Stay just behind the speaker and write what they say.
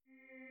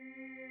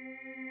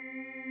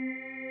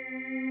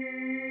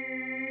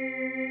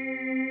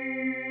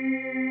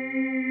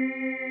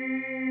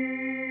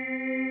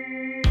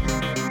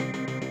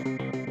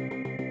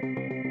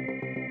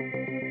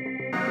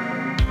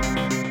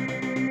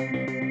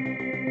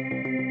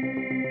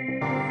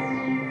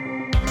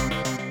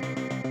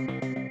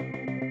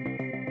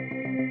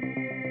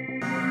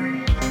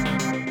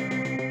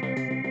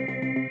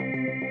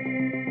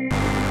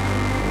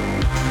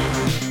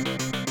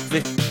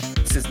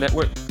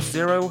Network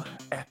Zero,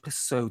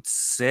 episode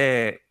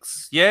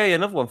 6. Yay,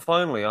 another one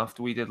finally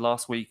after we did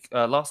last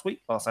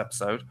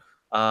episode.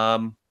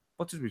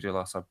 What did we do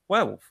last time?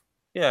 Werewolf.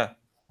 Yeah,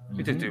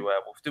 we did do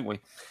Werewolf, didn't we?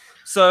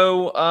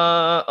 So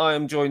I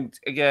am joined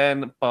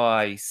again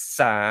by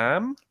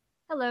Sam.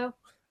 Hello.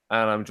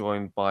 And I'm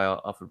joined by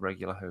our other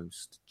regular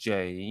host,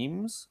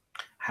 James.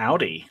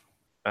 Howdy.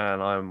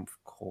 And I'm,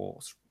 of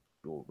course,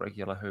 your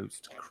regular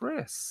host,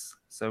 Chris.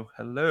 So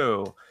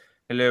hello.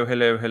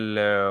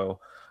 Hello.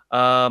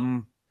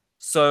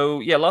 So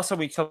yeah, last time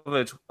we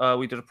covered,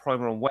 we did a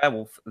primer on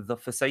Werewolf, The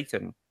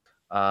Forsaken,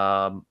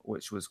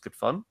 which was good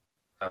fun.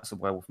 Some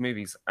werewolf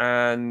movies.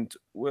 And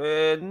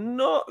we're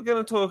not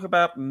going to talk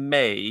about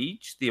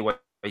Mage, The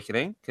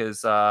Awakening,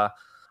 because I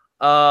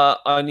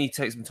need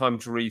to take some time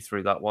to read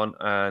through that one.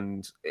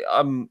 And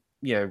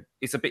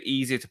it's a bit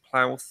easier to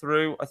plow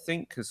through, I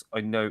think, because I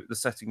know the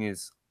setting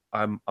is,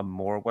 I'm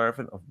more aware of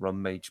it. I've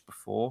run Mage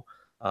before.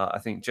 I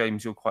think,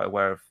 James, you're quite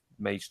aware of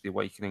Mage the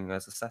Awakening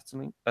as a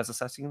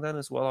setting then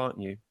as well, aren't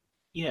you?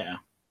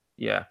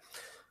 Yeah.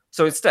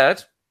 So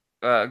instead,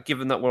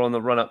 given that we're on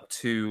the run-up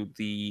to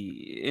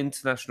the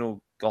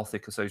International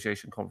Gothic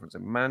Association Conference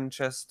in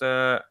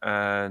Manchester,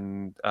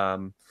 and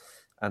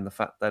the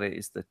fact that it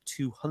is the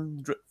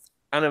 200th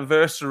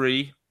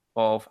anniversary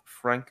of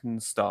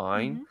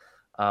Frankenstein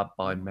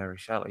by Mary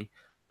Shelley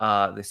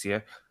this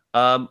year,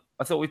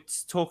 I thought we'd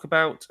talk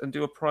about and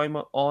do a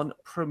primer on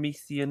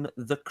Promethean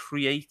the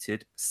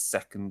Created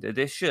 2nd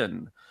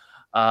edition.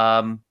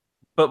 But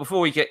before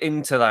we get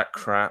into that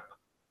crap,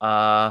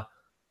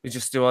 we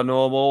just do our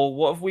normal,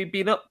 what have we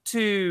been up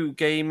to,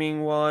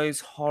 gaming-wise,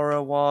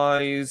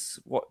 horror-wise,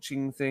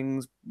 watching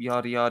things,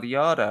 yada, yada,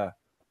 yada.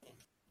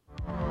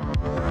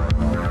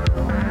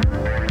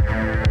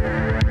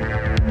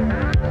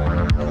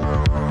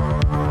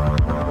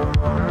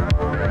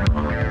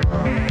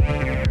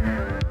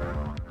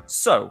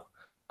 So,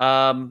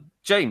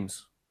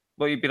 James,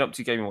 what have you been up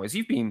to gaming-wise?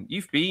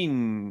 You've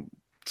been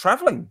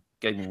traveling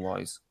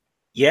gaming-wise.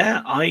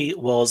 Yeah, I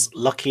was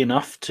lucky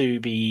enough to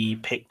be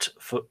picked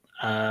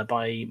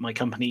by my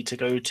company to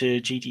go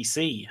to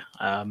GDC.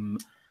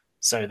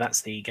 So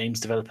that's the Games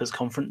Developers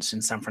Conference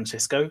in San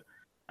Francisco.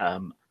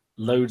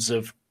 Loads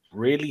of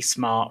really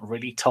smart,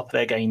 really top of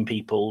their game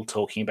people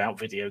talking about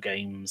video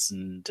games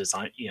and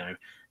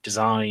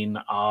design,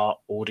 art,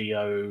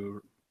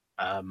 audio,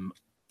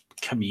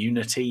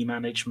 community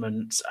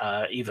management,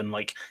 even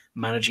like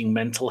managing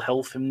mental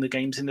health in the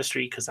games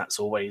industry, because that's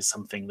always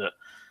something that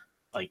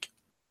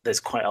there's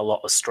quite a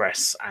lot of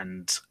stress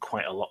and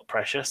quite a lot of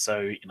pressure.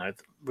 So,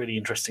 really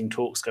interesting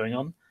talks going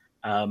on.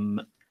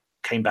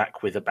 Came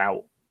back with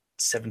about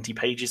 70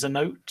 pages of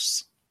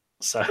notes.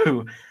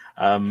 So,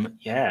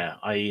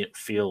 I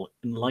feel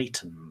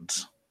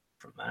enlightened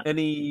from that.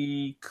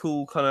 Any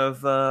cool kind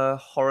of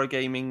horror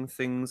gaming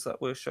things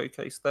that were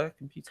showcased there,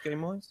 computer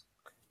game-wise?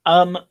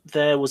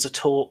 There was a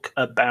talk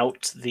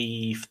about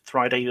the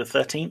Friday the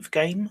 13th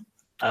game.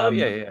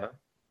 Yeah.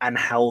 And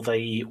how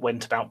they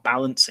went about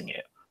balancing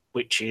it,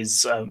 which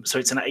is so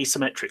it's an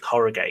asymmetric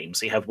horror game.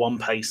 So you have one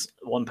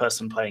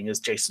person playing as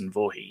Jason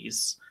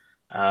Voorhees,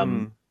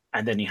 and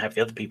then you have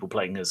the other people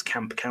playing as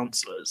camp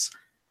counselors,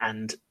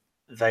 and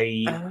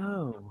they're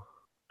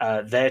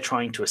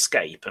trying to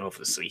escape, and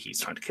obviously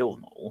he's trying to kill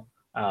them all.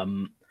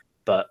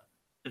 But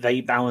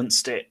they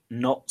balanced it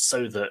not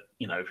so that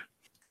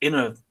in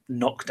a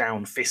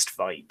knockdown fist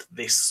fight,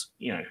 this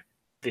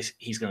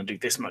he's going to do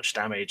this much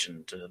damage,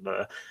 and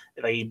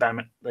they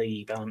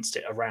balanced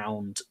it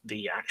around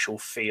the actual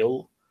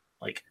feel.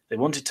 Like, they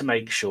wanted to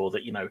make sure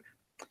that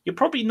you're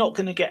probably not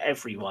going to get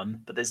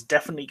everyone, but there's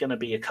definitely going to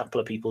be a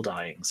couple of people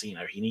dying. So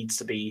he needs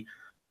to be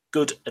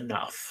good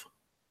enough.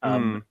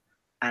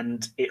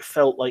 And it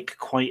felt like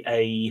quite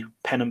a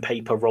pen and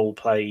paper role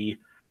play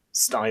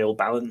style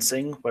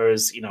balancing.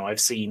 Whereas I've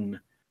seen,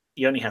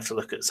 you only have to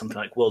look at something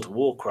like World of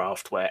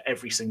Warcraft, where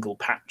every single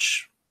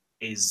patch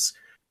is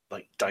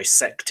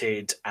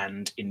dissected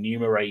and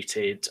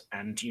enumerated,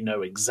 and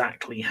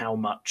exactly how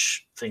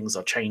much things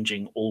are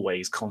changing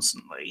always,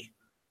 constantly.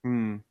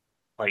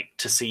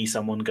 To see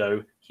someone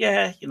go,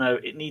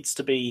 it needs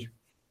to be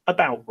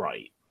about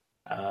right.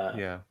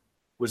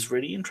 Was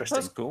really interesting.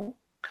 That's cool.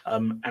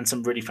 And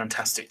some really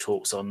fantastic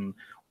talks on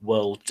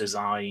world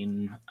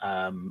design.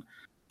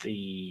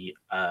 The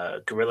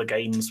Guerrilla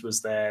Games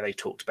was there. They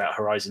talked about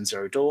Horizon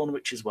Zero Dawn,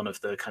 which is one of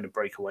the kind of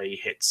breakaway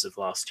hits of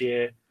last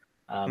year.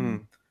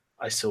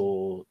 I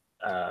saw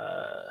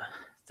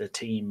the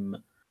team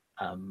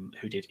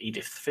who did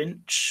Edith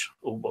Finch,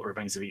 or What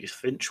Remains of Edith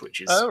Finch,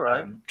 which is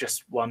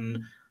just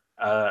one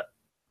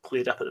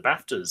cleared up at the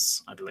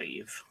BAFTAs, I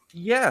believe.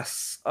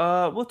 Yes.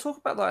 We'll talk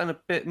about that in a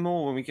bit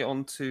more when we get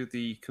on to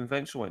the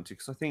convention we went to,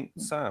 because I think,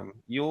 Sam,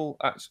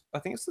 I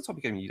think it's the type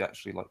of game you'd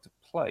actually like to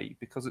play,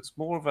 because it's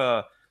more of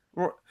a...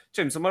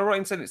 James, am I right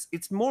in saying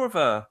it's more of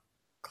a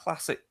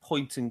classic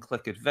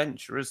point-and-click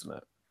adventure, isn't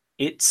it?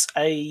 It's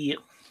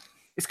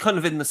kind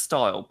of in the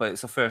style, but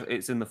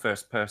it's in the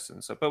first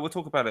person. So, but we'll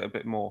talk about it a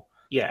bit more.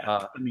 Yeah,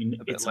 a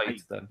bit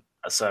later then.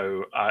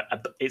 So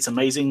it's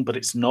amazing, but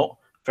it's not,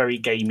 very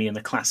gamey in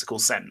the classical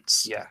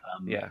sense. Yeah,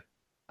 Um, yeah.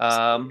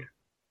 so-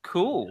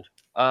 Cool.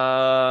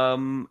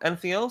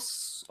 Anything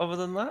else other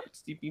than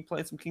that? You've been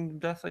playing some Kingdom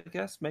Death, I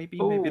guess. Maybe,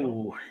 maybe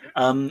not.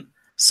 Oh,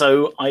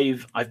 so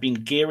I've been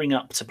gearing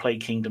up to play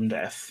Kingdom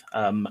Death.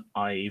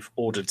 I've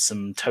ordered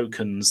some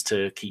tokens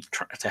to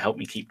to help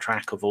me keep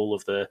track of all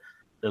of the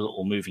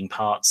little moving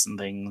parts and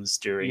things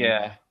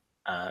Yeah.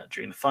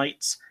 during the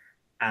fights,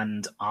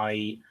 and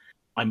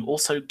I'm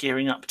also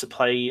gearing up to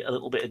play a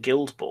little bit of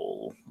Guild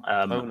Ball.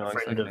 Oh, A nice.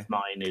 friend Okay. of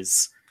mine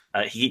is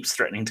he keeps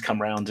threatening to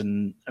come around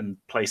and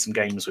play some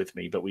games with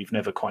me, but we've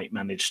never quite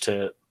managed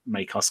to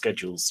make our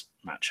schedules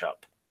match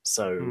up.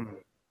 So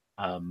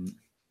um,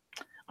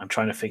 I'm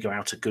trying to figure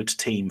out a good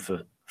team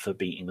for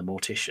beating the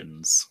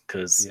Morticians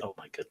because Yeah. oh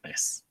my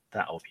goodness,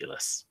 that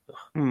Ovulus.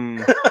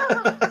 Hmm.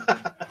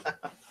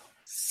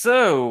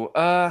 So,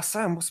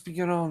 Sam, what's been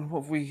going on?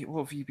 What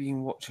have you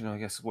been watching? I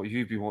guess what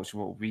you've been watching,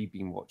 what we've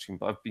been watching,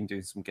 but I've been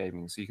doing some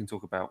gaming, so you can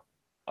talk about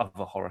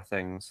other horror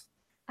things.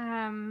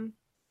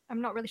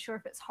 I'm not really sure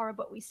if it's horror,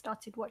 but we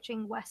started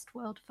watching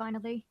Westworld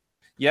finally,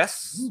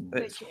 Yes,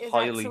 it's which is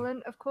highly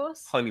excellent, of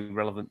course. highly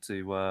relevant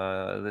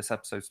to this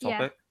episode's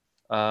Yeah.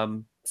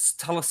 topic.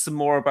 Tell us some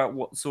more about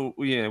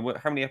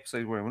how many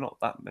episodes we're in. We're not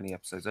that many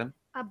episodes in.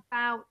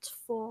 About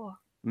 4,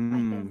 I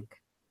Mm.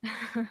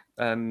 think.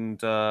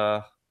 And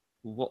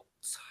what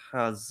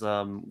has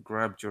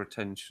grabbed your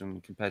attention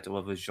compared to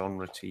other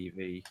genre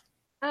TV?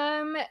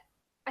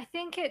 I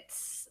think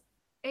it's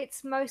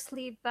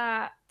mostly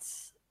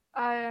that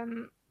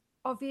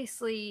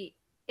obviously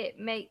it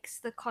makes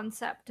the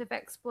concept of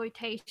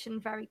exploitation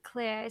very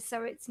clear,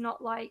 so it's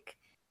not like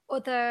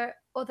other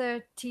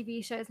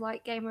TV shows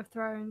like Game of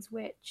Thrones,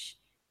 which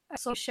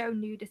sort of show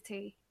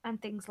nudity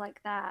and things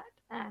like that,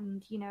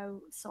 and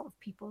sort of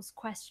people's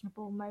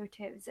questionable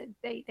motives.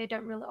 They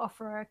don't really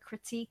offer a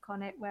critique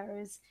on it,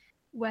 whereas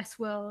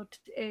Westworld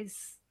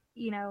is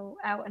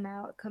out and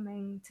out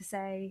coming to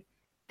say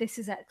this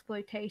is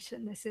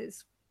exploitation, this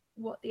is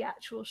what the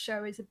actual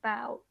show is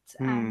about,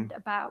 and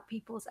about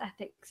people's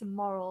ethics and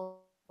morals.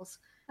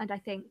 And I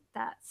think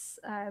that's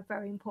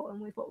very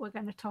important with what we're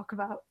going to talk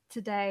about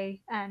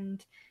today,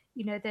 and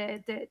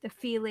the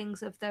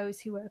feelings of those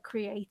who are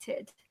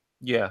created.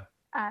 Yeah.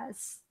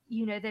 As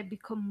they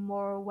become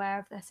more aware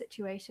of their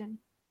situation.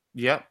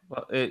 Yeah,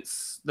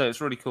 it's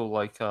really cool.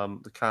 Like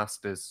the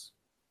cast is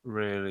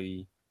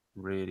really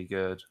really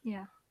good.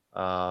 Yeah.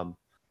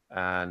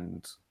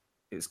 And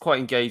it's quite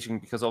engaging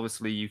because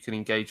obviously you can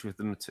engage with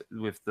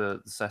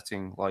the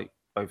setting, like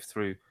both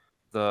through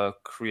the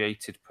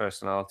created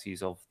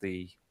personalities of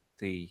the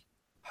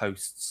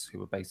hosts,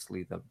 who are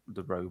basically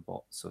the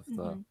robots of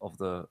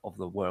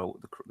the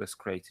world, this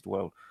created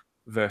world,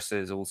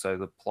 versus also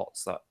the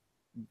plots, that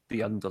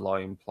the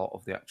underlying plot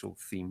of the actual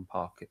theme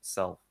park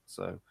itself.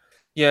 So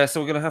yeah, so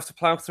we're going to have to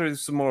plow through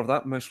some more of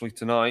that, mostly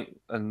tonight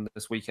and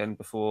this weekend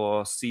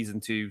before season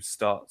 2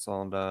 starts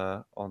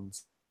on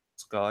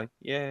Sky.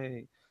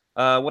 Yay!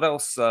 What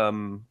else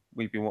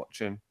we've been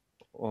watching,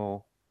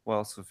 or what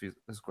else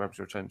has grabbed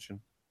your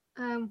attention?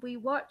 We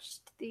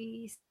watched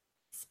the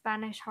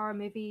Spanish horror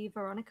movie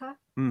Veronica,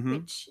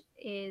 which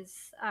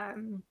is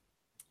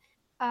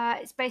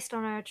it's based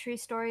on a true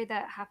story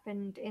that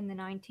happened in the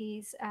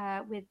 90s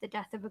with the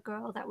death of a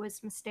girl that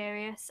was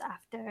mysterious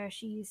after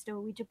she used a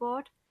Ouija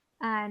board.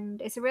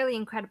 And it's a really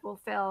incredible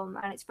film,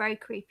 and it's very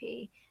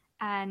creepy.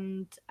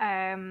 And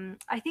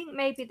I think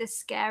maybe the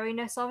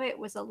scariness of it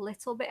was a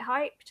little bit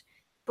hyped,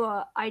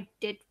 but I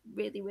did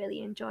really,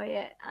 really enjoy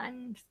it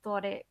and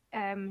thought it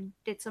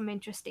did some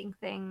interesting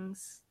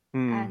things.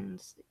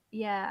 And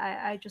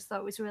yeah, I just thought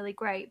it was really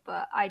great.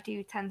 But I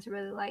do tend to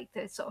really like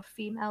the sort of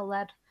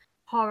female-led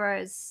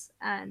horrors,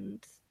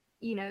 and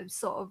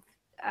sort of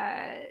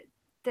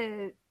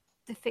the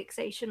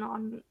fixation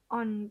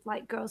on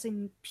like girls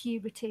in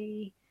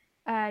puberty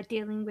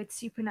dealing with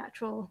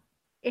supernatural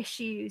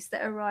issues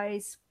that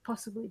arise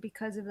possibly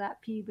because of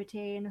that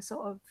puberty, and a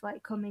sort of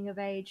like coming of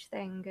age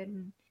thing.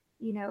 And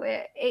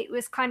it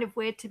was kind of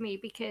weird to me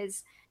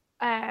because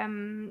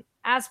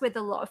as with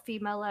a lot of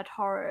female-led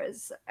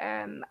horrors,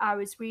 I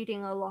was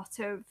reading a lot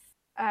of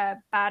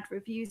bad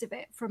reviews of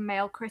it from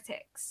male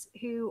critics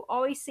who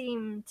always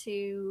seem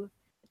to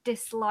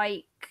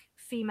dislike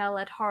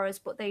female-led horrors,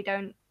 but they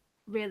don't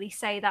really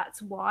say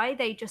that's why.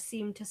 They just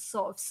seem to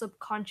sort of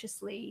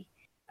subconsciously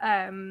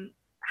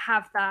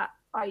have that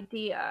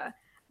idea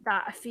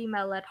that a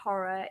female-led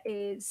horror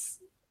is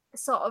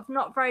sort of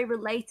not very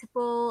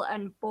relatable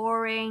and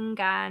boring,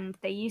 and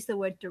they use the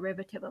word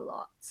derivative a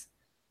lot,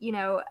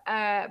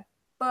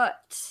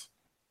 but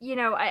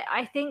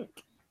I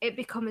think it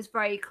becomes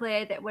very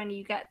clear that when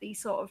you get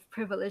these sort of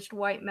privileged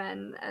white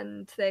men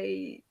and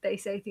they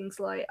say things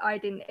like, I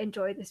didn't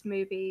enjoy this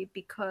movie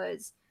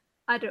because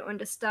I don't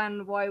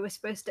understand why we're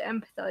supposed to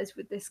empathize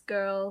with this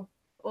girl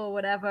or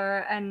whatever,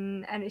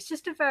 and it's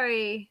just a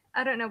very,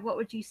 I don't know, what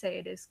would you say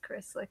it is,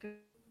 Chris? Like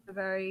a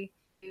very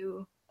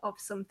of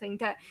something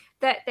that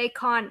they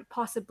can't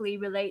possibly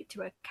relate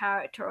to a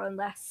character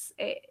unless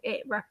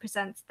it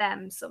represents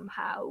them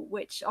somehow,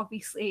 which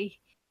obviously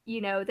you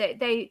know,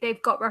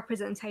 they've got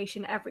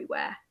representation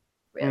everywhere,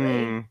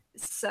 really.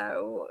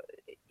 So,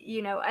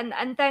 you know,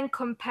 and then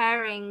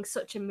comparing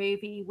such a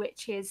movie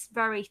which is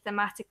very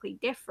thematically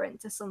different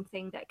to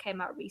something that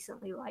came out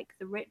recently like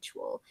The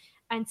Ritual,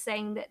 and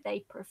saying that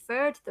they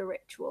preferred The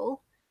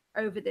Ritual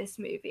over this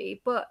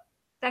movie, but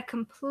they're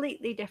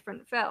completely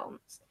different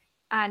films.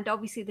 And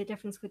obviously the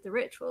difference with The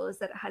Ritual is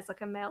that it has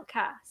like a male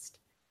cast.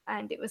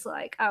 And it was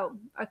like, oh,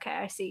 okay,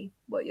 I see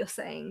what you're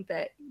saying,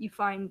 that you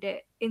find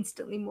it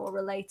instantly more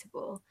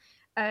relatable.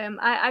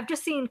 I've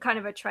just seen kind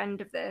of a trend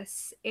of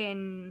this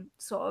in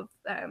sort of,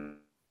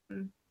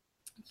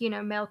 you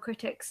know, male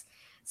critics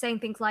saying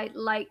things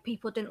like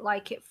people didn't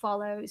like It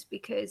Follows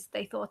because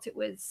they thought it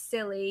was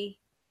silly,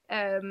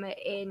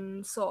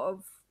 in sort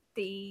of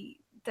the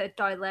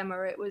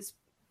dilemma it was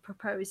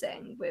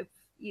proposing with,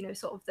 you know,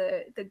 sort of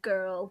the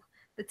girl,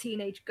 the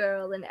teenage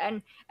girl,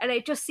 and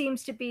it just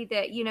seems to be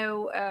that, you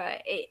know,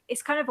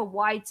 it's kind of a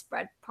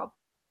widespread problem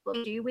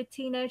to do with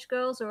teenage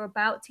girls or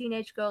about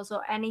teenage girls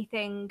or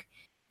anything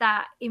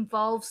that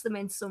involves them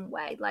in some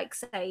way. Like,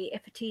 say,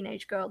 if a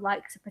teenage girl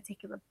likes a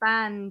particular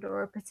band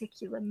or a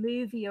particular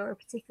movie or a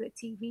particular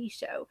TV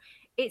show,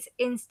 it's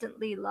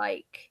instantly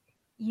like,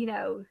 you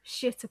know,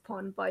 shit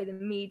upon by the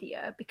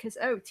media because,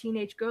 oh,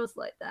 teenage girls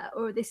like that,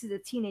 or this is a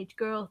teenage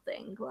girl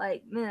thing,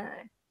 like, meh.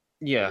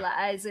 Yeah.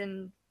 As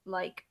in,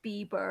 like,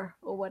 Bieber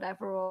or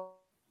whatever, or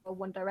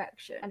One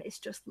Direction, and it's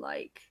just,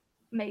 like,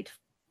 made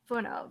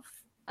fun of.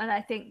 And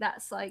I think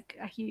that's, like,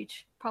 a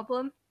huge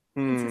problem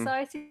in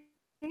society.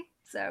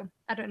 So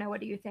I don't know. What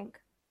do you think?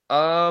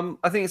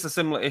 I think it's a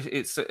similar.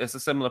 It's a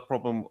similar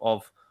problem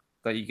of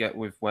that you get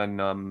with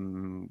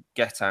when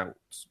Get Out.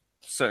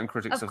 Certain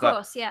critics of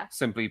course, that, yeah,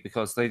 simply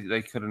because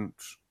they couldn't.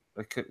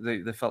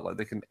 They felt like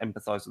they couldn't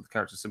empathize with the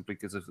character simply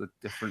because of the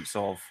difference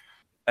of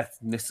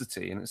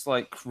ethnicity, and it's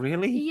like,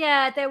 really?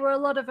 Yeah, there were a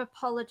lot of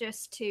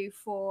apologists too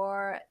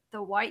for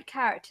the white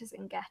characters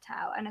in Get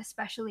Out, and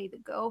especially the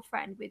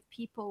girlfriend, with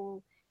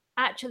people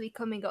actually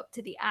coming up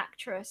to the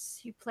actress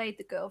who played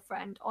the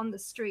girlfriend on the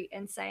street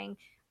and saying,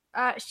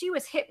 she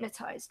was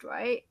hypnotized,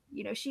 right?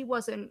 You know, she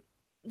wasn't,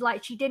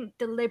 like, she didn't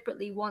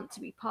deliberately want to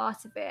be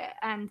part of it.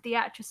 And the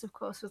actress, of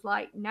course, was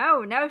like,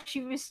 no,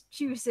 she was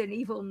an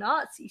evil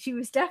Nazi. She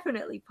was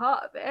definitely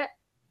part of it.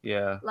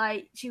 Yeah.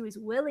 Like, she was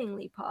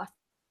willingly part of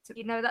it.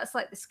 You know, that's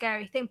like the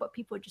scary thing, but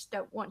people just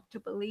don't want to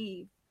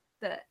believe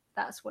that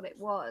that's what it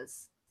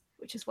was,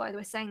 which is why they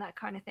were saying that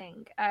kind of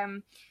thing.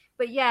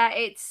 But yeah,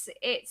 it's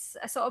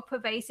a sort of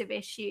pervasive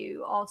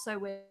issue also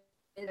with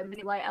a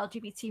like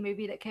LGBT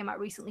movie that came out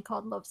recently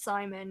called Love,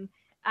 Simon,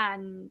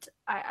 and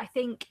I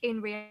think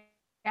in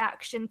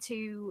reaction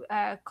to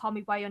Call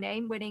Me by Your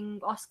Name winning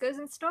Oscars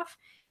and stuff,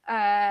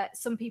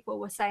 some people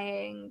were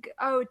saying,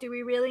 "Oh, do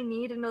we really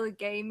need another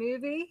gay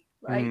movie?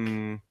 Like,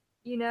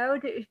 you know,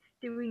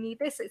 do we need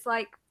this?" It's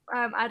like,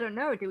 I don't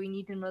know. Do we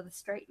need another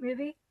straight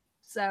movie?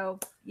 So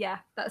yeah,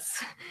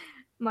 that's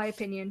my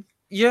opinion.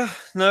 Yeah,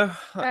 no.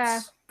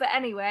 But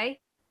anyway,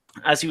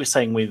 as you were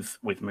saying with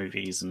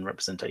movies and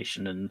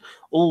representation and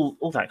all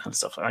that kind of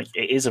stuff, like,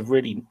 it is a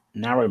really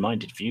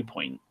narrow-minded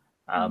viewpoint.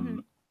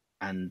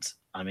 And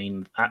I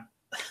mean that,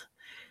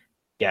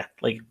 yeah,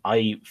 like,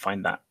 I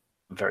find that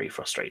very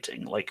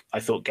frustrating. Like, I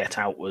thought Get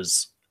Out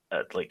was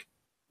like,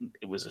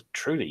 it was a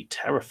truly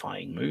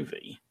terrifying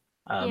movie.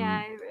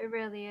 Yeah, it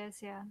really is.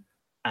 Yeah.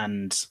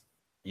 And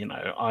you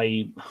know,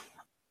 I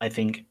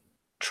think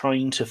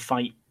trying to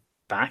fight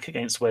back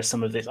against where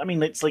some of this, I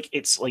mean, it's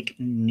like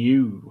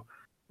new.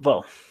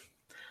 Well,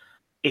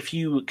 if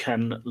you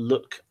can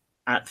look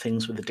at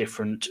things with a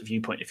different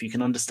viewpoint, if you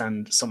can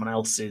understand someone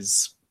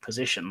else's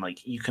position,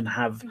 like, you can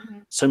have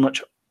so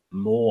much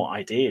more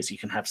ideas. You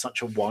can have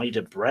such a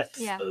wider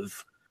breadth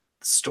of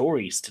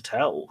stories to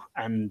tell.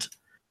 And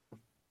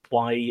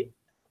why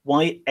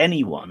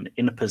anyone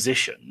in a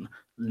position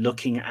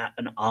looking at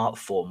an art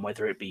form,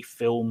 whether it be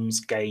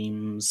films,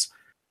 games,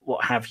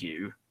 what have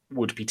you,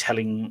 would be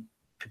telling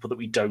people that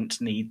we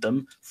don't need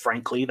them.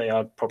 Frankly, they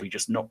are probably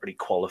just not really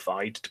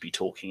qualified to be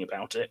talking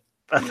about it.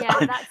 Yeah,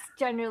 that's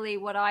generally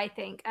what I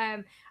think.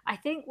 I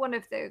think one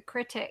of the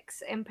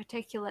critics in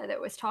particular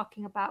that was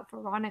talking about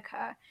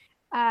Veronica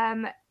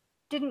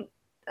didn't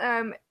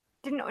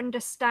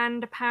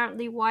understand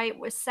apparently why it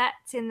was set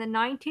in the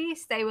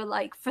 90s. They were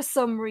like, for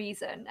some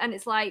reason, and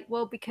it's like,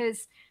 well,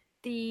 because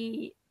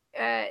the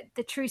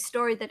true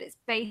story that it's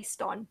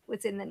based on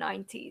was in the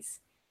 90s.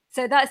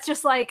 So that's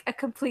just like a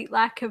complete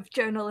lack of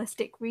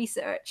journalistic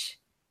research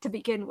to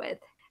begin with.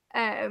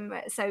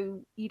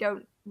 So you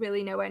don't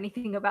really know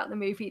anything about the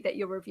movie that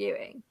you're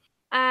reviewing.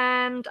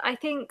 And I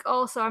think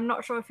also, I'm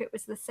not sure if it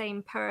was the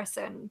same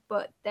person,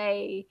 but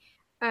they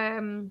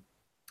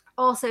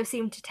also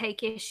seemed to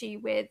take issue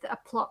with a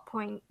plot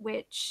point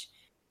which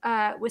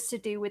was to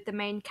do with the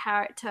main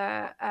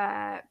character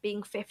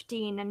being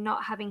 15 and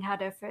not having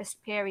had her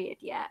first period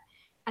yet.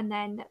 And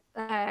then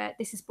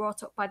this is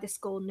brought up by the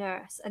school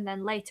nurse. And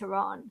then later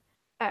on,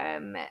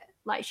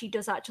 like she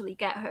does actually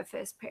get her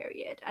first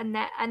period, and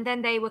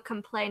then they were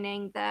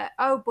complaining that,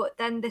 oh, but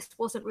then this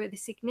wasn't really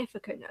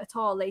significant at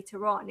all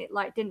later on, it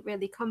like didn't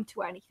really come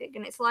to anything.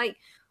 And it's like,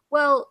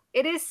 well,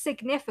 it is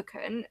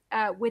significant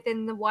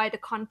within the wider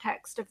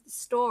context of the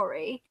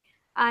story,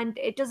 and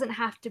it doesn't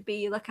have to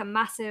be like a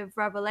massive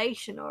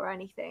revelation or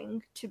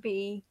anything to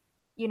be,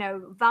 you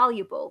know,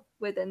 valuable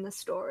within the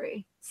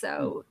story.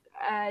 So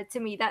to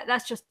me,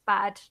 that's just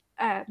bad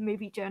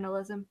movie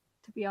journalism,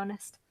 to be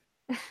honest.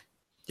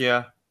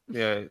 Yeah,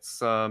 it's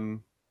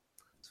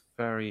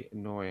very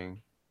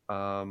annoying.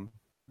 I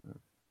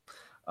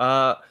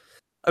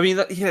mean,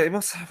 it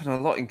must happen a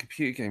lot in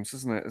computer games,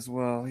 doesn't it, as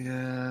well?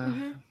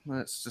 Yeah,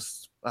 it's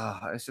just,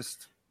 it's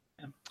just.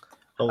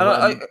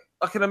 Well,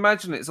 I can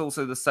imagine it's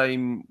also the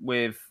same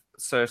with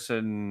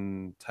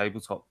certain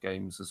tabletop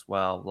games as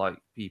well. Like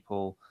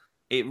people,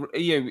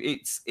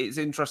 it's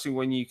interesting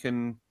when you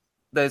can.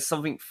 There's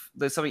something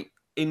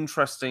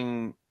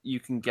interesting you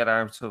can get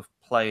out of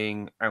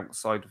playing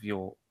outside of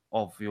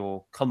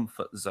your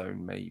comfort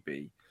zone,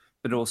 maybe,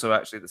 but also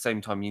actually at the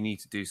same time you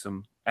need to do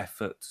some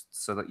effort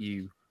so that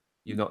you're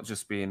not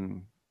just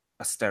being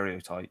a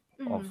stereotype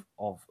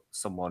of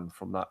someone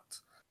from that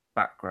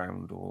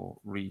background or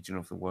region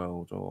of the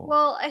world. Or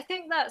well, I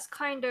think that's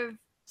kind of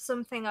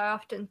something I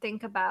often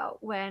think about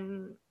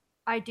when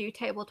I do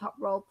tabletop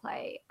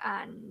roleplay,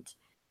 and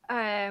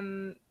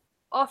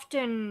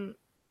often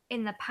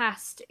in the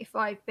past, if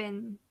I've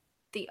been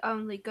the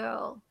only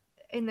girl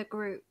in the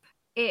group,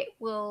 it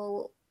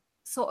will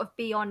sort of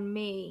be on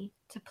me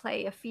to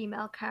play a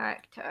female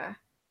character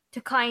to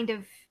kind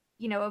of,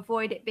 you know,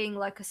 avoid it being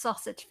like a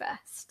sausage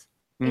fest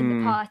in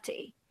the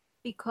party,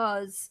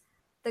 because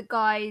the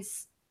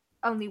guys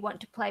only want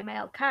to play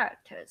male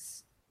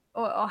characters,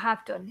 or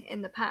have done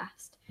in the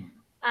past.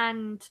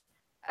 And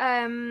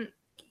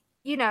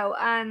you know,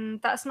 and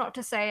that's not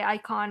to say I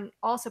can't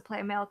also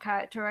play a male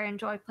character. I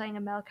enjoy playing a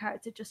male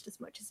character just as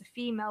much as a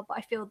female, but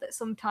I feel that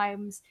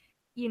sometimes,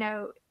 you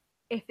know,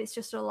 if it's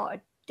just a lot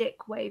of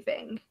dick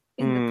waving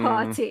in the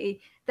party,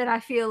 then I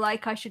feel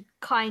like I should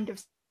kind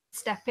of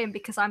step in,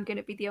 because I'm going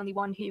to be the only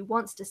one who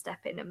wants to step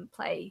in and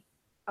play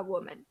a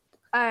woman.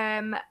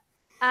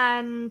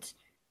 And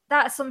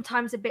that's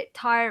sometimes a bit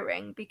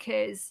tiring,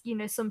 because, you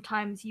know,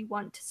 sometimes you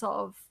want to sort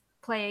of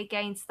play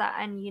against that,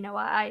 and, you know,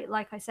 I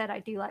like I said, I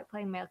do like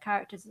playing male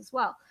characters as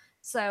well.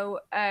 So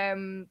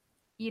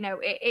you know,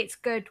 it's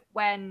good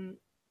when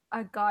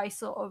a guy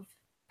sort of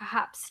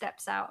perhaps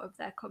steps out of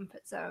their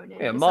comfort zone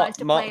and Mark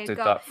to play did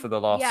that for the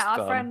last. Yeah,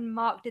 our friend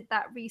Mark did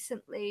that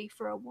recently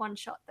for a one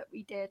shot that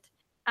we did,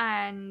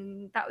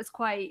 and that was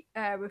quite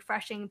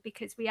refreshing,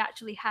 because we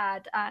actually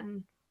had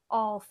an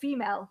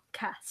all-female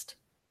cast.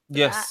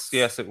 Yes,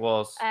 it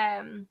was.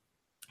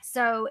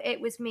 So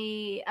it was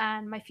me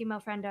and my female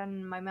friend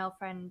and my male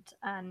friend,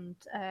 and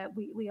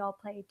we all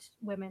played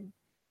women,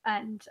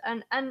 and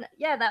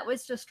yeah, that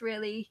was just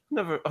really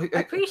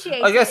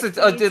appreciated. I guess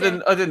I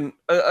didn't.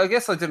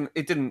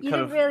 It didn't. You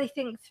didn't really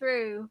think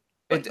through.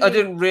 I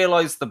didn't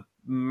realize the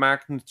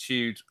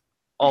magnitude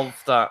of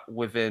that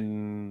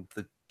within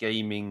the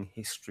gaming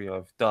history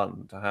I've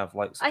done to have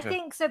like. I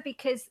think so,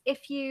 because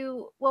if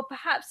you, well,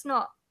 perhaps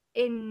not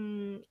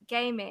in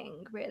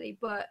gaming really,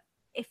 but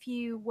if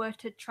you were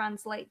to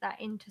translate that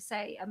into,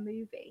 say, a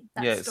movie,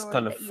 it's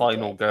kind of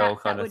Final Girl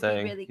kind of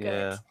thing. Be really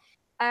good.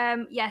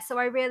 Yeah, so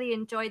I really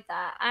enjoyed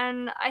that,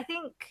 and I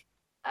think,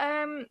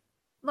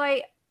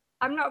 like,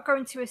 I'm not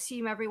going to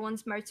assume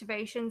everyone's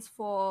motivations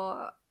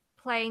for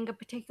playing a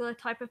particular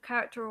type of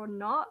character or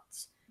not,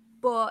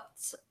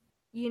 but,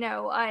 you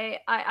know,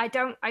 I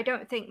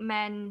don't think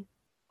men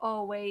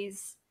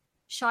always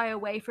shy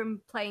away from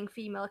playing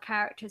female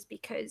characters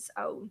because,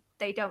 oh,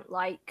 they don't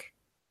like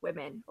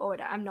women, or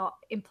I'm not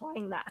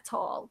implying that at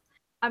all.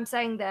 I'm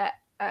saying that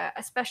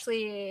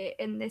especially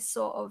in this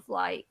sort of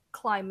like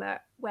climate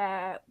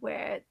where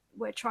we're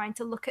trying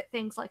to look at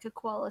things like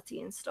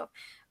equality and stuff,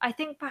 I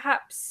think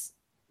perhaps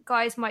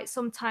guys might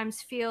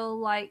sometimes feel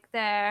like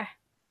they're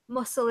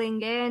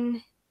muscling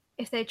in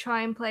if they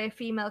try and play a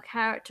female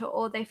character,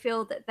 or they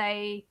feel that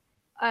they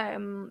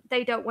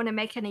don't want to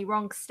make any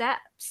wrong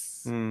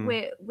steps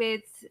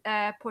with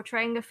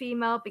portraying a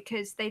female,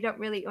 because they don't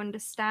really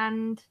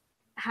understand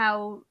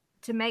how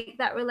to make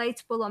that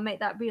relatable or make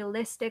that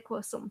realistic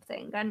or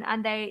something,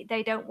 and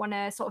they don't want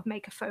to sort of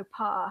make a faux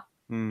pas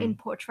in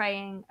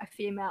portraying a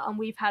female. And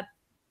we've had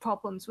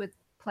problems with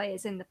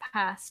players in the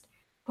past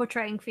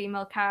portraying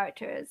female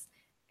characters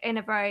in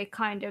a very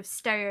kind of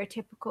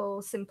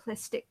stereotypical,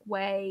 simplistic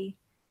way,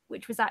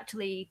 which was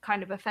actually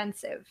kind of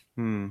offensive,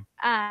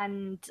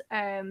 and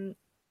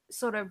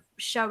sort of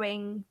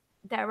showing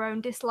their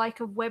own dislike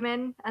of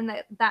women, and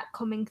that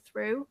coming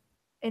through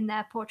in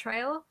their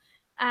portrayal.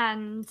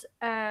 And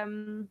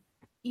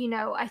you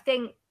know, I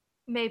think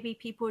maybe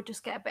people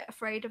just get a bit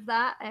afraid of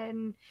that,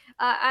 and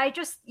I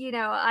just, you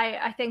know,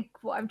 I think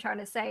what I'm trying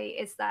to say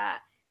is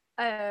that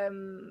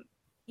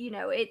you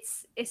know,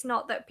 it's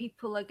not that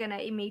people are going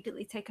to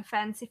immediately take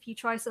offense if you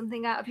try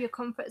something out of your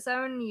comfort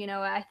zone. You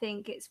know, I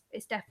think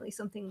it's definitely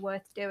something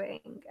worth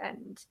doing,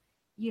 and,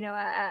 you know,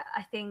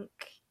 I think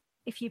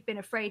if you've been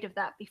afraid of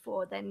that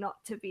before, then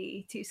not to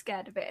be too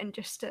scared of it and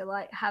just to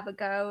like have a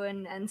go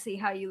and see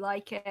how you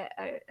like it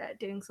at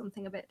doing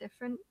something a bit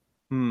different.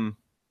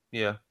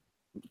 Yeah,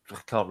 I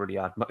can't really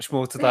add much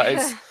more to that.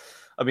 It's,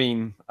 I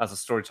mean, as a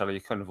storyteller,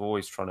 you're kind of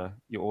always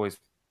you're always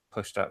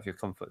pushed out of your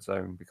comfort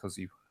zone because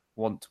you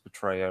want to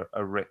portray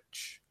a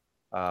rich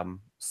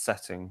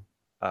setting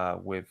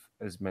with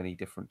as many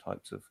different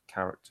types of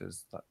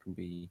characters that can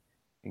be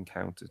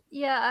encountered.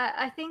 Yeah,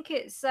 I think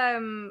it's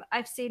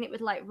I've seen it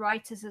with like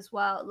writers as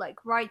well,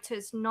 like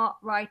writers not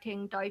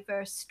writing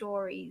diverse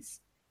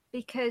stories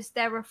because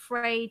they're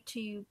afraid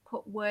to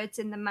put words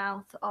in the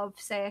mouth of,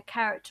 say, a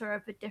character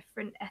of a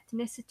different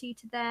ethnicity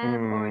to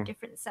them or a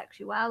different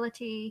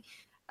sexuality.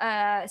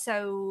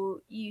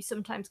 So you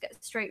sometimes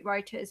get straight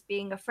writers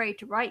being afraid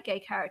to write gay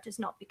characters,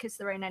 not because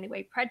they're in any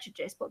way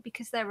prejudiced, but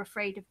because they're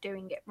afraid of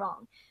doing it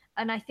wrong.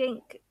 And I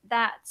think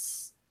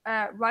that's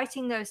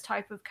writing those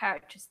type of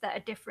characters that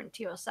are different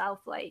to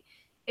yourself. Like,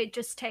 it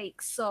just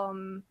takes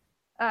some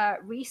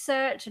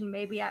research and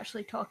maybe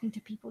actually talking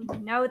to people you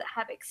know that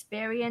have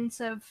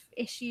experience of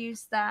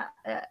issues that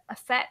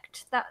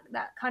affect that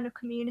kind of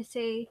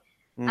community.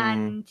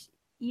 And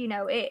you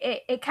know,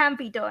 it can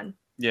be done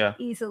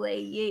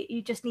easily.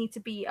 You just need to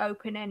be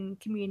open and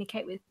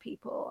communicate with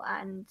people,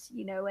 and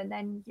you know, and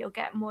then you'll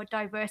get more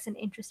diverse and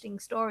interesting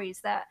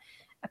stories that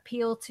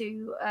appeal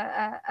to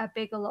a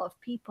bigger lot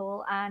of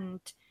people, and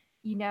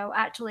you know,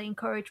 actually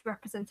encourage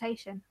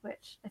representation,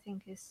 which I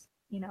think is,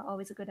 you know,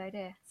 always a good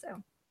idea.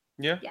 So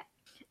yeah.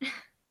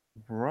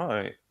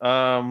 Right.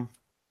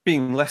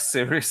 Being less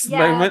serious at the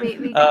Yeah, moment.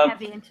 we get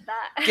heavy into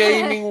that.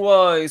 Gaming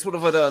wise, what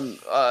have I done?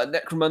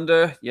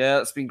 Necromunda, yeah,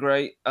 that's been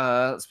great.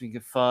 That's been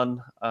good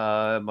fun.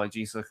 My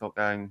G-Circle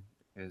gang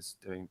is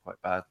doing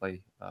quite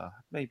badly.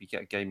 Maybe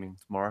get a gaming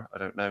tomorrow. I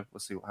don't know.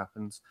 We'll see what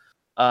happens.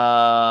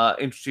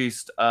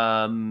 Introduced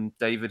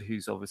David,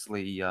 who's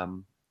obviously you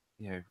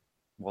know,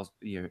 was,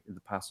 you know, in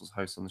the past was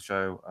host on the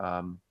show,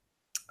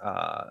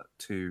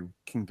 to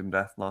Kingdom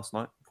Death last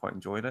night. Quite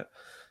enjoyed it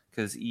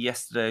because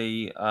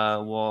yesterday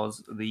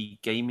was the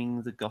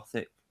Gaming the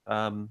Gothic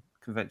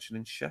convention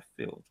in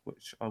Sheffield,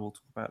 which I will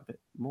talk about a bit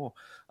more.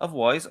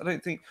 Otherwise, I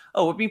don't think.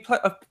 Oh, I've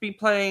been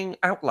playing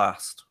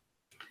Outlast.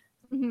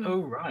 Oh,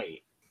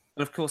 right.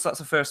 And of course, that's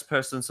a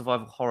first-person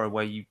survival horror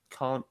where you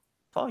can't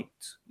fight.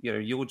 You know,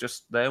 you're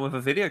just there with a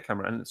video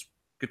camera, and it's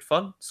good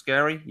fun,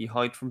 scary. You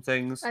hide from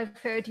things. I've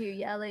heard you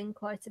yelling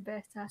quite a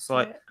bit after It's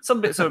like it.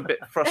 some bits are a bit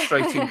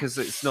frustrating because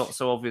it's not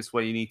so obvious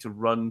where you need to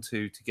run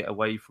to get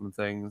away from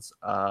things.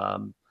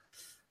 It'll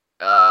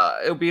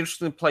be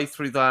interesting to play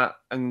through that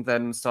and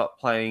then start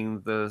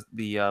playing the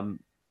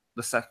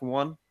second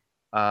one.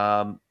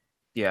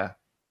 Yeah.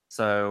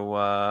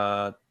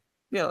 So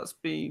yeah, that's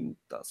been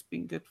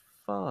good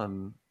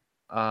fun.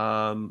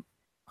 I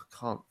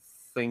can't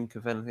think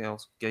of anything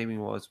else gaming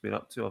wise been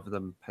up to other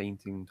than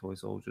painting toy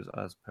soldiers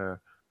as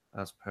per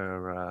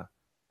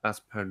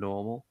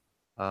normal.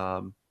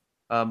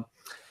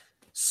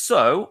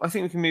 So I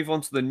think we can move on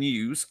to the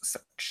news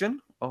section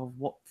of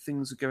what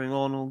things are going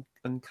on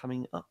and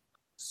coming up.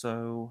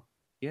 So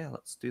yeah,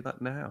 let's do that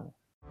now.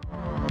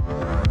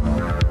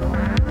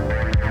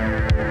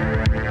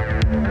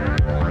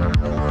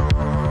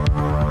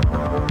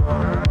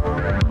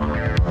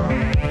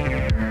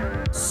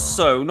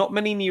 So not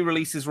many new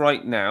releases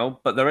right now,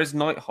 but there is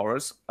Night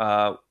Horrors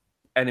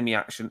enemy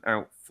action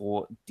out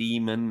for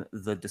Demon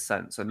the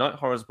Descent. So Night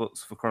Horrors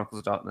books for Chronicles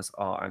of Darkness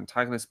are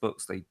antagonist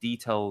books. They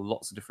detail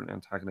lots of different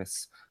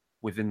antagonists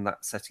within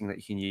that setting that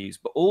you can use,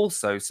 but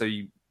also so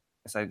you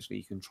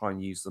can try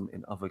and use them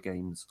in other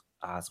games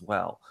as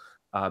well.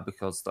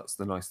 Because that's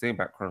the nice thing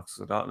about Chronicles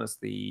of Darkness.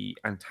 The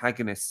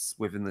antagonists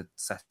within the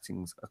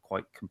settings are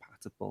quite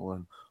compatible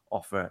and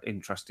offer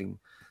interesting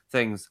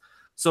things.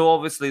 So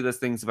obviously there's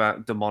things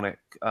about demonic,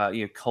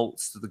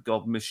 cults to the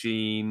God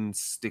Machine,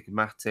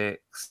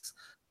 stigmatics,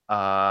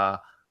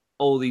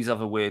 all these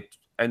other weird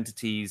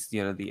entities,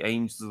 you know, the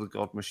Angels of the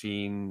God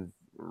Machine,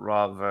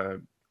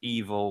 rather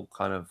evil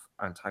kind of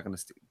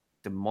antagonistic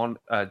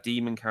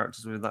demon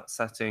characters within that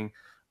setting.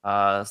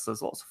 So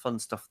there's lots of fun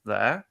stuff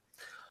there.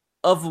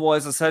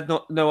 Otherwise, I said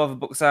no other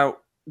books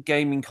out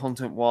gaming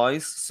content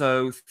wise.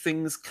 So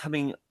things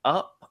coming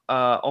up.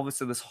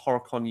 Obviously, there's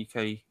HorrorCon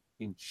UK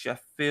in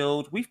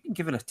Sheffield. We've been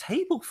given a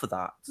table for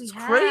that. It's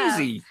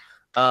crazy.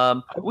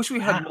 I wish we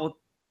had more.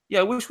 Yeah,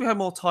 I wish we had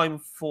more time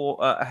for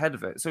ahead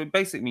of it. So it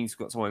basically means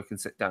we've got somewhere we can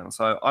sit down.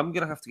 So I'm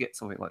gonna have to get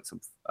something like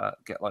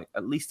get like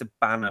at least a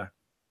banner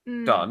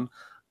done,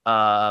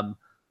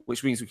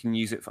 which means we can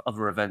use it for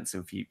other events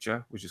in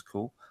future, which is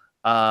cool.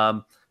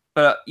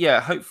 But yeah,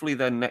 hopefully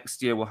then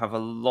next year we'll have a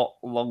lot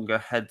longer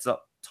heads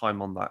up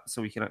time on that,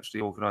 so we can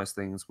actually organize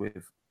things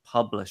with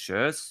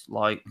publishers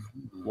like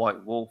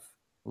White Wolf,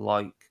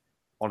 like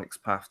Onyx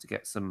Path, to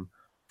get some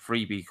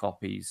freebie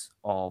copies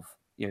of,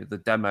 you know, the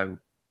demo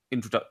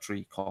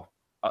introductory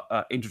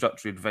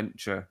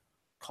adventure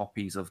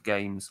copies of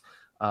games,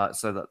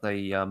 so that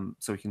they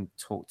so we can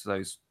talk to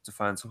those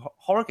fans of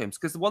horror games.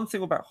 Because the one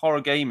thing about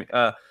HorrorCon,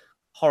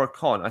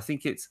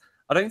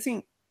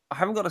 I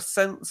haven't got a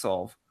sense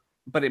of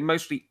but it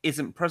mostly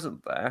isn't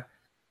present there,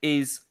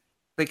 is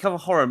they cover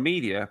horror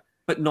media,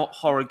 but not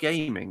horror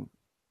gaming.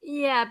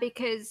 Yeah,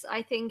 because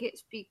I think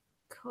it's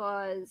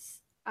because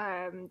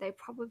they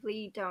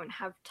probably don't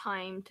have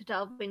time to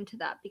delve into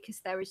that because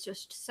there is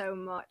just so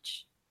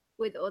much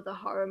with other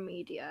horror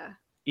media.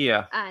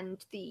 Yeah.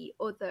 And the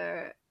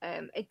other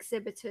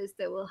exhibitors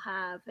that will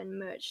have and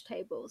merch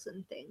tables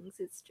and things.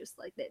 It's just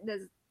like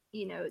there's,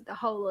 the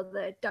whole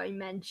other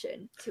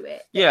dimension to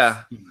it.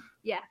 Yeah.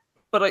 Yeah.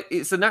 But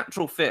it's a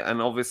natural fit,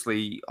 and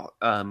obviously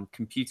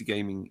computer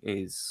gaming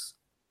is,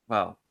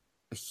 well,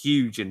 a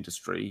huge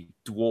industry,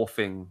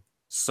 dwarfing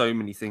so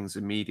many things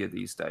in media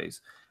these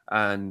days.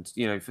 And,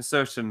 for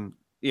certain,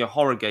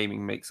 horror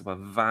gaming makes up a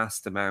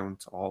vast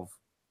amount of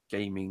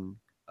gaming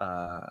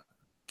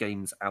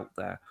games out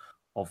there,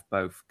 of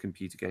both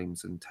computer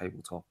games and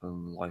tabletop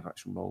and live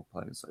action role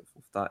play and so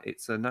forth. That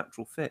it's a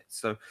natural fit.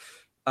 So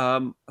I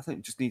think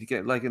we just need to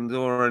get a leg in the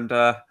door and,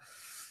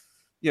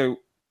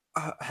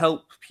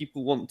 help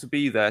people want to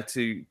be there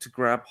to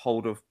grab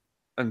hold of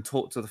and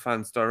talk to the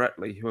fans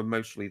directly, who are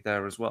mostly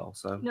there as well.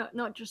 So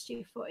not just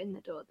your foot in the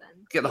door,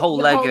 then get the whole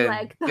leg in.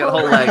 Get the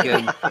whole leg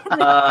in.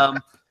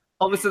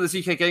 Obviously,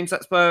 there's UK Games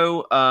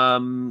Expo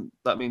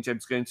that me and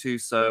James are going to.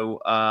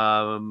 So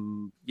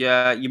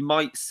yeah, you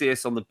might see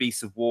us on the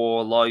Beasts of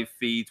War live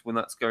feed when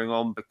that's going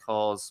on,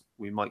 because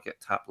we might get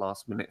tapped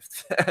last minute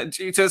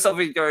due to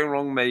something going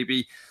wrong,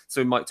 maybe. So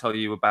we might tell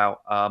you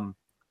about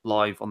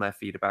live on their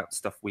feed about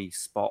stuff we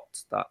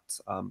spot that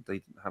they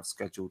didn't have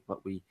scheduled,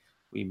 but we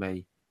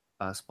may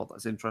spot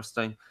that's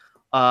interesting.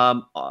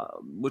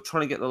 We're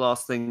trying to get the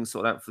last thing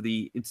sorted out for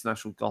the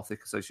International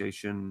Gothic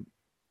Association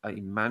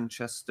in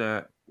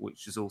Manchester,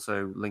 which is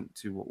also linked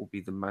to what will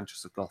be the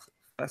Manchester Gothic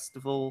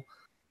Festival.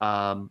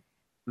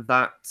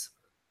 That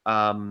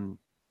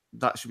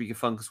should be good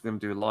fun, because we're going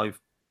to do a live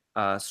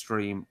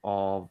stream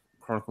of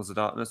Chronicles of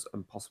Darkness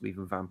and possibly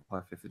even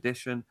Vampire 5th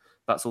Edition.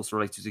 That's also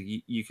related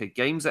to UK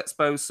Games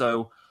Expo.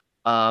 So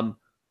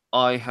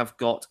I have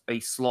got a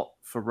slot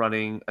for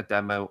running a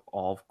demo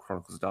of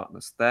Chronicles of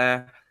Darkness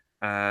there,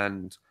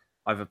 and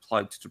I've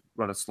applied to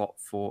run a slot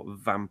for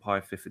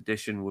Vampire 5th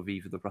Edition with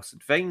either the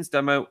Rusted Veins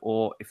demo,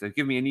 or if they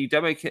give me a new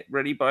demo kit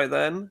ready by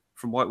then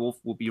from White Wolf,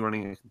 we'll be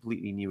running a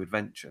completely new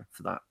adventure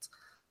for that,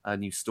 a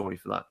new story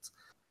for that.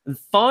 And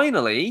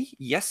finally,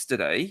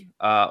 yesterday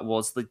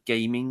was the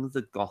Gaming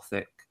the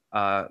Gothic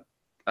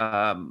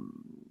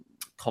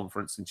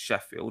conference in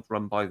Sheffield,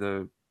 run by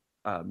the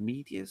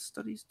media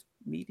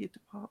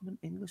department,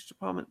 English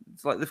department.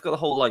 It's like they've got the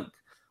whole,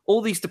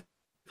 all these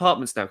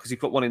departments now, because you've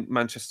got one in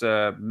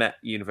Manchester Met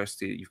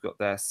University, you've got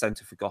their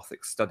Centre for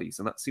Gothic Studies,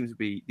 and that seems to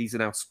be, these are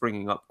now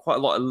springing up quite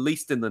a lot, at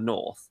least in the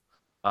north.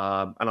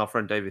 And our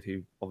friend David,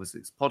 who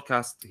obviously it's a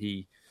podcast,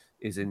 he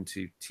is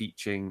into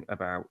teaching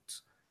about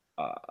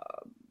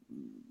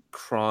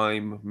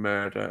crime,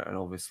 murder, and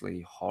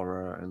obviously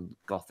horror and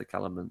Gothic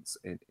elements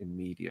in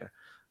media.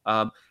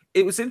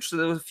 It was interesting.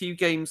 There was a few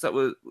games that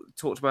were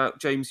talked about.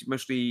 James,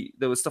 mostly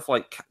there was stuff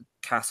like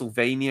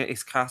Castlevania.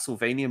 Is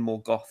Castlevania more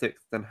Gothic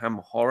than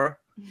Hammer horror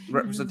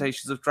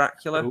representations of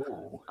Dracula?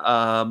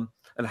 And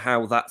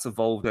how that's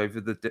evolved over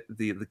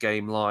the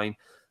game line.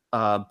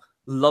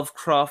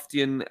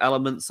 Lovecraftian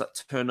elements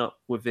that turn up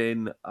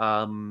within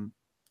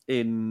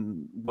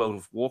in World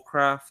of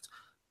Warcraft.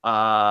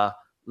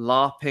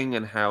 LARPing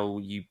and how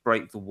you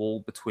break the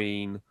wall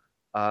between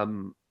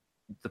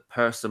the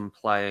person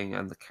playing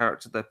and the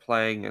character they're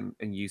playing,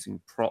 and using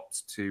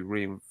props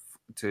to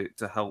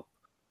help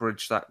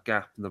bridge that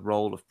gap in the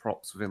role of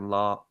props within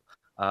LARP,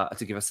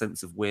 to give a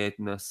sense of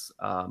weirdness.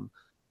 What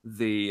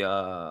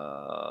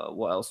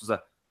else was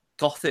there?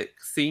 Gothic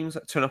themes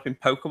that turn up in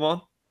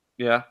Pokemon.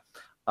 Yeah.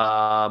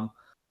 And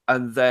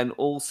then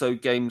also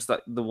games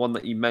like the one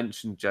that you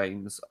mentioned,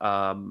 James,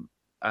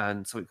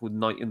 and something called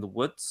Night in the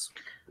Woods.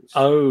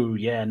 Oh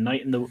yeah,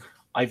 Night in the.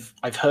 I've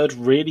heard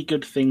really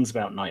good things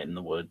about Night in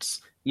the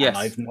Woods. Yes, and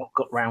I've not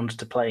got round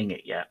to playing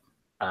it yet.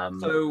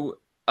 So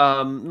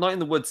Night in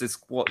the Woods is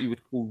what you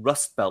would call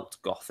Rust Belt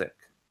Gothic.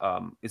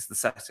 Is the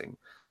setting,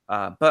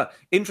 but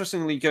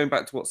interestingly, going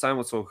back to what Sam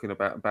was talking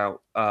about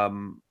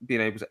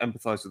being able to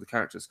empathize with the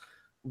characters,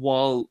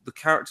 while the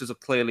characters are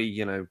clearly,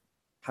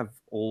 have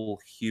all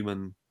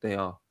human, they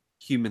are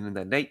human in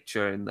their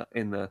nature,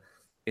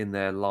 in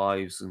their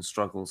lives and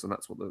struggles, and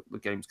that's what the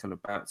game's kind of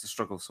about. It's a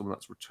struggle of someone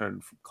that's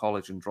returned from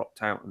college and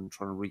dropped out and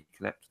trying to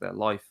reconnect with their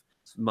life.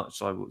 As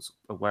much as I was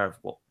aware of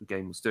what the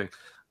game was doing,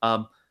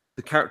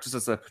 the characters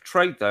as they're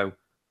portrayed, though,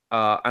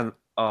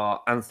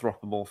 are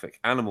anthropomorphic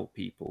animal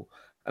people,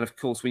 and of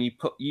course, when you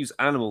use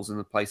animals in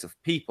the place of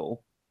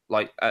people,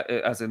 like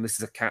as in this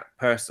is a cat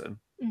person,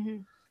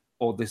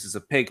 or this is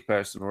a pig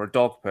person or a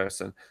dog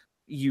person,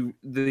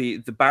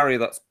 the barrier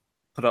that's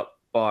put up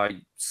by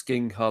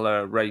skin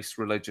color, race,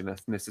 religion,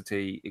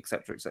 ethnicity,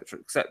 etc.,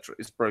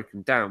 is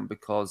broken down,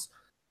 because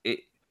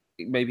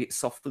maybe it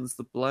softens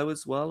the blow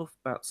as well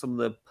about some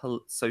of the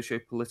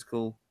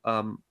socio-political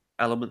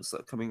elements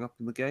that are coming up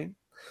in the game.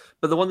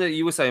 But the one that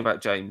you were saying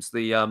about, James,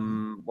 the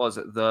what was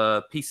it,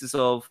 the Pieces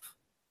of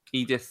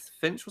Edith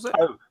Finch, was it?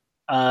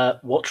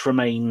 What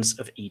Remains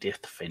of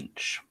Edith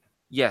Finch.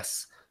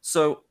 Yes.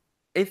 So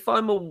if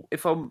I'm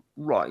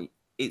right,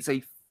 it's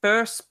a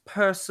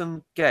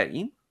first-person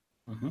game,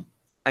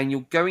 and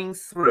you're going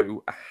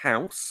through a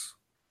house.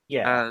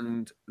 Yeah.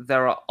 And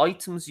there are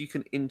items you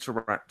can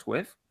interact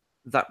with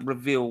that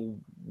reveal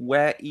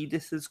where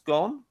Edith has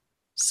gone.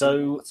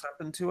 So what's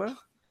happened to her?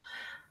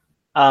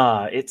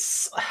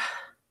 It's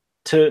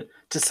to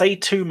say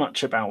too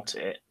much about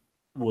it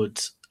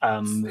would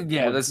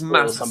there's spoil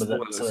massive some of the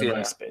spoilers,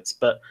 nice bits.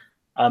 But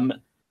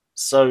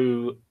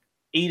so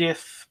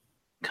Edith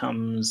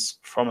comes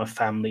from a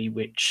family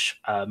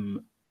which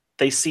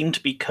they seem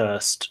to be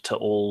cursed to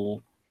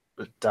all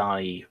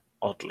die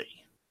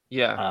oddly.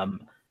 Yeah.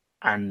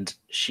 And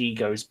she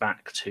goes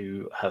back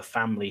to her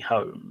family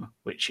home,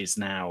 which is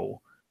now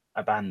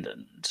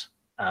abandoned.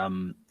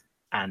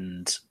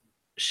 And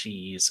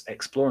she's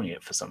exploring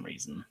it for some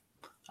reason.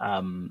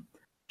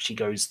 She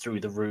goes through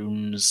the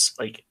rooms.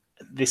 Like,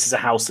 this is a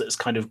house that has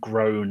kind of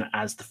grown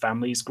as the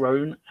family's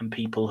grown, and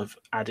people have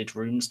added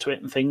rooms to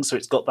it and things. So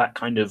it's got that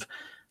kind of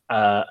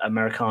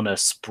Americana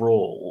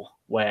sprawl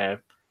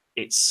where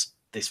it's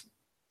this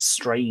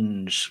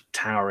strange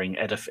towering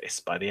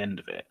edifice by the end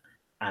of it.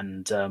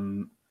 And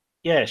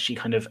she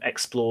kind of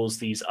explores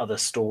these other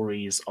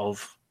stories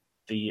of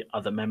the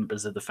other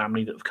members of the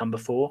family that have come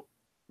before.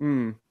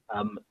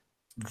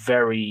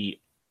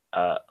 Very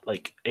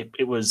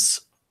it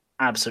was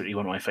absolutely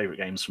one of my favorite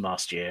games from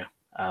last year.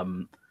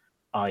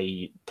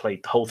 I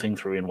played the whole thing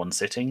through in one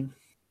sitting,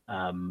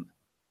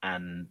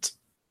 and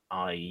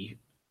I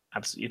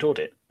absolutely adored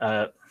it.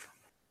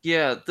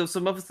 There's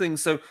some other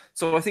things. So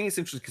I think it's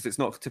interesting because it's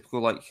not typical.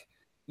 Like,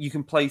 you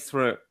can play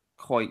through it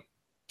quite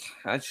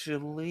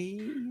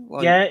casually.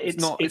 Like, it's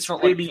not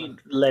really like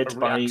led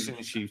by a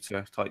reaction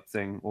shooter type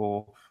thing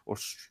or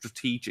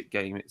strategic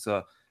game. It's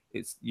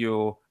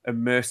you're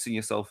immersing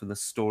yourself in the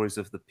stories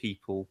of the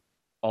people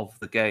of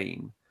the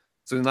game.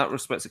 So in that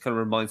respect, it kind of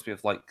reminds me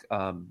of like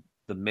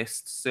the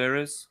Myst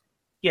series.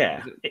 Like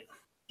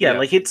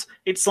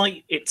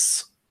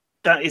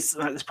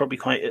that's probably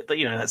quite,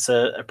 that's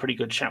a pretty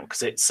good shout,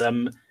 because it's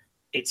an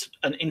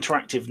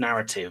interactive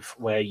narrative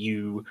where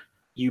you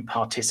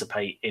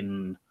participate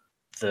in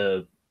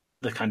the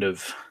kind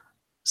of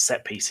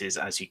set pieces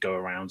as you go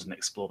around and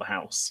explore the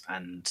house.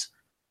 And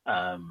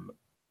I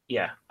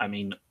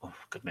mean, oh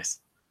goodness.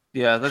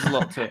 Yeah, there's a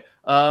lot to it.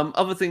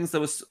 Other things, there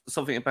was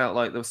something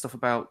about stuff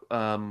about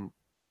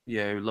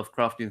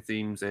Lovecraftian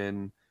themes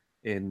in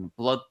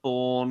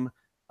Bloodborne.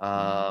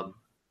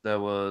 There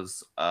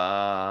was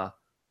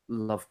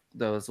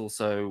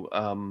also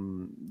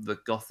the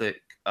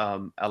Gothic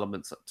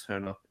elements that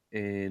turn up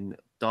in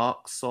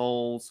Dark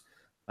Souls.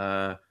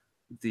 The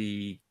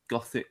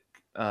Gothic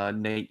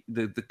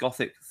the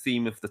Gothic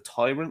theme of the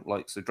tyrant,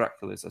 so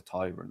Dracula is a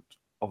tyrant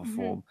of a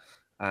form,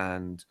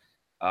 and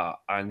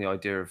the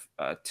idea of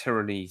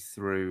tyranny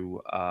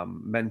through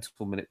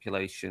mental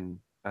manipulation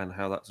and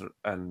how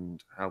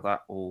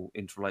that all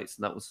interrelates.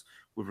 And that was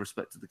with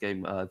respect to the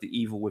game The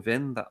Evil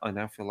Within, that I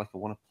now feel like I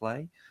want to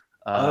play.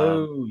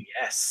 Oh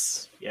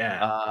yes,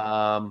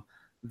 yeah.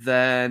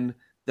 Then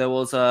there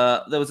was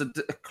a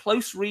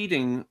close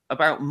reading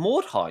about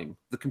Mordheim,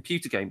 the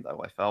computer game,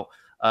 though, I felt,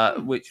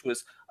 which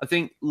was, I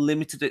think,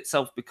 limited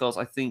itself because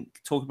I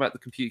think talking about the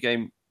computer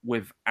game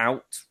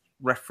without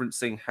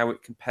referencing how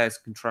it compares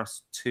and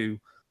contrasts to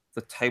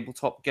the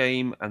tabletop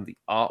game and the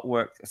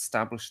artwork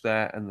established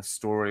there and the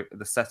story,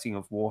 the setting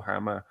of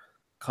Warhammer,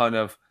 kind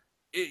of,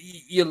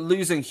 you're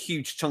losing a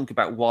huge chunk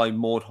about why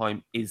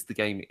Mordheim is the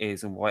game it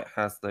is and why it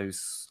has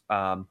those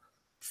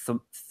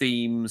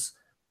themes,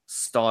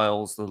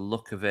 styles, the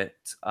look of it,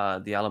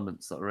 the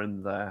elements that are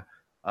in there.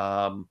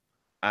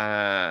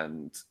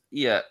 And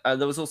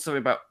there was also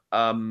about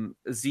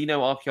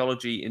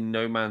xenoarchaeology in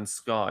No Man's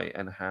Sky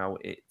and how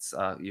it's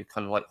you're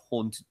kind of like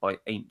haunted by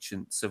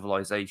ancient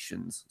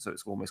civilizations. So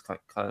it's almost kind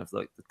of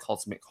like the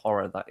cosmic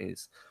horror that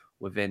is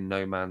within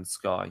No Man's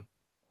Sky.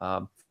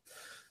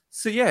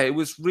 It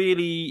was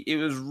really,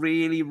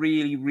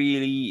 really,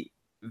 really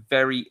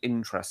very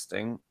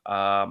interesting.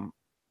 And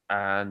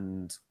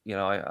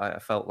I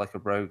felt like a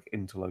rogue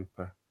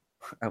interloper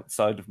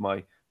outside of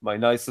my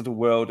nice little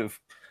world of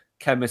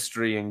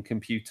chemistry and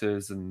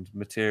computers and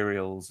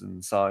materials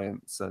and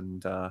science,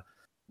 and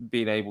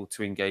being able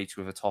to engage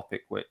with a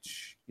topic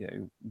which,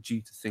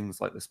 due to things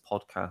like this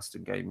podcast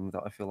and gaming,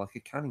 that I feel like I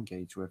can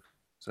engage with.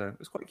 So it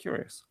was quite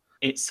curious.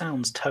 It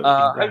sounds totally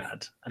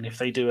rad. And if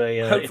they do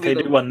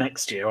one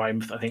next year, I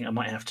think I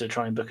might have to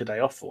try and book a day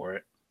off for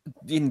it.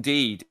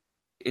 Indeed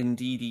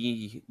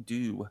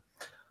do.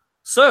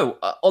 So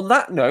on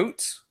that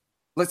note,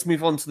 let's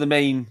move on to the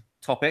main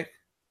topic,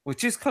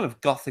 which is kind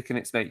of gothic in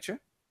its nature,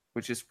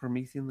 which is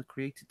Promethean the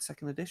Created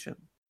 2nd Edition.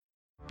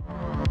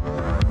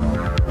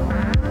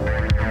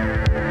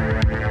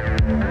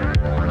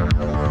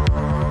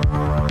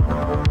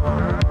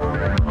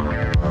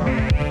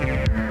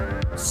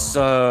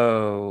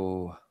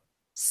 So,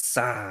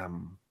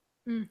 Sam,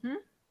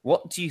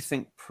 what do you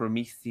think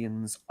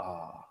Prometheans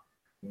are?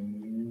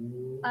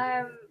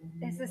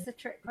 Is this a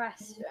trick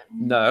question?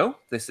 No,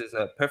 this is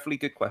a perfectly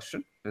good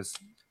question because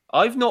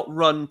I've not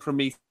run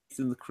Prometheus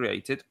the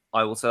Created.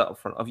 I will say that up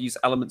front. I've used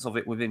elements of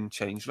it within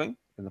Changeling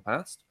in the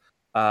past,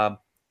 but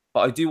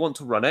I do want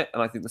to run it,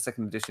 and I think the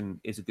second edition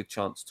is a good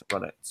chance to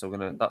run it. So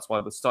that's why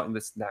we're starting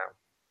this now.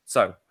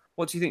 So,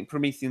 what do you think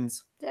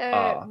Prometheans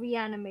are?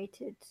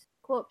 Reanimated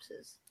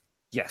corpses.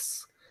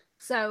 Yes.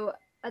 So,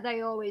 are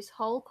they always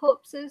whole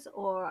corpses,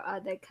 or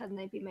can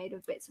they be made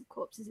of bits of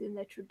corpses in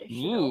the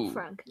traditional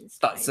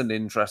Frankenstein? That's an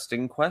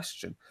interesting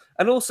question.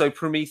 And also,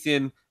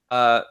 Promethean,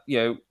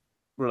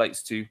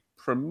 relates to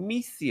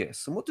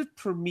Prometheus. And what did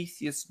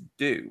Prometheus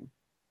do?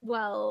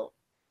 Well,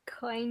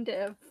 kind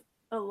of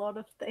a lot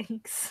of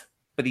things.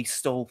 But he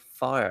stole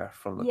fire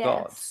from the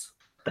gods.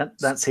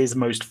 That's his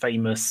most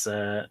famous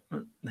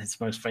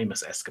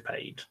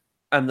escapade.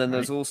 And then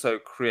there's also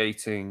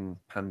creating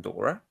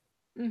Pandora.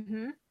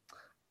 Mm-hmm.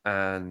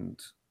 And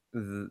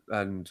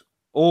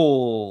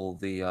all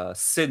the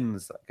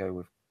sins that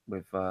go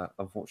with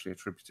unfortunately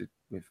attributed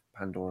with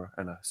Pandora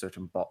and a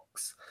certain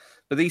box.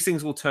 But these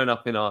things will turn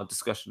up in our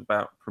discussion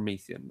about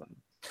Promethean.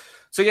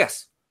 So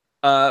yes,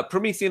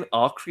 Promethean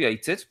are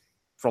created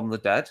from the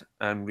dead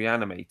and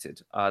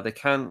reanimated. They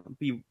can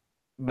be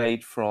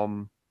made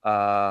from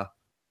a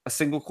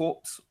single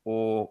corpse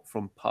or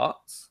from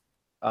parts.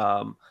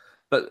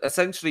 But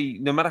essentially,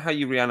 no matter how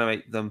you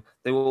reanimate them,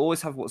 they will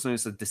always have what's known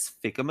as a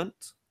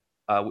disfigurement,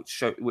 so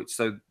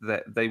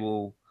that they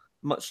will,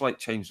 much like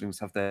changelings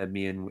have their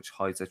mien, which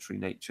hides their true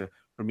nature.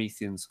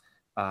 Prometheans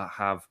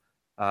have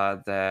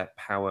their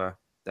power,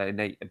 their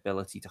innate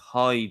ability to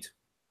hide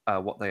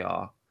what they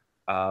are,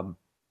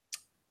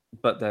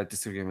 but their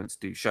disfigurements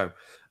do show.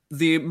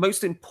 The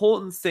most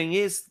important thing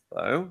is,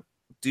 though,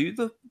 do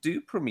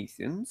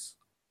Prometheans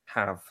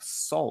have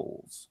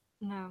souls?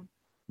 No.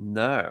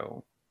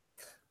 No.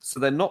 So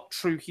they're not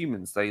true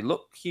humans. They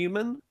look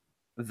human.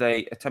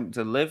 They attempt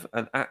to live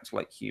and act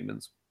like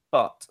humans,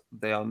 but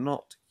they are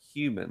not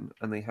human,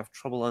 and they have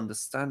trouble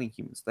understanding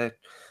humans.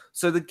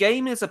 So the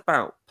game is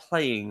about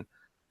playing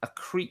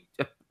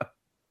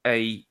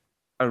a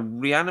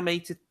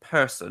reanimated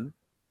person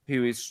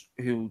who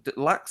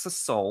lacks a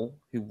soul,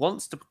 who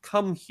wants to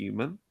become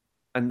human,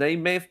 and they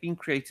may have been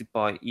created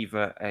by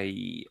either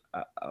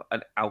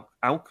an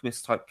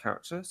alchemist type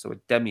character, so a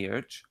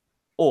demiurge,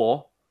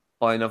 or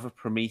by another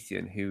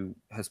Promethean who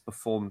has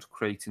performed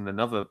creating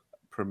another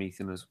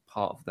Promethean as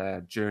part of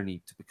their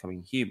journey to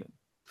becoming human.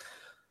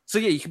 So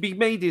yeah, you can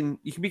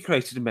be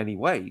created in many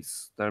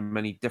ways. There are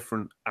many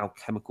different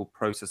alchemical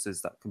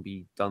processes that can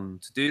be done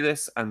to do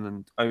this, and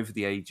then over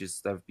the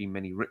ages there have been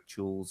many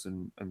rituals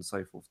and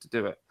so forth to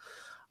do it.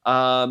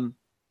 The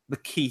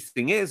key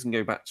thing is, and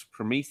go back to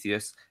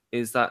Prometheus,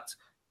 is that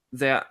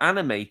they're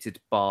animated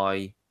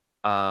by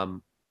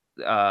Azoth,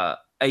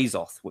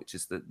 which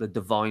is the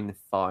divine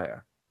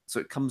fire. So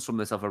it comes from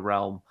this other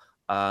realm,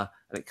 and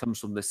it comes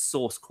from this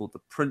source called the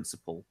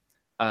Principle.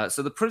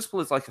 So the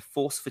Principle is like a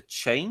force for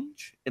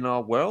change in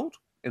our world,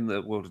 in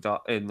the world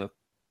of in the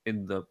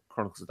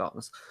Chronicles of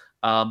Darkness,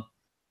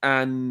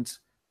 and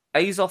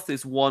Azoth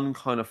is one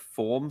kind of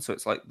form. So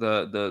it's like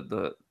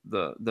the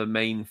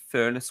main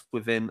furnace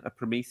within a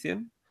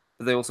Promethean.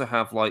 But they also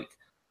have like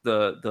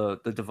the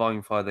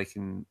divine fire. They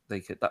can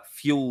that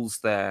fuels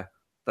that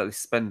they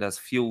spend as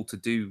fuel to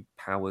do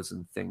powers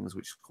and things,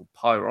 which is called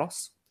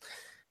Pyros.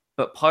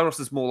 But Pyros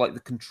is more like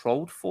the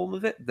controlled form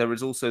of it. There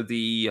is also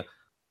the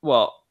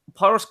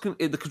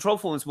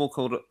controlled form is more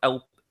called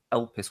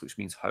Elpis, which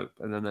means hope.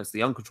 And then there's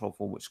the uncontrolled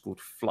form, which is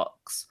called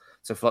Flux.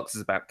 So Flux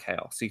is about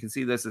chaos. So you can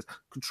see there's this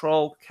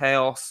control,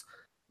 chaos,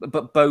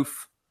 but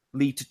both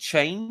lead to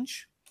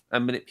change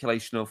and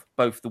manipulation of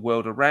both the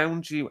world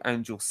around you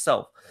and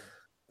yourself.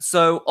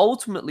 So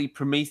ultimately,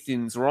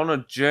 Prometheans are on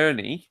a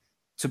journey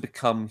to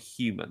become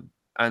human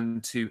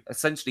and to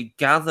essentially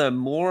gather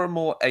more and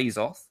more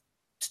Azoth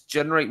to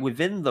generate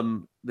within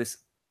them this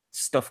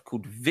stuff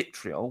called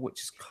vitriol,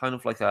 which is kind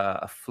of like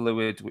a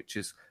fluid, which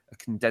is a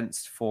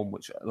condensed form,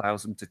 which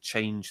allows them to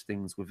change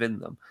things within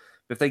them.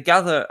 But if they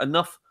gather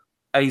enough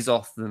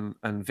Azoth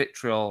and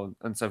vitriol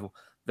and so forth,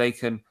 they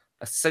can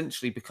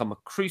essentially become a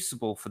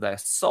crucible for their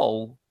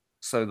soul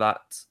so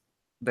that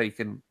they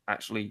can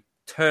actually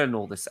turn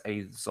all this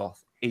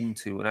Azoth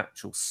into an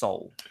actual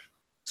soul.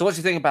 So what do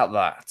you think about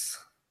that?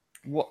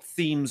 What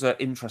themes are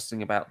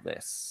interesting about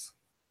this?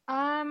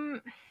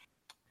 Can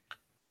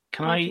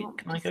I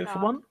go for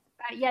one?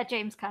 Yeah,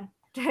 James can.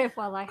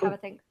 While I have a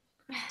think.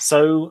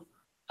 So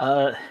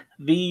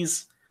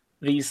these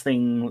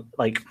things,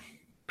 like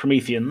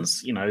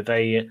Prometheans,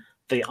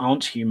 they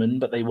aren't human,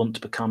 but they want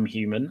to become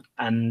human,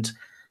 and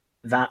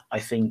that I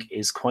think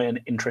is quite an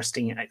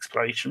interesting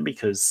exploration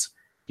because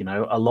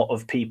a lot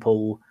of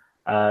people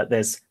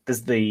there's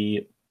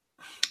the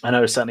I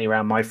know certainly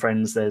around my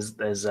friends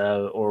there's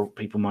or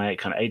people my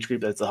kind of age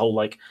group, there's the whole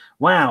like,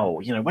 wow,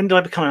 when did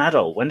I become an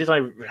adult? When did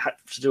I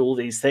have to do all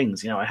these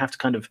things? I have to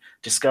kind of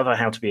discover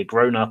how to be a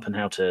grown up and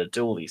how to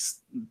do all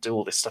this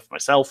stuff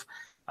myself.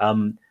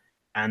 And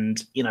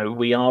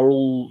we are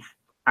all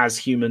as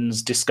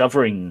humans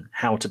discovering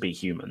how to be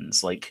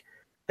humans. Like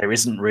there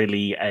isn't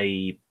really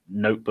a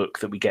notebook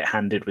that we get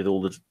handed with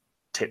all the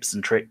tips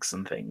and tricks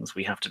and things.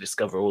 We have to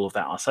discover all of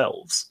that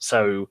ourselves.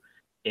 So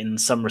in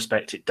some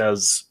respect, it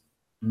does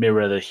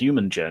mirror the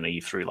human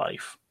journey through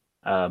life.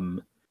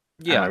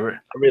 Yeah, I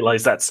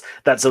realize that's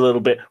a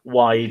little bit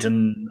wide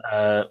and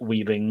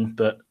weaving,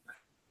 but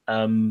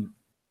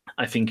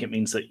I think it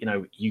means that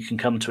you can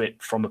come to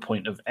it from a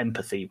point of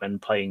empathy when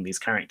playing these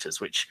characters,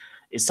 which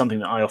is something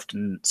that I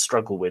often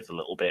struggle with a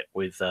little bit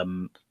with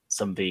some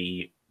of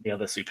the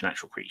other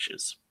supernatural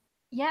creatures.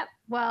 Yep.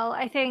 Well,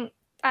 I think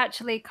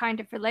actually kind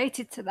of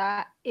related to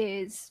that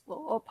is,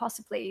 or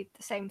possibly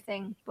the same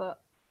thing,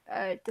 but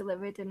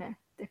delivered in a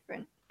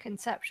different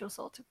conceptual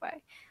sort of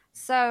way.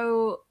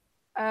 So,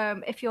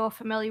 if you're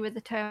familiar with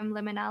the term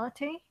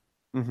liminality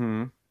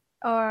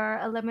or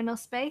a liminal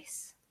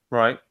space,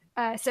 right.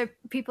 So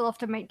people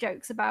often make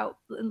jokes about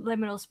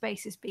liminal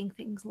spaces being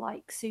things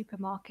like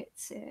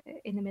supermarkets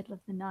in the middle of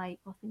the night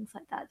or things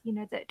like that,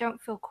 that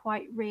don't feel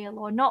quite real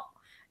or not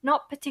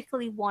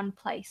particularly one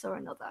place or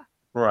another.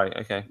 Right,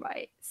 okay.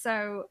 Right.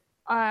 So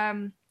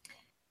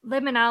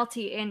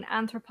liminality in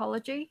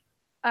anthropology,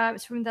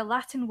 it's from the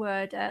Latin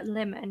word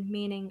limen,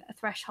 meaning a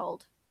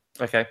threshold.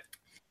 Okay.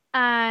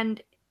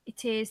 And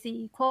it is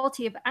the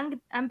quality of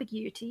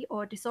ambiguity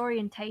or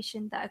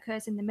disorientation that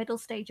occurs in the middle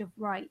stage of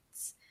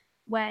rites,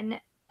 when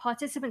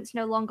participants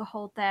no longer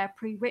hold their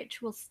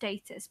pre-ritual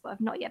status but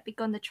have not yet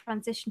begun the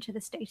transition to the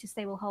status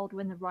they will hold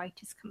when the rite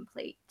is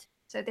complete.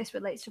 So this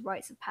relates to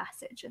rites of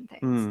passage and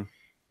things.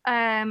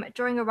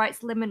 During a rite's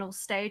liminal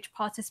stage,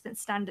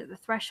 participants stand at the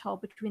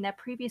threshold between their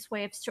previous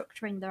way of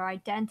structuring their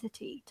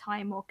identity,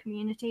 time, or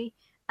community,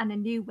 and a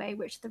new way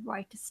which the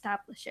rite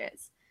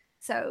establishes.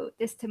 So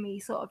this to me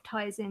sort of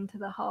ties into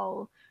the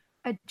whole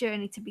a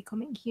journey to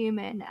becoming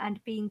human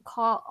and being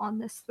caught on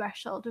this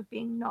threshold of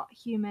being not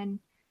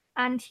human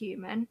and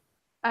human.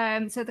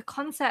 So the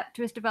concept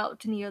was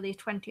developed in the early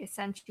 20th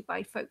century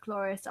by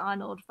folklorist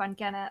Arnold van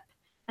Gennep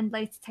and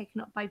later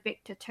taken up by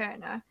Victor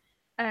Turner.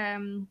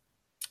 And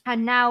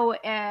now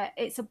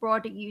it's a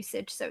broader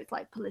usage, so it's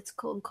like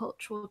political and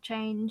cultural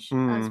change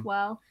as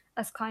well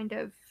as kind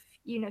of,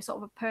 sort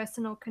of a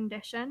personal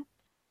condition.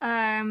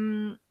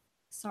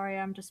 Sorry,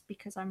 I'm just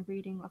because I'm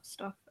reading off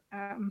stuff.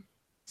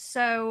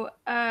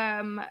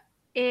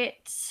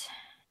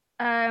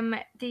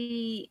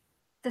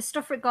 The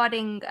stuff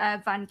regarding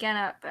Van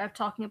Gennep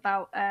talking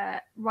about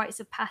rites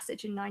of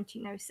passage in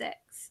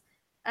 1906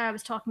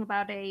 was talking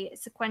about a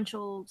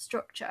sequential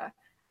structure,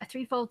 a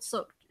threefold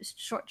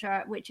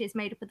structure which is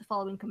made up of the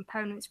following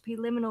components: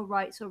 preliminal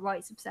rites or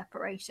rites of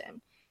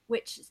separation,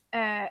 which is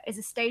a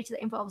stage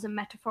that involves a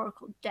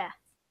metaphorical death,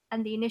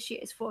 and the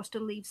initiate is forced to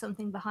leave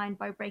something behind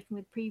by breaking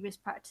with previous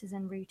practices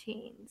and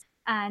routines.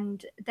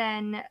 And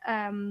then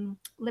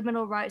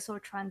liminal rites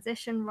or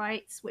transition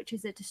rites, which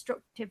is a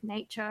destructive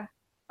nature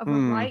of a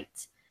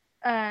rite,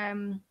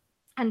 and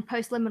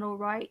post-liminal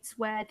rites,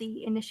 where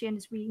the initiate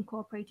is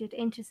reincorporated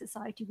into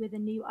society with a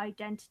new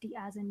identity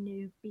as a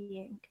new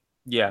being.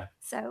 Yeah.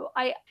 So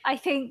I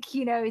think,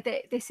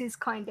 that this is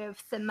kind of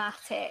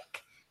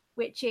thematic,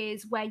 which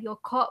is where you're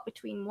caught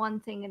between one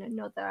thing and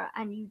another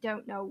and you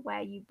don't know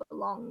where you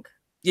belong.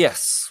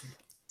 Yes.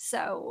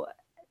 So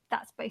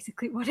that's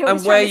basically what I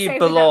was and where trying to you say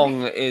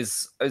belong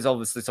is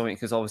obviously something,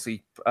 because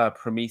obviously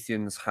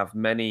Prometheans have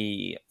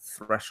many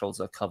thresholds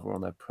they cover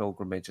on their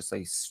pilgrimage as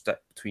they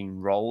step between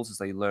roles, as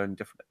they learn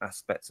different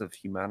aspects of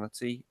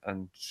humanity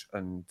and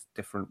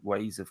different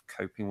ways of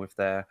coping with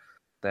their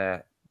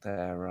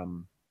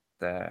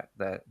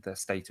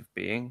state of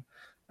being.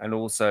 And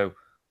also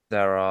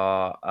there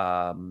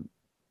are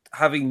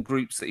having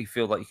groups that you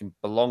feel like you can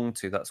belong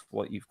to. That's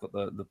what you've got,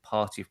 the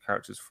party of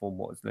characters form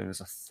what is known as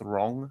a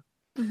throng.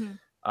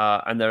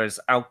 And there is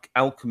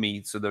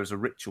alchemy, so there's a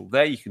ritual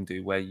there you can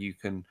do where you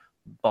can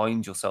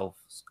bind yourself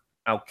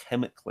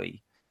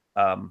alchemically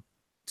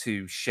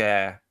to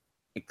share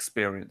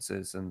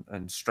experiences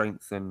and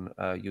strengthen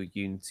your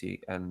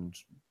unity and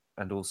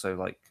also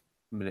like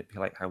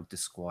manipulate how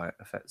disquiet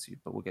affects you.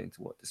 But we'll get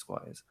into what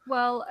disquiet is.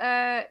 Well,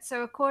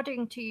 so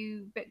according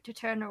to Victor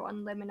Turner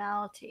on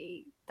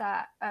liminality,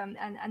 that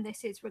and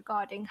this is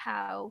regarding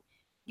how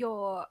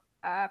your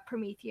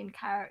Promethean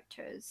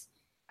characters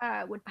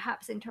would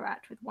perhaps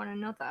interact with one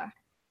another,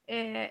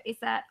 is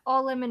that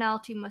all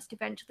liminality must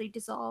eventually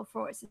dissolve,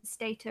 for it's a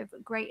state of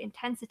great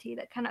intensity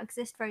that cannot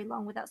exist very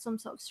long without some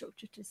sort of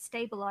structure to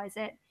stabilize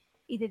it.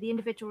 Either the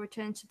individual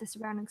returns to the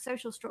surrounding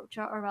social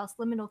structure, or else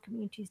liminal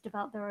communities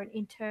develop their own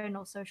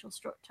internal social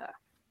structure.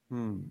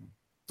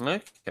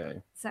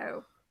 Okay.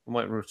 So we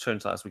might return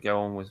to that as we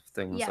go on with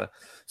things. Yeah.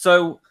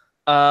 So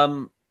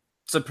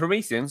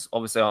Prometheans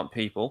obviously aren't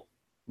people,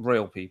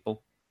 real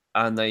people,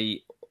 and their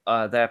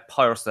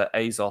Pyros, their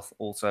Azoth,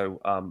 also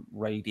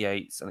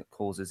radiates, and it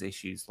causes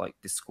issues like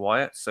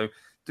disquiet. So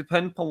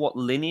depending upon what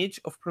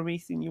lineage of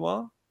Promethean you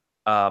are,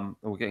 and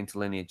we'll get into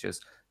lineages,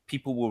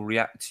 people will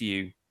react to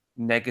you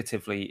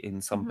negatively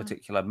in some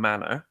particular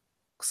manner.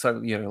 So,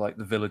 like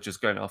the villagers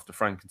going after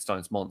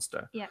Frankenstein's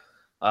monster. Yeah.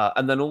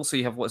 And then also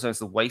you have what's known as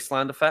the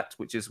wasteland effect,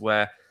 which is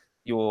where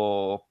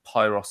your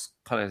Pyros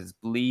kind of is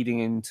bleeding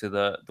into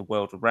the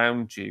world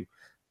around you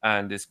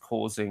and is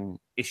causing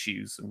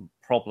issues and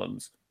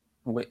problems,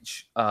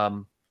 which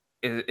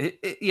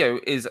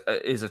is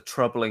a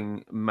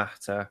troubling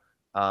matter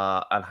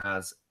and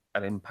has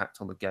an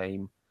impact on the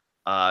game.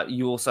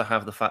 You also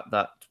have the fact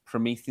that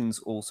Prometheans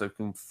also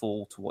can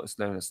fall to what is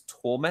known as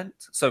torment.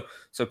 So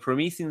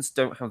Prometheans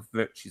don't have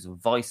virtues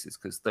and vices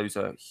because those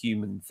are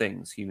human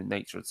things, human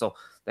nature. So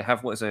they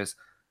have what is known as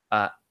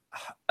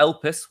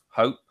Elpis,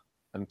 hope,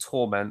 and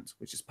torment,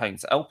 which is pain.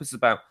 So Elpis is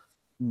about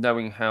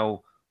knowing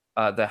how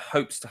their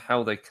hopes to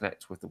how they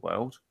connect with the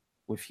world,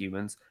 with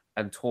humans,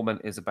 and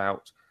torment is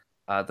about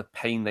the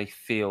pain they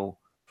feel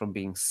from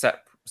being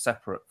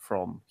separate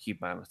from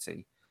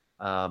humanity.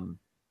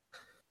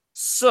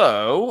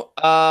 So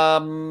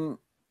along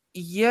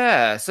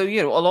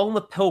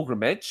the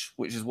pilgrimage,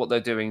 which is what they're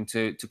doing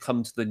to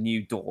come to the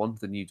new dawn.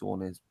 The new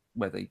dawn is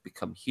where they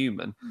become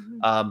human.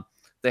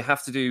 They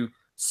have to do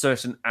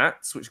certain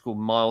acts, which are called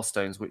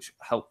milestones, which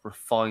help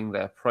refine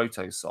their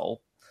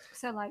proto-soul.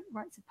 So like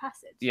rites of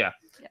passage. Yeah.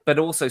 But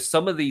also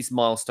some of these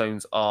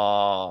milestones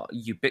are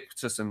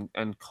ubiquitous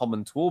and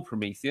common to all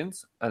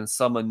Prometheans, and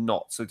some are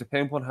not. So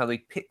depending upon how they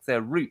pick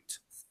their route,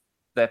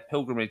 their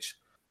pilgrimage,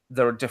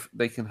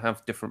 they can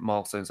have different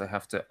milestones they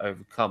have to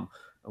overcome.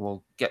 And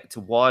we'll get to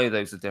why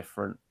those are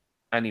different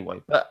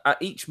anyway. But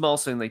at each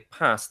milestone they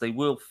pass, they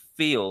will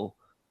feel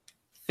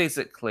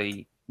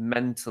physically,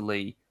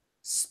 mentally,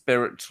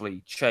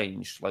 spiritually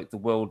changed. Like the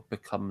world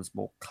becomes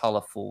more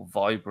colorful,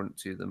 vibrant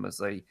to them as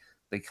they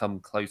come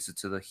closer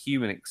to the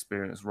human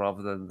experience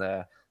rather than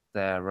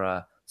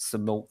their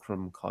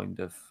simulacrum kind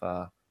of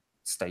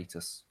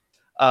status.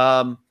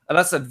 And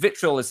as I said,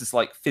 vitriol is this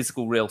like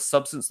physical, real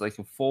substance they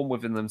can form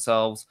within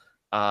themselves.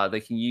 They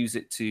can use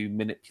it to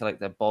manipulate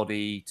their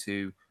body,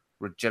 to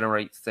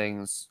regenerate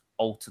things,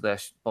 alter their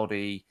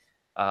body,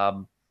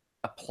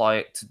 apply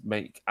it to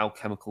make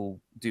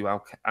do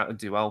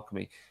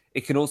alchemy.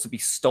 It can also be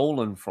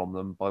stolen from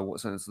them by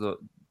what's known as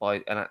by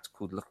an act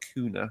called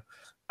lacuna,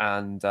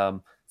 and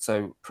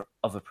so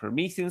other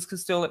Prometheans can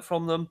steal it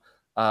from them.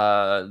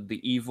 The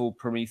evil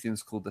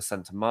Prometheans called the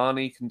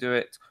Centimani can do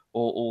it,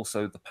 or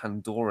also the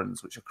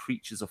Pandorans, which are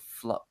creatures of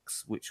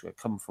flux, which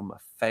come from a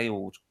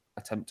failed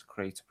attempt to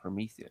create a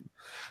Promethean.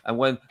 And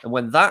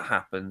when that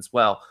happens,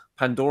 well,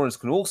 Pandorans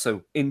can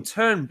also in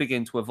turn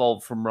begin to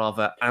evolve from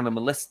rather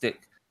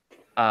animalistic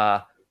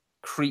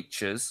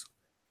creatures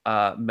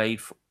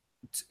made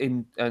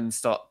and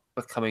start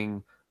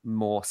becoming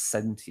more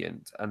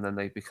sentient, and then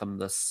they become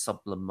the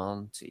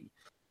Sublimanti.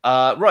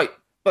 Right,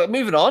 but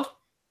moving on,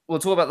 we'll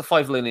talk about the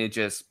 5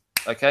 lineages,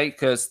 okay?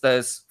 Because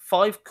there's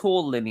 5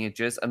 core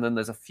lineages, and then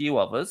there's a few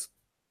others.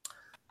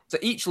 So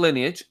each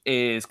lineage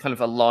is kind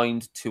of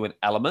aligned to an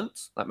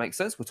element. That makes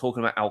sense. We're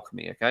talking about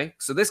alchemy, okay?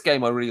 So this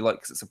game I really like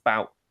because it's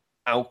about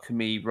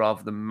alchemy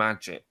rather than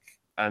magic.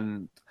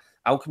 And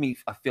alchemy,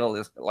 I feel,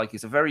 is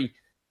a very...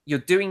 You're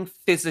doing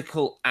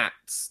physical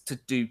acts to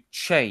do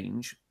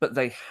change, but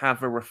they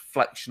have a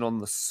reflection on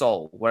the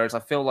soul. Whereas I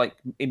feel like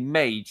in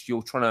Mage,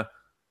 you're trying to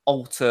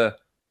alter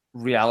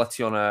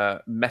reality on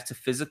a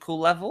metaphysical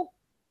level.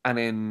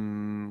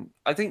 And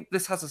I think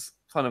this has a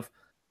kind of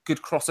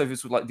good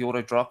crossovers with like the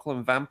Ordo Dracula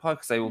and Vampire,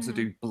 because they also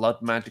do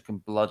blood magic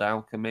and blood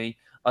alchemy.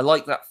 I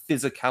like that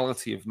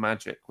physicality of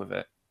magic with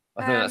it.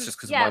 I think that's just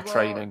because of my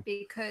training.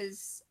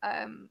 Because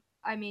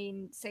I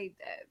mean, say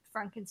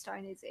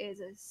Frankenstein is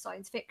a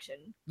science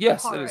fiction.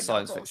 Yes, it is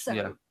science fiction. So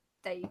yeah,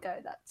 there you go.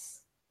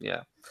 That's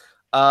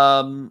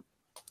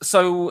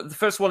So the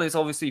first one is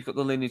obviously you've got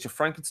the lineage of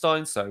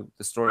Frankenstein. So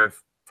the story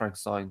of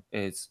Frankenstein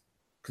is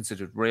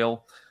considered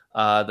real.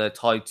 They're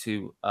tied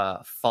to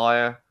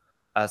fire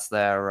as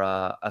their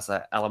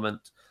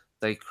element.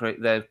 They create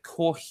their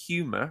core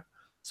humor.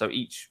 So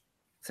each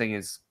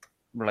thing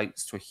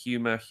relates to a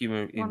humor.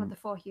 One of the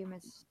 4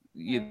 humors.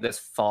 There's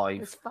 5.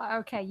 There's 5.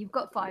 Okay, you've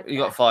got 5. You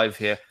got 5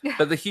 here,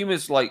 but the humor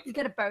is like you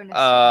get a bonus.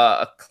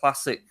 A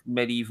classic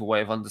medieval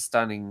way of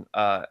understanding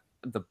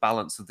the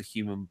balance of the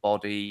human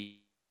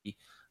body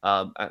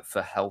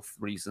for health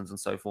reasons and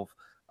so forth.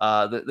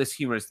 This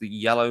humor is the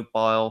yellow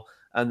bile.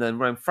 And then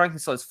when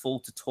Frankenstein's fall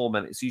to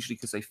torment, it's usually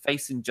because they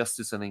face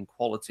injustice and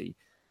inequality.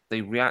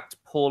 They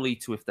react poorly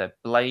to if they're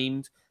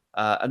blamed.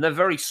 And they're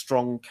very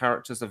strong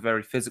characters. They're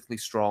very physically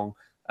strong.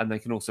 And they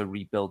can also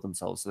rebuild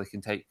themselves. So they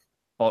can take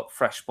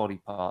fresh body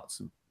parts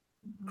and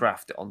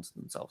graft it onto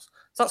themselves.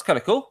 So that's kind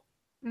of cool.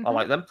 I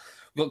like them.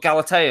 We've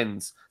got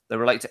Galateans. They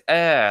relate to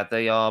air.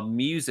 They are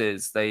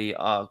muses. They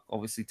are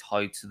obviously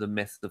tied to the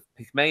myth of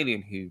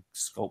Pygmalion, who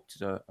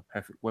sculpted a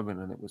perfect woman,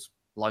 and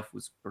life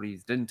was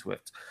breathed into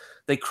it.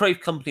 They crave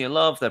company and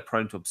love. They're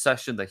prone to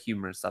obsession. Their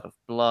humor is that of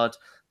blood.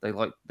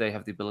 They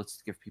have the ability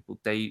to give people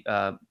they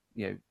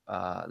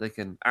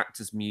can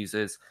act as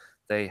muses.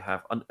 They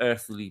have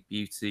unearthly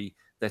beauty.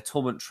 Their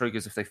torment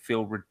triggers if they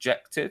feel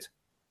rejected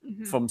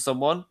from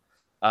someone.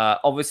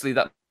 Obviously,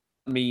 that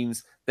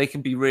means they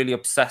can be really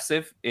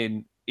obsessive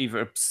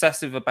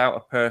about a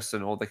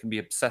person, or they can be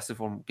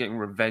obsessive on getting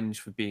revenge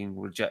for being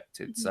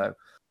rejected. So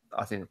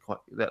I think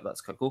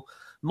that's quite cool.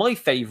 My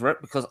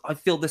favorite, because I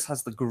feel this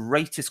has the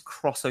greatest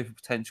crossover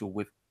potential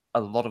with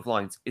a lot of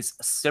lines, is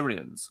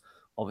Assyrians.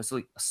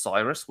 Obviously,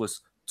 Osiris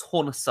was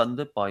torn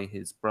asunder by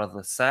his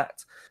brother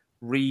Set,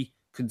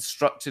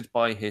 reconstructed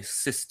by his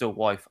sister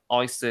wife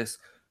Isis,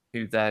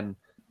 who then,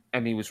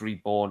 and he was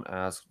reborn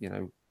as,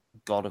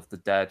 god of the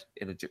dead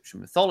in Egyptian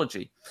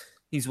mythology.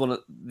 He's one of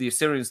the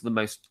Assyrians, the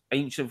most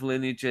ancient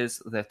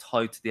lineages. They're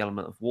tied to the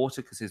element of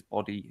water because his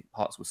body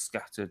parts were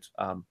scattered.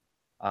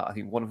 I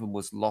think one of them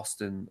was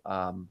lost in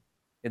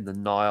the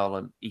Nile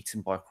and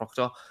eaten by a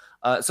crocodile.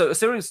 So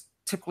Assyrians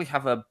typically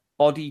have a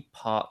body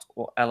part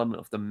or element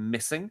of them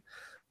missing.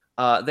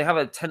 They have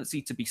a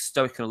tendency to be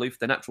stoic and aloof.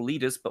 They're natural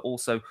leaders, but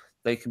also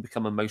they can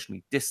become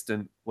emotionally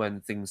distant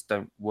when things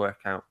don't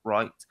work out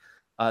right.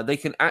 They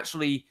can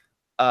actually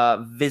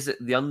visit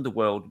the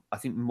underworld, I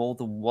think, more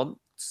than once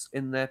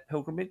in their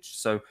pilgrimage.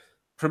 So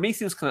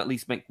Prometheus can at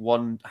least make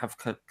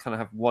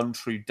have one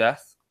true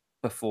death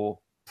before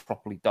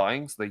properly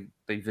dying. So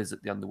they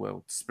visit the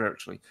underworld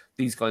spiritually.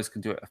 These guys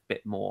can do it a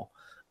bit more.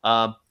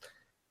 Their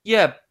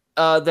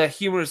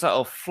humor is that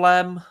of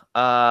phlegm,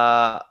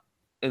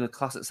 in the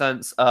classic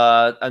sense,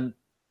 and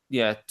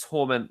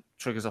torment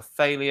triggers off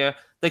failure.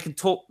 They can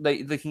talk.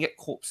 They can get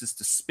corpses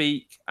to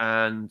speak,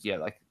 and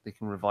they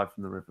can revive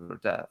from the river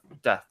of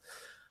death.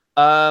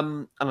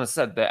 And as I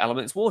said, their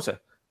element is water.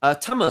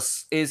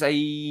 Tammuz is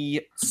a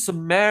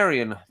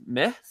Sumerian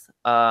myth.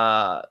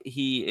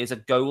 He is a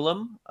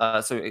golem.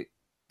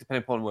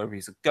 Depending upon whether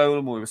he's a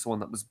golem or someone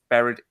that was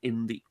buried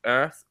in the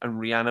earth and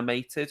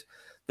reanimated,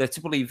 they're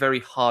typically very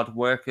hard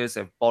workers.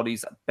 They have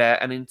bodies that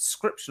bear an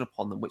inscription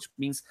upon them, which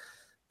means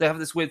they have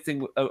this weird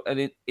thing,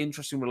 an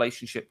interesting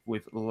relationship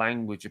with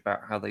language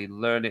about how they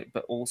learn it,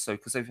 but also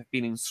because they've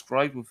been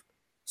inscribed with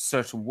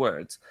certain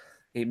words,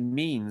 it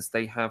means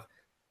they have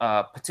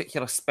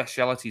particular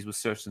specialities with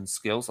certain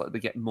skills, like they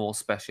get more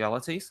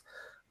specialities.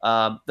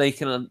 They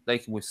can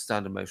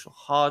withstand emotional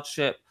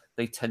hardship.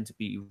 They tend to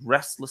be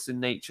restless in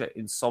nature,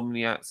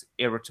 insomniacs,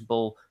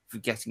 irritable,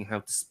 forgetting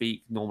how to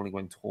speak, normally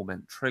when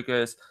torment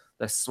triggers.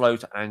 They're slow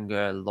to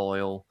anger,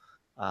 loyal,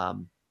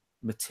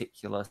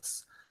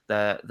 meticulous.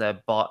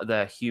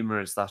 Their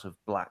humor is that of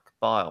black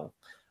bile.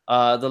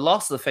 The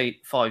last of the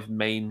 5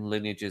 main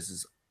lineages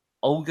is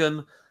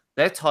Olgan.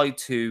 They're tied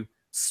to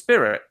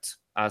spirit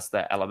as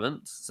their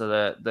element. So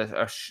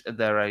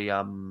they're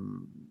a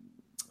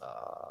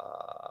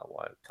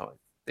what can I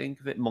think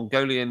of it?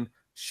 Mongolian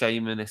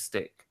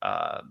shamanistic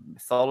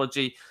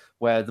mythology,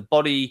 where the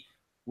body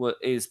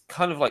is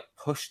kind of like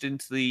pushed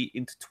into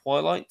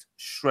twilight,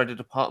 shredded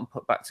apart and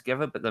put back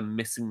together, but they're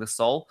missing the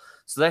soul.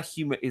 So their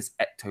humor is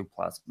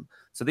ectoplasm.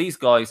 So these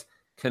guys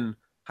can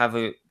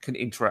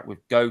interact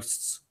with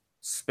ghosts,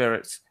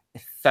 spirits,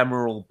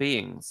 ephemeral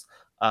beings,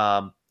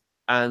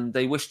 and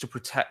they wish to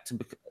protect to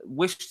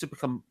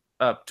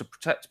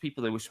protect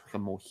people. They wish to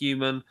become more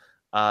human.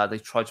 They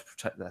try to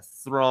protect their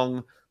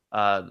throng.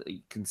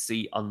 You can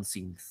see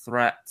unseen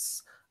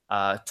threats.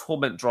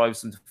 Torment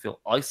drives them to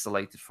feel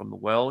isolated from the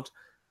world,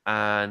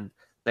 and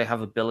they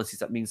have abilities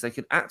that means they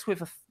can act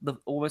with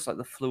almost like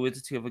the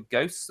fluidity of a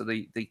ghost. So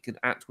they can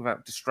act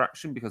without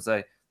distraction because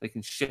they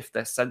can shift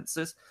their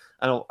senses.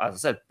 And as I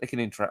said, they can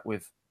interact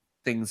with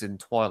things in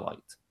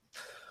twilight.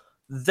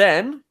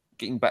 Then,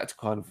 getting back to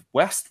kind of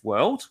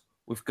Westworld,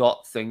 we've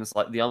got things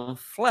like the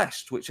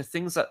Unfleshed, which are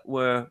things that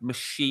were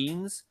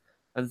machines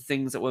and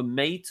things that were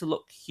made to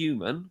look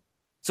human.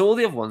 So all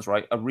the other ones,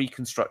 right, are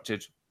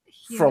reconstructed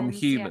from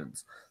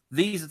humans. Yeah.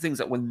 These are things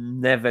that were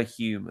never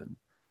human.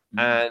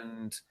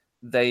 And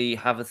they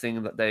have a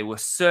thing that they were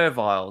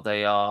servile.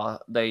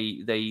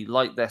 They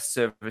like their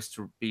service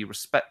to be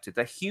respected.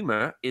 Their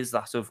humor is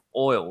that of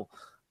oil.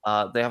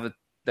 They're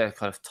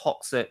kind of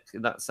toxic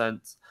in that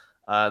sense.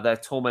 Their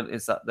torment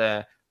is that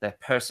their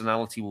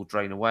personality will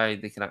drain away.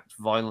 They can act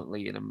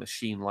violently in a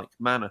machine-like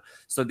manner.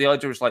 So the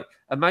idea is like,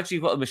 imagine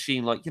you've got a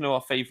machine like,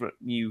 our favorite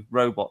new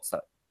robots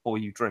that pour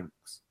you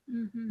drinks,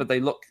 but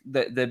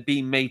they're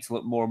being made to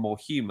look more and more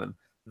human.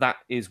 That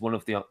is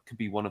could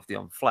be one of the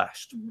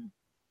Unfleshed.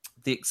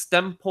 The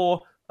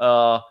Extempore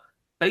are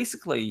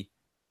basically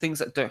things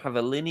that don't have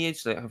a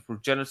lineage, they don't have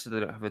progenitor, they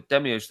don't have a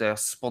demiurge. They are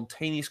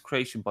spontaneous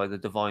creation by the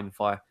divine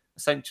fire.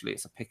 Essentially,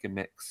 it's a pick and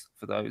mix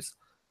for those.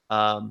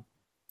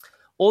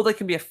 Or they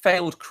can be a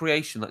failed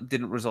creation that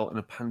didn't result in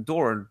a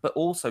Pandoran, but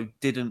also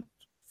didn't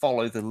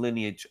follow the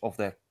lineage of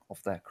their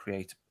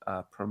creator,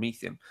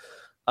 Promethean.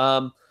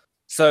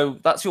 So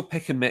that's your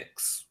pick and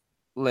mix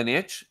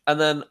lineage. And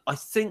then I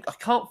think I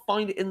can't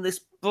find it in this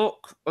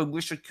book. I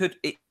wish I could.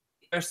 It's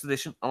first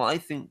edition, and I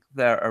think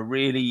they're a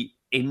really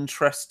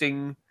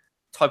interesting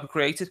type of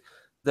created.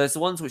 There's the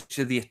ones which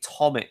are the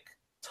atomic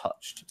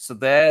touched. So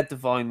their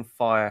divine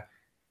fire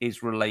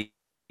is related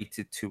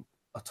to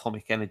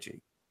atomic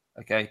energy.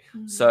 Okay,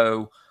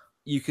 so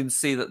you can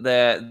see that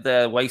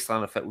their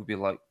wasteland effect would be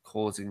like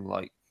causing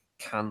like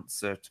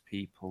cancer to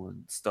people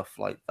and stuff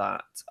like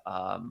that.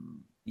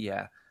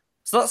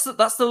 So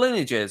that's the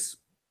lineages.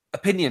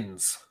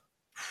 Opinions.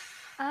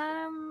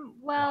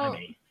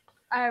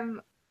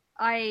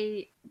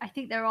 I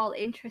think they're all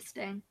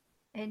interesting.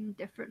 in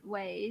different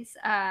ways.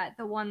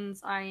 The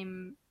ones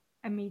I'm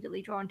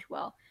immediately drawn to,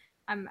 well,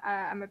 I'm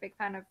a big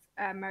fan of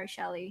Mary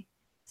Shelley,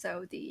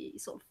 so the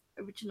sort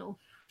of original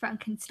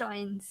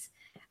Frankensteins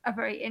are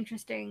very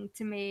interesting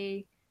to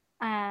me.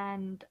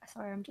 And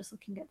sorry, I'm just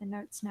looking at the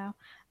notes now,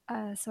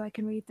 so I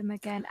can read them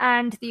again.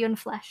 And the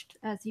Unfleshed,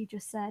 as you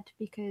just said,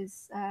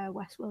 because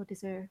Westworld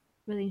is a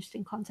really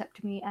interesting concept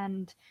to me,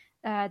 and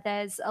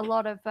there's a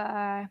lot of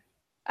I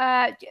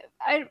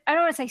don't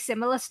want to say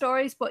similar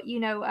stories, but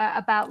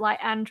about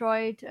like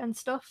Android and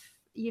stuff.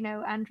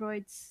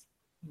 Androids.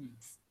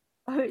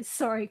 Oh,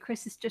 sorry,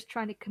 Chris is just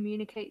trying to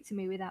communicate to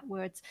me without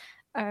words.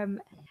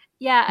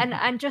 Yeah,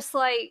 and just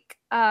like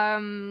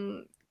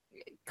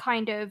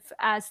kind of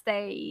as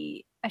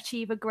they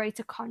achieve a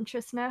greater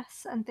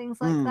consciousness and things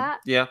like that.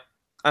 Yeah,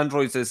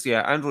 androids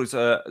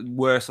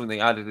were something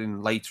added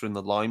in later in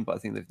the line, but I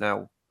think they've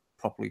now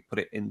properly put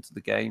it into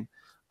the game.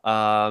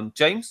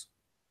 James?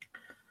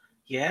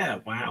 Yeah,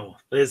 wow.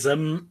 There's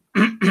so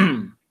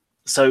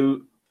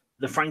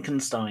the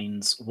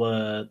Frankensteins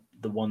were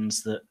the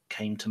ones that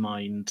came to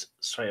mind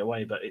straight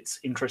away, but it's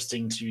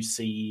interesting to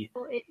see.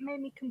 Well, it made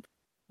me.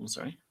 Oh,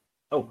 sorry.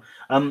 Oh,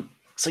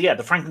 so yeah,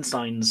 the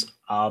Frankensteins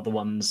are the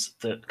ones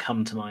that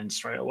come to mind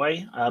straight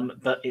away.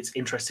 But it's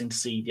interesting to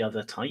see the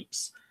other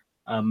types.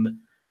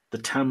 The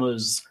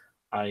Tammuz,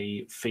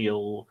 I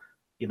feel,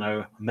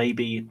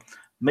 maybe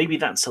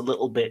that's a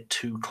little bit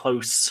too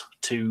close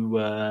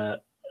to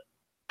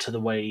the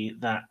way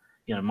that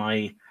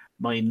my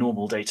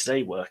normal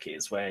day-to-day work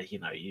is, where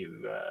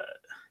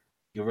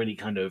you're really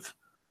kind of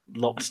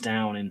locked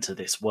down into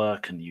this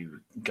work and you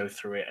go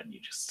through it and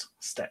you just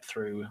step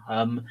through.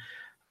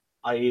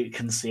 I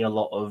can see a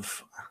lot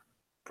of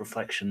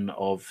reflection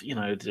of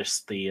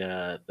just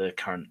the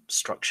current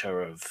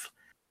structure of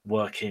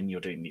working.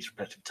 You're doing these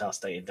repetitive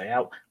tasks day in, day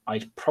out.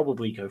 I'd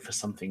probably go for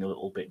something a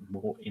little bit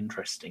more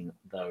interesting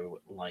though.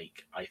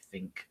 Like, I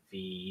think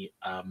the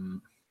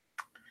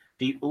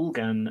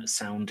Ulgan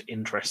sound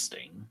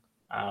interesting,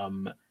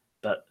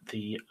 but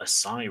the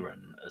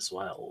Siren as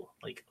well.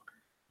 Like,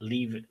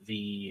 leave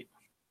the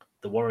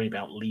worry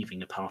about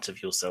leaving a part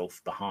of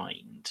yourself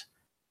behind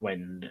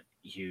when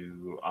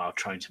you are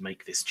trying to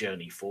make this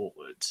journey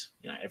forward.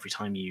 Every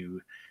time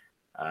you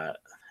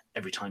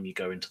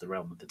go into the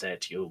realm of the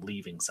dead, you're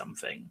leaving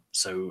something.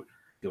 So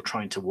you're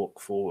trying to walk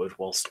forward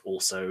whilst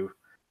also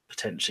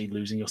potentially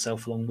losing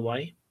yourself along the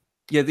way.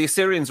 Yeah, the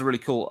Assyrians are really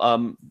cool.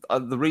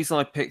 The reason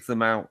I picked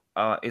them out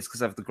is because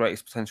they have the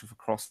greatest potential for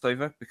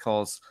crossover,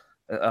 because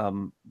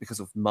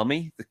of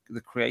Mummy,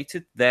 the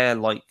created. They're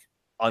like,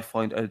 I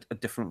find a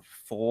different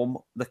form.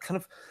 They're kind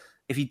of,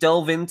 if you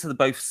delve into the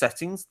both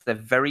settings, they're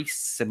very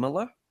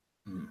similar.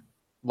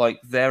 Like,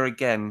 they're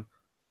again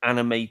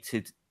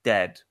animated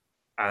dead,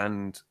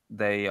 and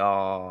they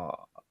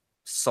are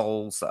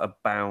souls that are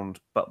bound,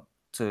 but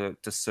to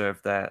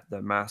serve their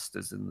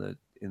masters in the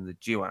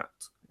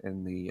Duat,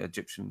 in the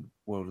Egyptian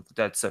world of the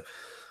dead. So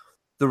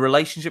the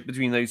relationship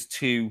between those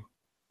two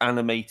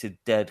animated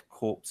dead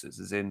corpses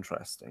is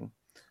interesting.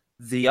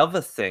 The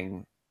other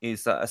thing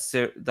is that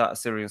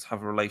Assyrians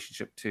have a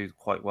relationship to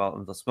quite well,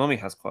 and thus Mummy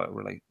has quite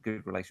a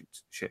good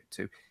relationship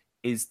to,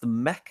 is the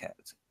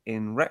Mekhet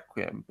in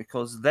Requiem,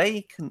 because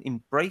they can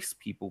embrace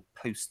people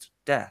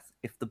post-death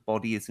if the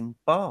body is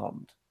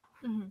embalmed.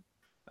 Mm-hmm.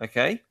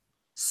 Okay?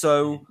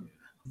 So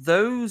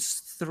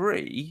those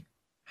three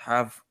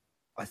have,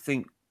 I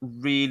think,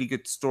 really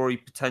good story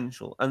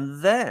potential.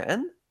 And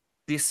then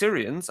the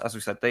Assyrians, as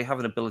we said, they have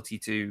an ability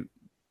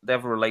they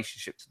have a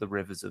relationship to the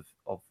rivers of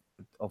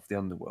the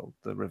underworld,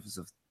 the rivers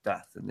of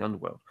death in the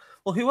underworld.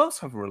 Well, who else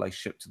have a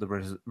relationship to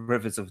the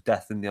rivers of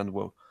death in the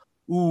underworld?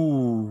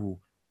 Ooh,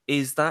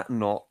 is that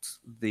not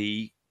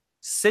the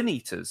Sin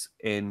Eaters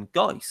in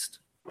Geist?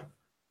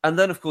 And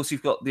then, of course,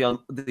 you've got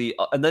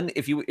and then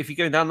if you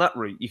go down that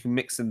route, you can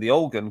mix in the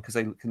Olgun, because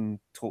they can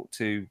talk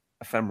to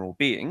ephemeral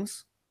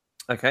beings.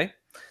 Okay,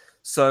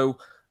 so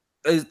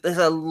there's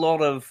a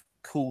lot of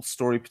cool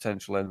story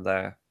potential in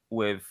there,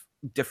 with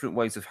different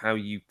ways of how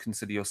you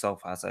consider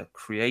yourself as a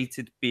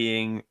created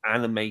being,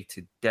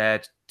 animated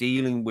dead,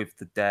 dealing with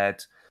the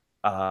dead,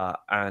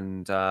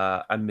 and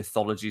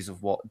mythologies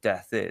of what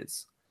death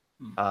is.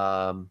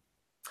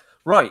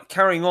 Right,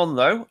 carrying on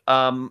though.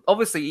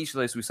 Obviously, each of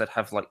those we said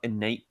have like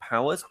innate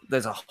powers.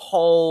 There's a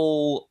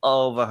whole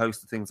other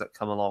host of things that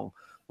come along,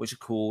 which are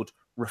called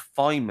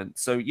refinement.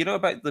 So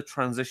about the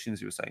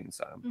transitions you were saying,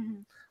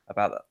 Sam,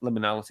 about that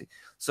liminality.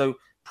 So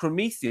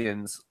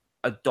Prometheans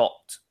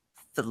adopt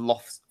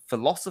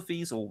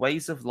philosophies or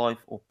ways of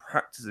life or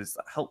practices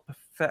that help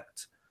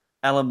perfect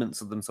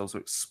elements of themselves, or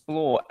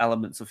explore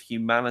elements of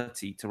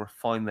humanity to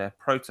refine their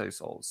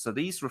proto-souls. So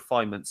these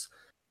refinements,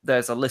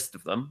 there's a list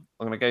of them.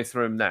 I'm going to go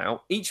through them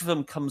now. Each of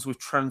them comes with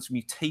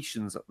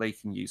transmutations that they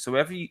can use. So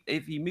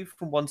if you move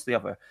from one to the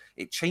other,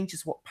 it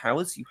changes what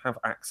powers you have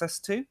access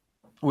to,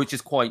 which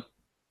is quite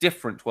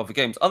different to other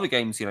games. Other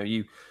games,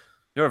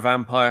 you're a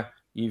vampire,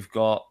 you've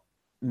got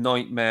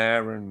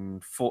nightmare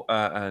and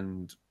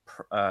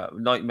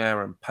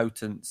nightmare and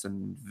potence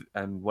and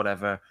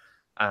whatever,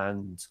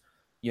 and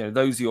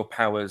those are your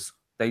powers.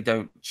 They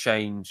don't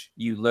change.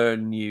 You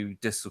learn new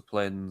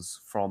disciplines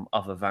from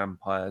other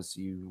vampires.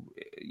 You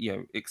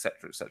know,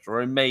 etc., etc.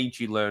 Or in mage,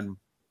 you learn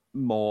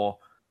more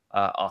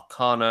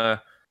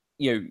arcana.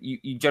 You know,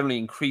 you generally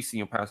increasing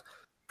your powers.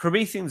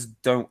 Prometheans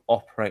don't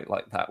operate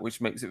like that, which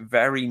makes it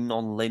very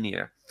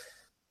non-linear.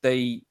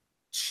 They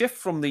shift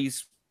from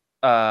these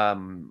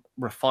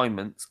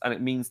refinements, and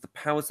it means the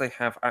powers they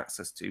have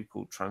access to,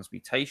 called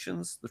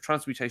transmutations. The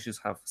transmutations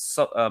have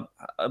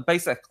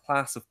basically a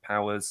class of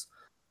powers.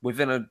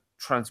 Within a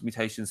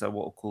transmutations are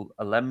what are called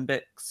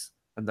alembics,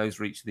 and those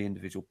reach the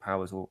individual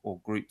powers or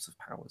groups of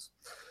powers.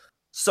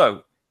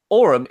 So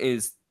aurum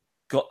is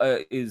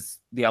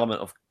the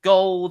element of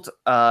gold.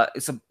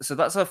 So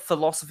that's a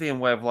philosophy and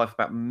way of life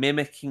about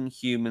mimicking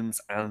humans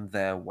and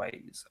their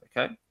ways.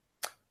 Okay,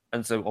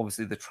 and so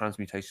obviously the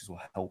transmutations will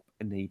help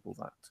enable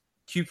that.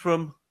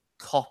 Cuprum,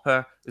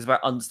 copper, is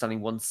about understanding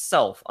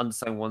oneself,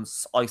 understanding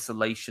one's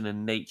isolation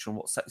and nature, and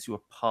what sets you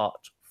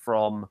apart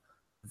from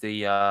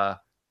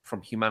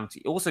from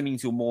humanity. It also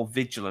means you're more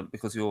vigilant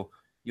because you're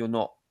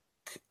not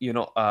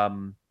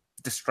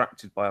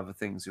distracted by other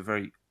things. You're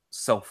very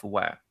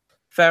self-aware.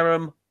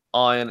 Ferrum,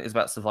 iron, is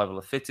about survival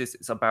of the fittest.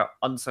 It's about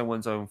understanding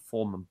one's own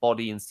form and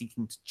body and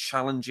seeking to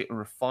challenge it and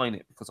refine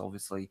it, because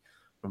obviously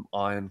from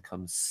iron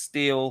comes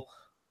steel.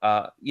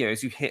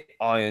 As you hit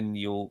iron,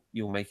 you'll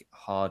make it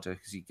harder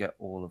because you get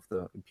all of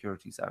the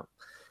impurities out.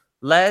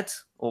 Lead,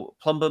 or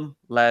plumbum,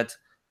 lead,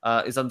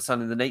 is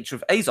understanding the nature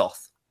of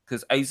Azoth,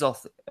 because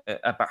Azoth,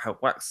 about how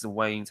it waxes and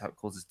wanes, how it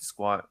causes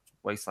disquiet,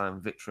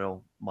 wasteland,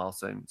 vitriol,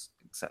 milestones,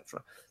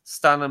 etc.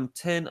 Stannum,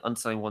 tin,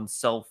 understanding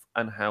oneself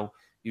and how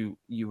you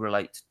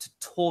relate to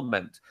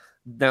torment.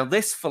 Now,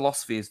 this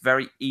philosophy is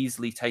very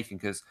easily taken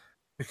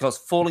because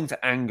falling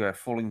to anger,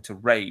 falling to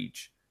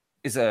rage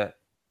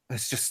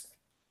it's just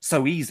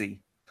so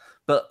easy.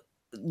 But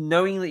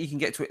knowing that you can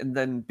get to it and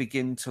then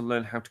begin to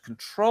learn how to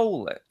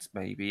control it,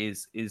 maybe,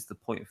 is the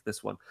point of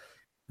this one.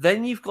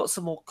 Then you've got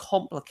some more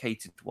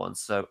complicated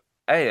ones. So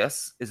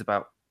Aeus is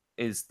about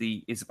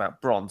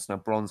bronze. Now,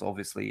 bronze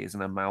obviously is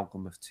an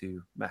amalgam of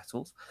two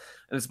metals,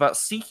 and it's about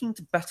seeking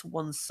to better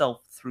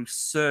oneself through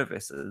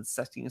service and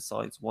setting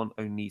aside one's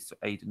own needs to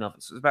aid another.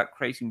 So it's about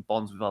creating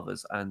bonds with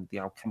others and the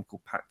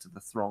alchemical pact of the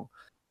throng.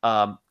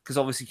 Because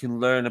obviously you can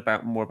learn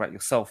more about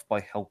yourself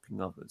by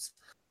helping others.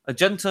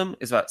 Argentum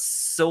is about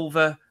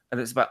silver, and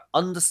it's about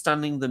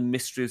understanding the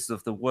mysteries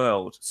of the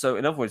world. So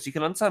in other words, you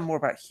can understand more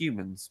about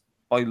humans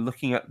by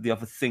looking at the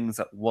other things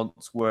that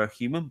once were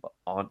human but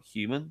aren't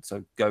human.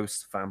 So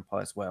ghosts,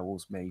 vampires,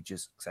 werewolves,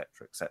 mages,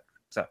 etc., etc.,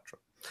 etc.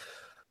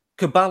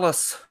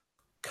 Cabalus,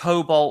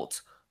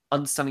 cobalt,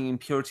 understanding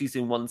impurities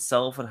in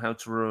oneself and how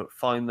to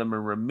refine them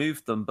and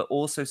remove them, but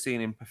also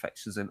seeing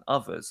imperfections in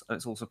others. And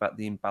it's also about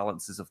the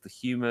imbalances of the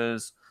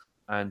humors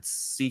and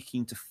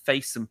seeking to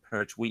face and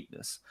purge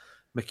weakness.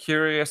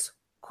 Mercurius,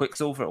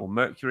 quicksilver or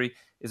mercury,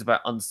 is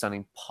about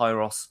understanding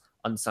pyros,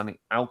 understanding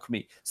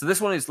alchemy. So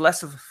this one is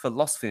less of a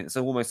philosophy. It's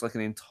almost like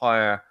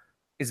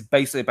it's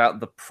basically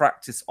about the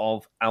practice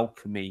of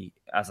alchemy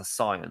as a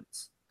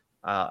science,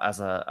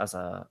 as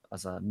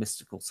a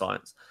mystical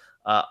science.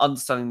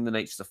 Understanding the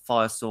natures of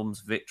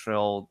firestorms,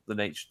 vitriol, the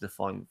nature of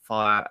defying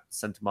fire,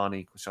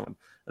 centimani, and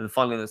then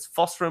finally there's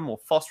phosphorum or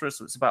phosphorus.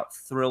 So it's about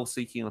thrill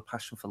seeking and the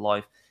passion for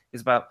life.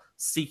 It's about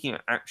seeking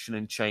action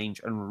and change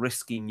and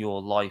risking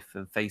your life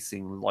and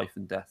facing life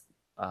and death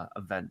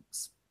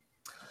events.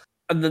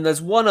 And then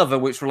there's one other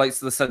which relates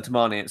to the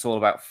centimani. It's all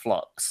about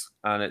flux,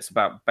 and it's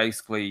about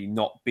basically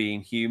not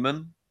being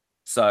human.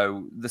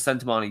 So the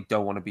centimani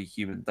don't want to be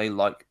human. They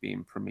like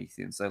being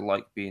Prometheans. They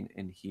like being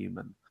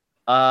inhuman.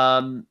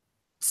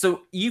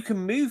 So you can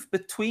move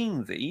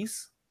between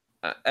these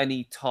at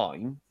any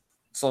time,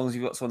 as long as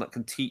you've got someone that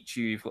can teach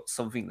you, you've got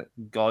something that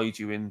can guide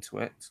you into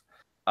it.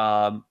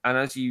 And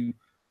as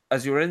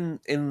you're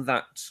in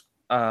that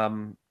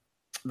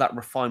that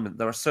refinement,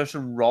 there are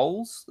certain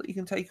roles that you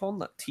can take on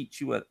that teach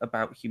you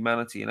about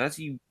humanity. And as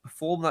you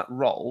perform that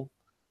role,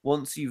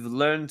 once you've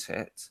learned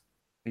it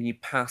and you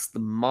pass the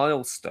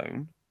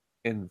milestone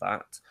in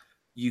that,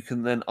 you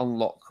can then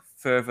unlock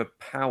further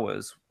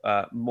powers,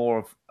 more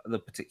of the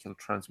particular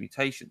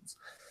transmutations.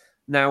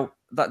 Now,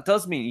 that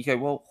does mean you go,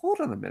 well,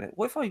 hold on a minute.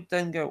 What if I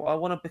then go, I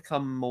want to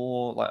become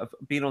more like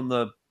being on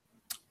the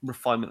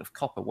refinement of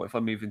copper? What if I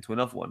move into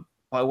another one?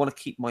 But I want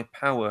to keep my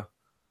power,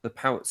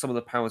 some of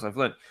the powers I've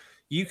learned.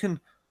 You can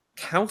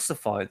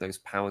calcify those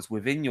powers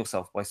within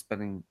yourself by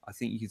spending, I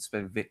think you can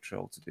spend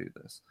vitriol to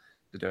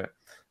do it.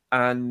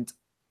 And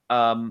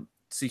so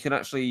you can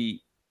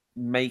actually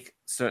make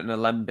certain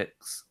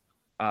alembics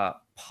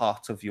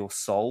part of your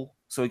soul.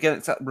 So again,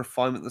 it's that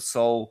refinement of the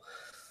soul,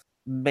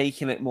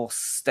 making it more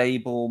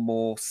stable,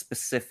 more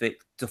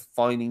specific,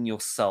 defining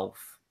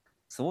yourself.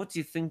 So what do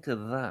you think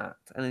of that?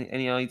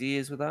 Any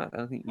ideas with that?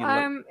 I think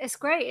it's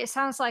great. It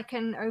sounds like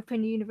an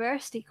open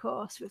university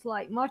course with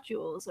like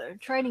modules or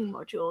training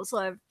modules.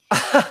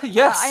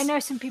 Yes. I know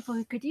some people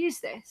who could use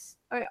this.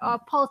 Our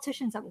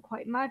politicians haven't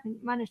quite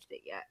managed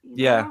it yet.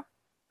 Yeah.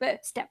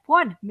 But step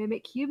 1,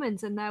 mimic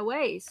humans and their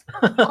ways.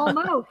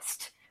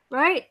 Almost,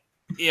 right?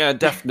 Yeah,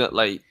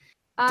 definitely.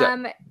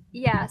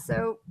 yeah,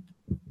 so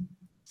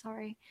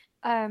sorry.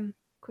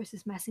 Chris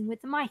is messing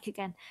with the mic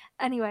again.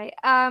 Anyway,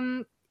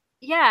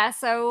 yeah,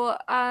 so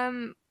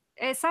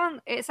it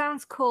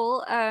sounds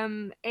cool.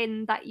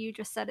 In that you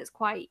just said it's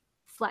quite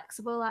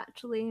flexible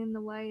actually in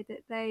the way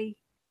that they,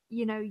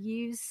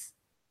 use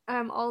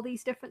all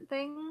these different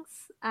things,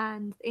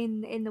 and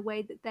in the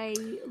way that they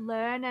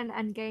learn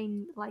and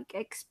gain like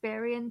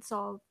experience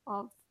of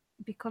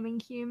becoming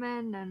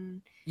human,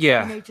 and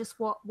just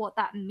what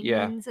that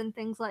means and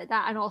things like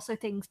that, and also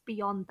things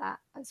beyond that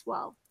as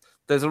well.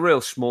 There's a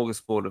real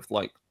smorgasbord of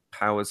like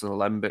powers and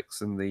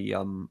alembics in the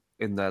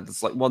in there.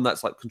 There's like one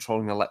that's like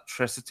controlling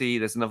electricity.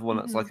 There's another one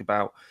that's like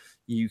about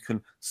you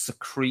can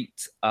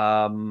secrete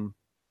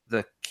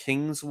the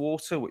king's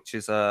water, which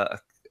is a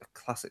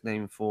classic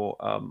name for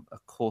a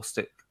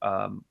caustic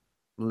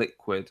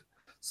liquid.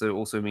 So it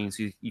also means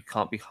you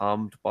can't be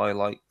harmed by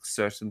like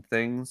certain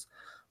things.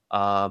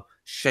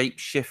 Shape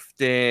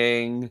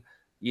shifting,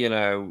 you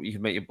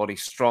can make your body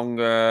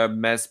stronger,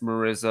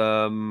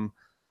 mesmerism,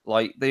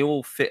 like they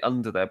all fit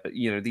under there, but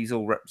these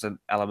all represent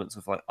elements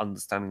of like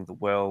understanding the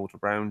world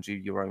around you,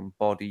 your own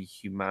body,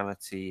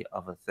 humanity,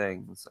 other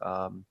things.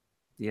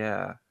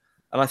 Yeah.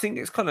 And I think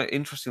it's kind of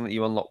interesting that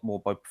you unlock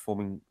more by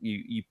performing.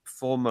 You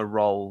perform a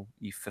role,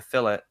 you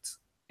fulfill it,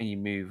 and you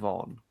move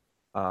on.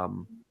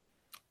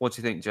 What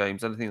do you think,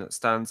 James? Anything that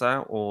stands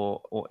out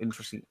or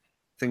interesting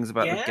things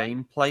about the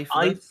gameplay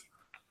for this?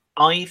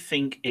 I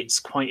think it's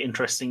quite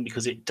interesting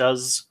because it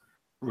does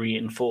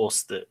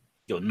reinforce that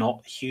you're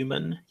not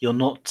human. You're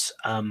not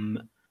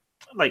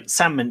like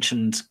Sam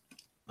mentioned,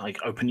 like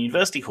open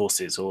university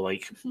courses or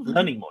like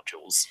learning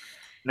modules.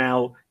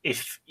 Now,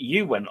 if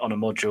you went on a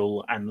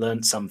module and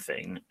learned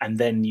something and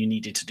then you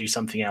needed to do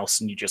something else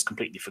and you just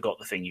completely forgot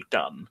the thing you've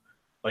done,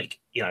 like,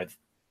 the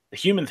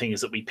human thing is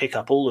that we pick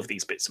up all of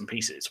these bits and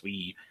pieces.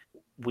 We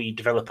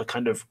develop a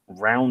kind of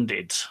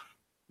rounded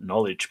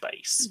knowledge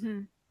base.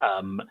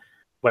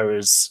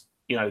 Whereas,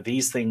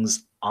 these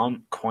things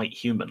aren't quite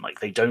human.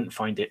 Like, they don't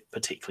find it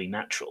particularly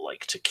natural.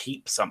 Like, to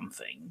keep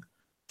something,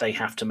 they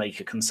have to make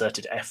a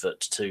concerted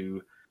effort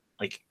to,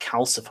 like,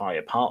 calcify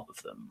a part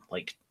of them.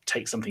 Like,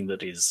 take something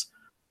that is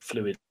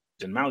fluid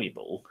and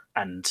malleable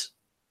and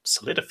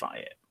solidify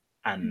it.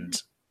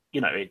 And,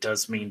 it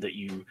does mean that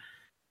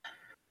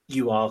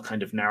you are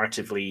kind of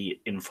narratively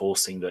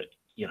enforcing that,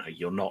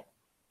 you're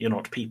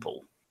not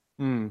people.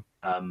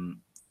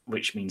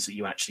 Which means that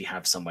you actually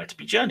have somewhere to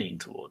be journeying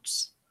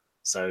towards.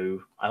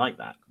 So I like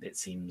that. It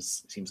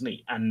seems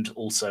neat. And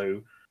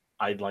also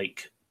I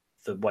like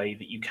the way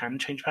that you can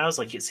change powers.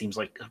 Like, it seems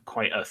like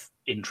quite an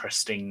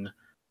interesting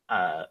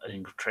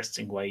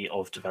way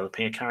of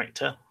developing a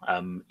character.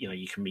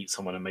 You can meet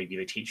someone and maybe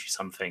they teach you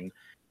something.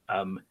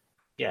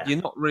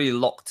 You're not really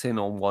locked in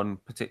on one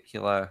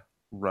particular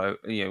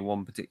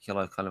one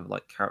particular kind of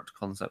like character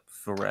concept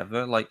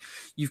forever. Like,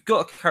 you've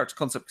got a character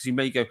concept because you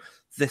may go,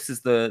 this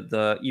is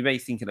the you may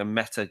think in a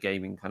meta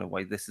gaming kind of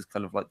way, this is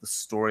kind of like the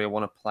story I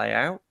want to play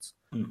out.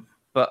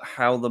 But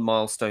how the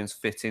milestones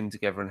fit in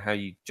together and how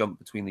you jump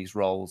between these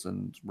roles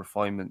and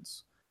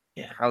refinements,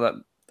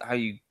 how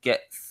you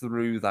get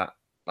through that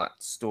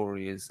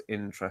story is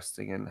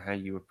interesting, and how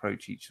you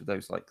approach each of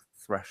those like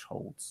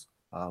thresholds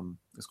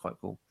is quite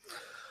cool.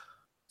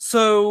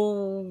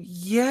 So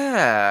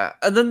yeah,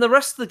 and then the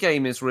rest of the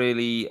game is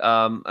really,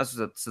 as I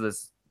said, so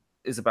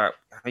is about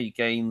how you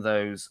gain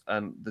those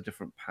and the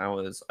different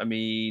powers. I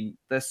mean,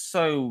 there's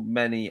so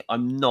many.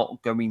 I'm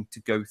not going to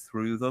go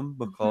through them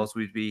because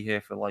we'd be here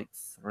for like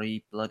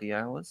 3 bloody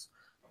hours.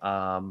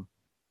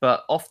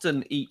 But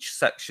often each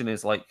section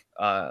is like,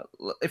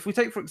 if we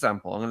take, for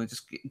example, I'm going to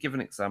just give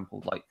an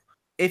example. Like,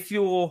 if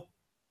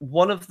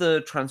one of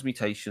the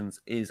transmutations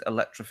is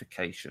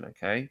electrification,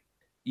 okay?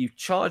 You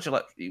charge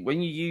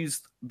when you use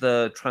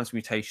the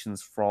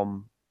transmutations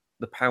from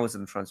the powers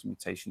of the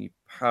transmutation, you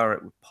power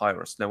it with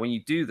Pyrus. Now, when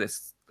you do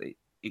this,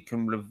 it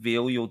can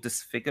reveal your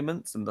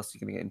disfigurements, and thus you're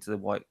going to get into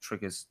why it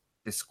triggers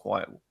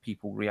disquiet,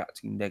 people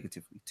reacting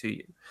negatively to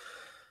you.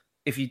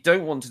 If you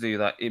don't want to do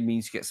that, it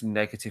means you get some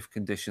negative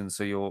conditions,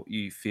 so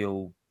you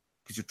feel,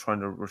 because you're trying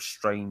to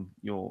restrain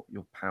your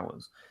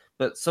powers.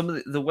 But some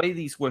of the way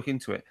these work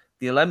into it,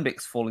 the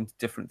alembics fall into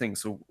different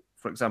things. So,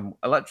 for example,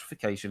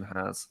 electrification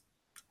has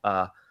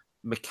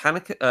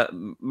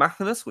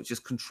Machinus, which is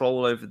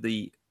control over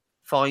the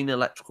fine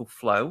electrical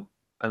flow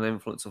and the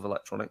influence of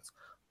electronics.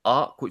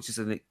 Arc, which is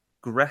an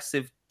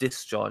aggressive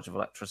discharge of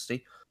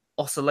electricity.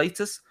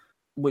 Oscillatus,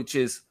 which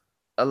is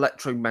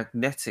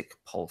electromagnetic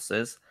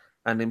pulses.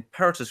 And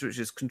Imperatus, which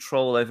is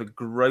control over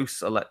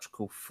gross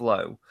electrical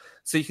flow.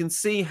 So you can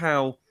see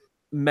how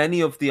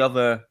many of the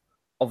other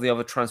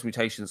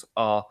transmutations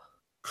are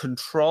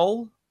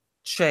control,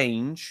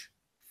 change,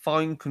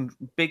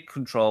 big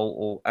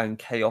control, and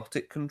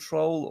chaotic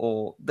control,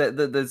 or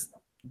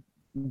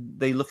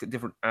they look at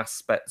different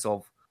aspects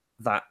of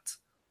that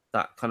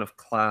kind of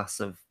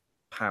class of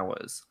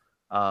powers.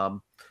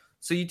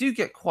 So you do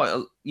get quite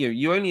a,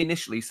 you only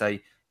initially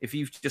say, if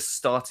you've just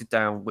started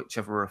down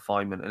whichever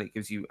refinement and it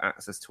gives you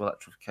access to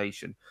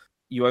electrification,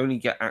 you only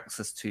get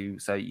access to,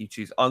 say, you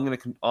choose,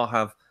 I'll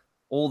have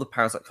all the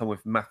powers that come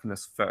with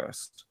Machinus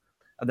first.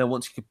 And then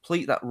once you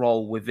complete that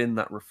role within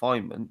that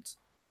refinement,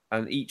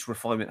 and each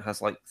refinement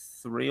has like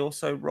 3 or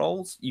so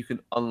roles, you can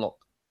unlock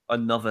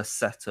another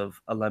set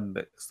of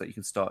alembics that you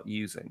can start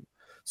using.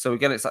 So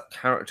again, it's that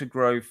character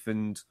growth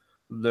and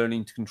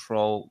learning to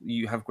control.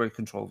 You have great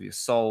control of your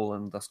soul,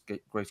 and thus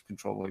get greater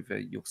control over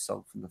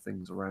yourself and the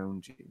things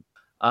around you.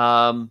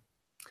 Now,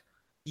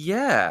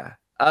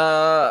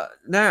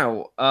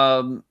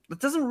 it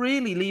doesn't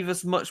really leave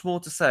us much more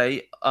to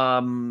say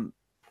on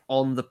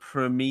the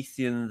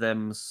Promethean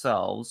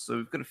themselves. So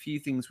we've got a few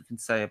things we can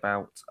say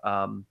about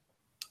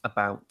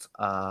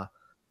the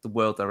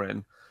world they're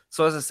in.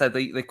 So as I said,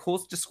 they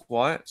cause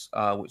disquiet,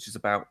 which is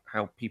about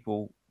how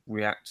people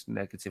react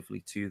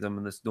negatively to them,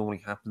 and this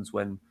normally happens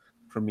when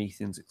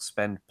Prometheans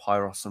expend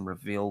Pyros and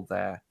reveal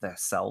their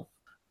self.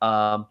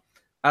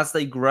 As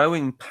they grow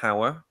in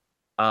power,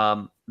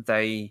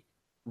 they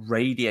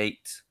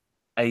radiate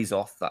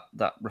Azoth,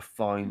 that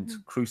refined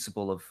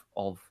crucible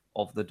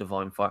of the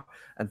divine fire,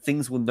 and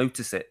things will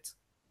notice it.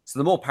 So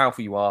the more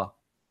powerful you are,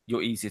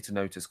 you're easier to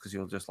notice because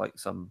you're just like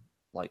some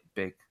like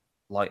big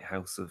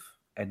lighthouse of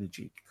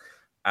energy.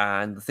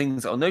 And the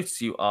things that will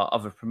notice you are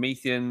other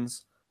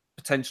Prometheans,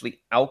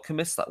 potentially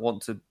alchemists that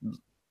want to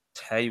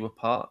tear you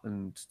apart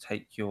and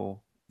take your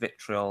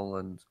vitriol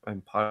and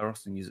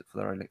Pyros and use it for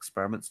their own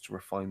experiments to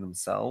refine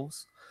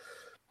themselves.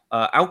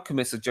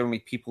 Alchemists are generally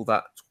people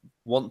that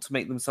want to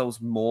make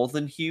themselves more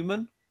than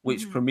human,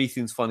 which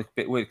Prometheans find a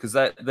bit weird because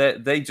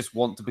they just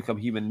want to become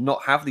human,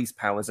 not have these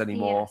powers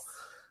anymore.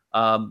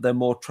 Yes. They're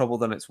more trouble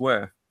than it's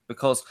worth.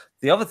 Because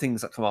the other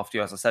things that come after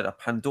you, as I said, are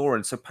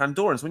Pandorans. So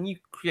Pandorans, when you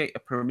create a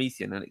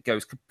Promethean and it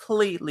goes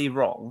completely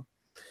wrong,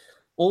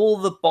 all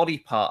the body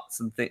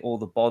parts and all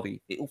the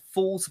body, it all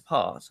falls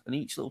apart, and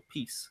each little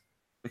piece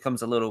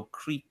becomes a little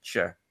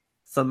creature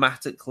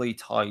thematically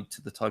tied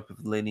to the type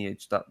of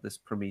lineage that this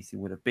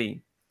Promethean would have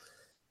been.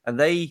 And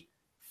they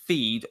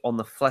feed on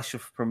the flesh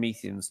of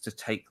Prometheans to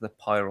take the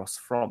Pyros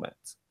from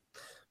it.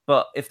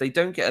 But if they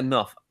don't get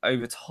enough,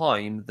 over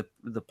time,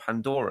 the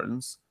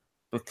Pandorans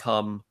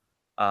become...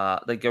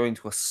 they go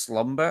into a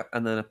slumber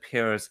and then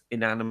appear as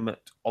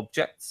inanimate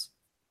objects.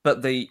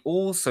 But they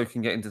also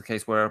can get into the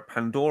case where a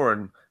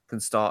Pandoran can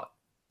start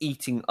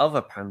eating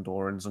other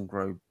Pandorans and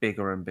grow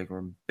bigger and bigger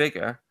and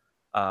bigger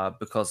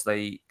because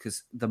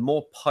the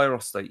more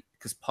Pyros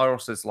because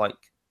Pyros is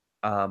like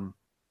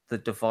the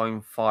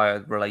divine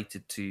fire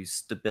related to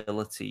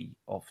stability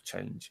of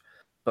change.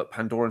 But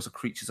Pandorans are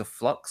creatures of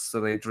flux,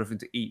 so they're driven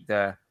to eat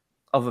their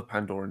other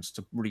Pandorans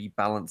to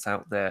rebalance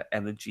out their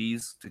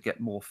energies to get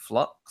more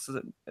flux,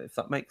 if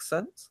that makes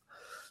sense.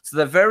 So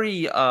they're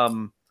very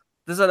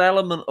there's an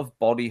element of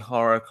body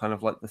horror, kind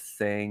of like The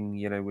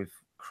Thing, with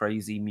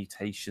crazy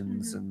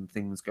mutations and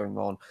things going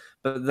on.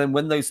 But then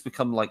when those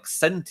become like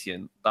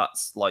sentient,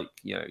 that's like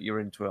you're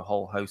into a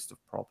whole host of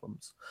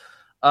problems.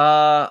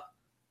 And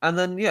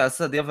then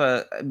so the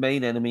other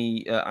main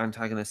enemy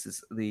antagonist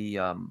is the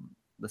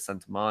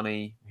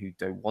Centaurani, who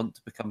don't want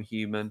to become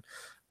human.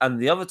 And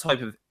the other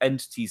type of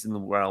entities in the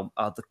realm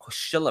are the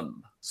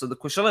Qushilim. So the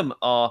Qushilim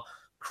are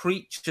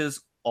creatures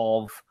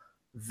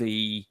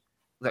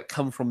that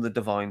come from the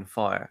divine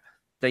fire.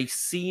 They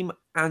seem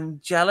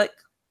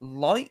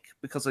angelic-like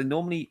because they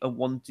normally are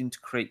wanting to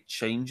create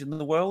change in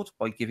the world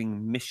by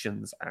giving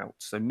missions out.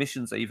 So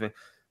missions that either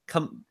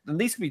come, and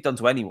these can be done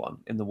to anyone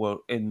in the world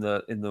in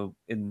the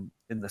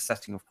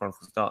setting of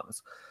Chronicles of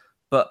Darkness,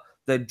 but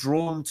they're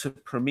drawn to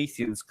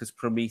Prometheans because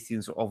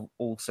Prometheans are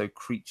also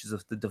creatures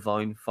of the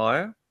divine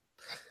fire.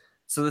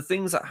 So the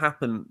things that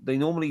happen, they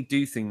normally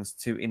do things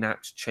to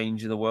enact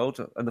change in the world.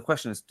 And the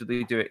question is, do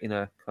they do it in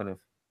a kind of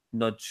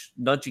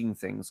nudging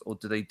things, or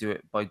do they do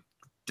it by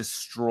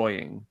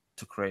destroying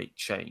to create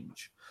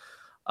change?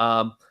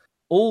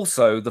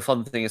 Also, the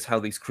fun thing is how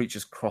these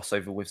creatures cross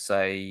over with,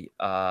 say,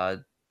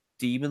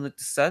 Demon the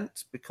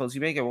Descent, because you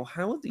may go, well,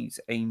 how are these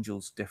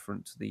angels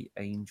different to the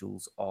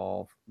angels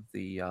of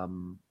the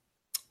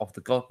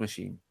God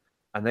Machine?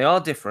 And they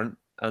are different.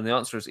 And the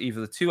answer is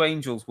either the two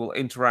angels will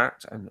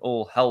interact and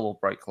all hell will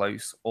break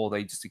loose, or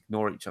they just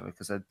ignore each other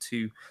because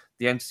the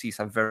entities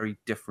have very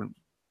different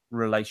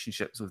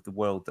relationships with the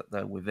world that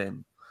they're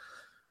within.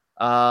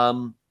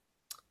 And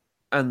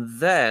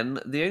then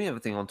the only other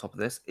thing on top of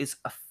this is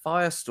a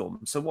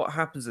firestorm. So what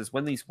happens is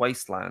when these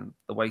the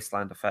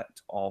wasteland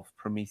effect of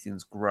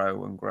Prometheans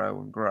grow and grow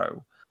and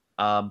grow,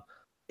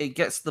 it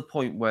gets to the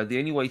point where the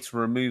only way to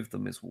remove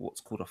them is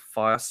what's called a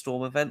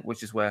firestorm event,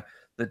 which is where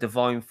the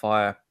divine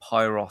fire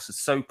Pyros is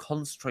so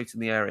concentrated in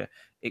the area,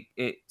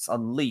 it's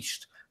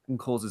unleashed and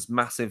causes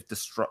massive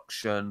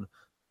destruction.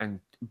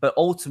 But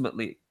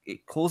ultimately,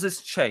 it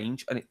causes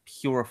change and it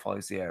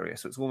purifies the area.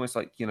 So it's almost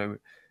like,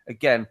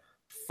 again,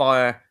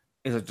 fire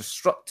is a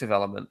destructive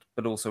element,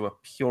 but also a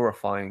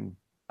purifying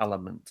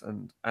element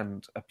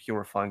and a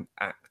purifying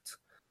act.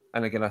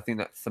 And again, I think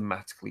that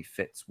thematically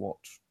fits what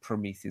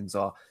Prometheans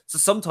are. So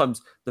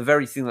sometimes the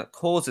very thing that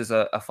causes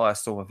a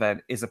firestorm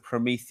event is a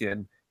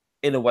Promethean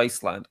in a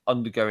wasteland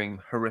undergoing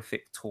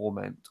horrific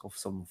torment of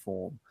some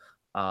form.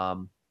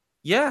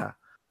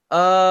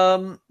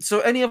 So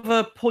any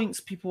other points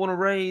people want to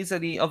raise?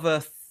 Any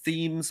other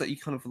themes that you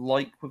kind of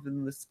like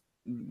within this,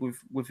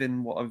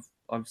 within what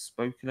I've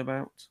spoken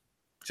about?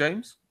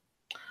 James?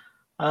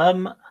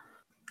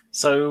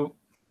 So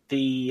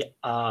the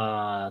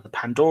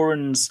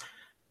Pandorans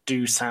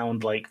do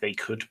sound like they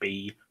could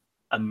be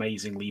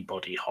amazingly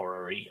body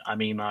horror-y. I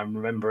mean, I'm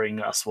remembering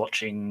us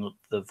watching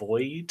The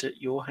Void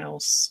at your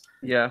house.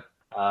 Yeah.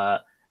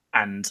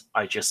 And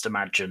I just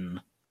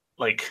imagine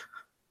like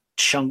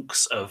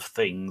chunks of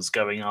things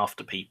going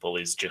after people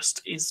is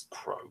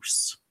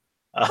gross.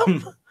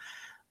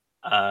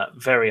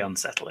 Very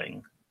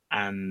unsettling.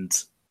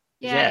 And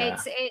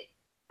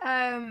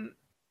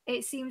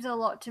it seems a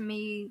lot to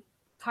me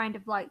kind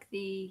of like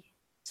the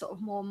sort of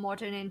more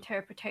modern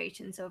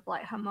interpretations of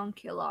like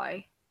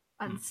homunculi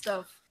and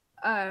stuff,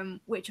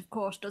 which of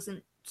course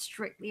doesn't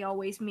strictly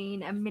always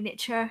mean a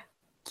miniature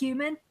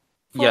human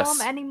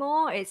form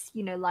anymore. It's,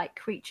 you know, like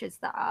creatures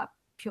that are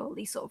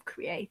purely sort of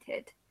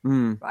created,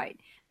 right?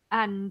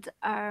 And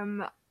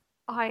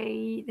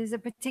there's a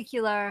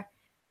particular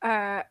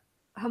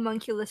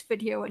homunculus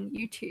video on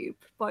YouTube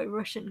by a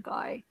Russian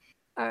guy,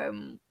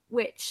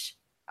 which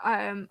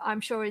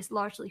I'm sure is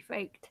largely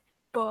faked,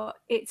 but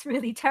it's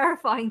really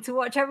terrifying to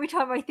watch. Every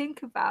time I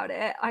think about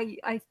it,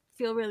 I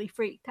feel really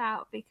freaked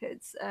out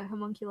because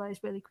homunculi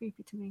is really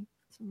creepy to me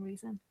for some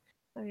reason.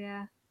 So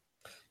yeah.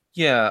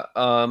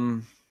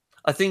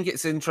 I think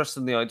it's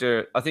interesting, the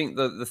idea. I think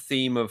the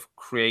theme of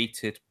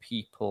created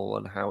people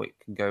and how it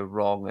can go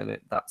wrong, and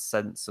that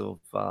sense of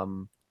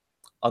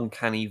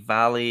uncanny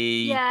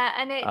valley. Yeah,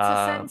 and it's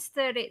a sense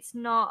that it's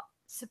not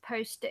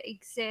supposed to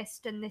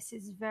exist, and this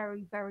is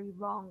very, very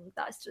wrong.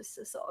 That's just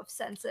a sort of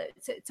sense that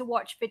to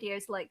watch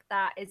videos like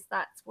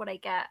that's what I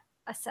get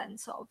a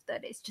sense of,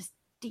 that it's just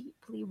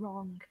deeply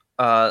wrong.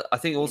 I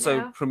think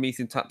also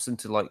Promethean taps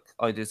into like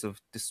ideas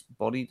of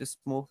body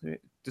dysmorphia.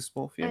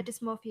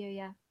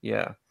 Dysmorphia,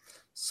 yeah.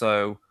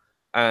 So,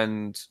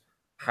 and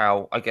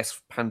how I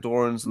guess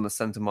Pandorans and the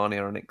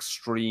Centimani are an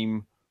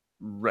extreme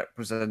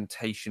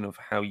representation of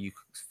how you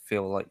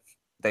feel. Like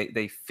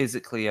they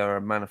physically are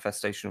a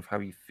manifestation of how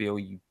you feel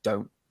you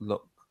don't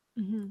look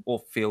or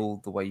feel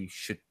the way you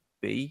should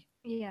be.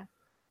 Yeah.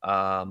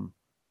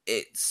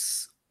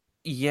 It's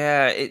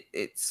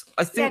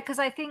I think because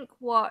I think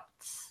what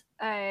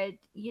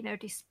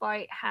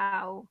despite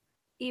how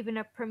even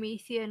a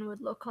Promethean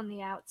would look on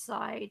the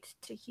outside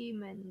to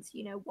humans,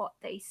 you know, what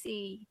they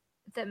see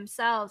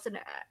themselves,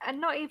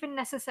 and not even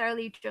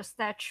necessarily just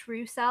their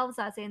true selves,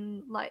 as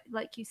in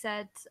like you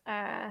said,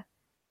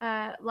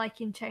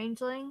 like in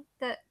Changeling,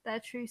 that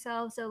their true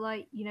selves are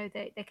like, you know,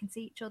 they can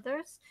see each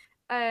other's.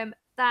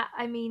 That,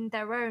 I mean,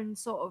 their own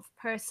sort of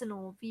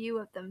personal view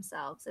of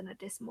themselves and a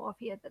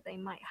dysmorphia that they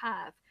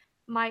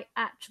might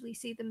actually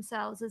see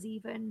themselves as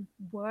even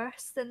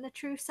worse than the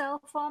true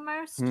self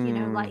almost, you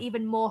know, like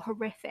even more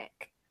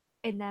horrific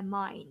in their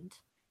mind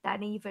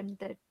than even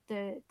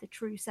the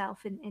true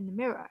self in the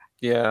mirror.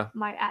 Yeah.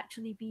 Might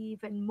actually be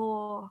even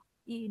more,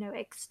 you know,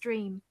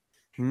 extreme,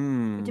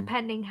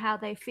 depending how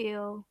they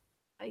feel,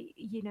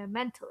 you know,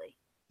 mentally.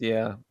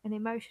 Yeah. And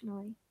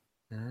emotionally.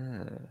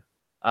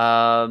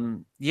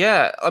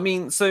 Yeah, I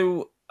mean,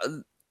 so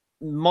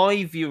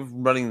my view of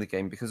running the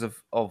game, because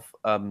of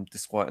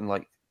Disquiet, and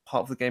like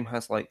part of the game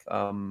has like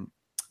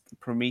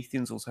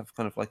Prometheans also have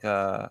kind of like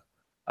a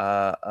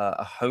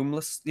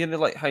homeless, you know,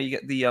 like how you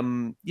get the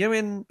you know,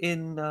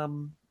 in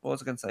what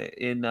was I going to say,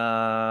 in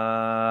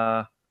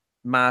Mad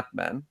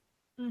Men,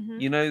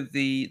 you know,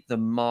 the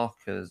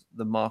marker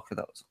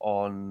that was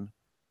on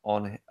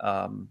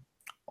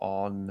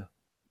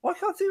why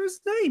can't I think of his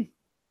name?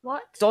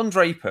 What? Don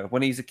Draper,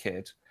 when he's a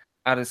kid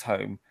at his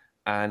home,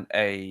 and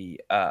a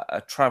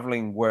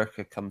traveling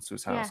worker comes to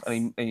his house,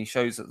 and he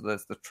shows that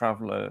there's the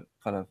traveler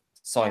kind of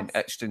sign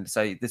etched in to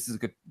say, this is a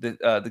good,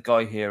 the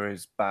guy here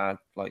is bad,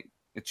 like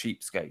a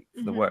cheapskate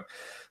for the work.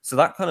 So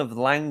that kind of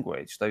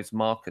language, those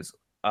markers,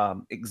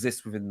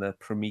 exist within the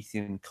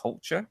Promethean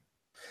culture,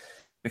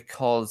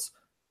 because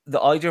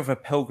the idea of a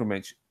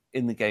pilgrimage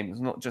in the game is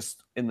not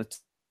just in the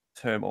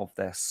term of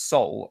their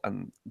soul,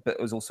 but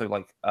it was also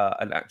like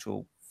an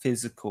actual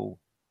physical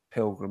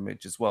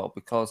pilgrimage as well,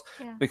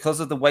 because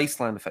of the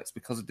wasteland effects,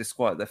 because of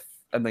Disquiet,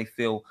 and they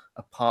feel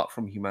apart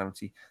from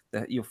humanity,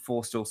 that you're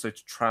forced also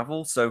to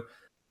travel. So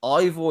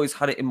I've always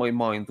had it in my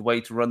mind, the way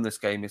to run this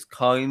game is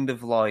kind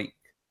of like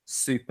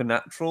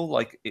Supernatural,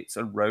 like it's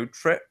a road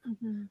trip,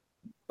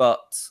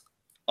 but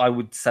I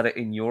would set it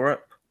in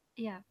Europe,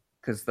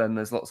 because then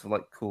there's lots of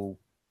like cool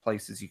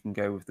places you can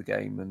go with the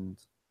game and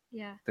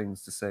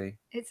things to see.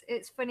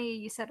 It's funny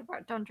you said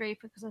about Don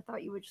Draper, because I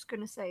thought you were just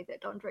going to say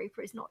that Don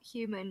Draper is not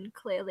human,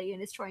 clearly,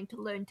 and is trying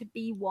to learn to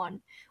be one.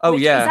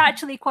 Which is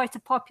actually quite a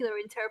popular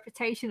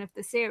interpretation of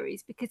the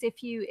series, because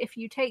if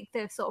you take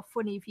the sort of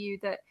funny view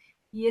that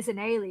he is an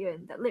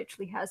alien that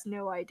literally has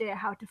no idea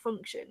how to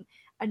function,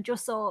 and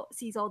just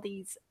sees all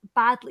these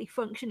badly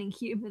functioning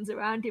humans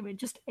around him and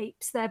just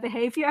apes their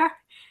behavior,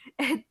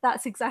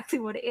 that's exactly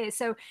what it is.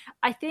 So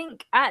I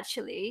think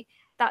actually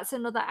that's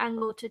another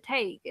angle to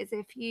take, is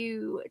if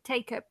you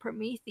take a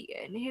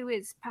Promethean who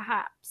is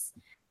perhaps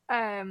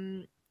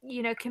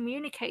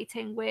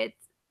communicating with,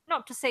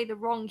 not to say the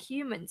wrong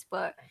humans,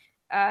 but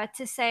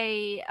to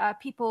say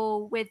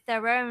people with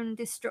their own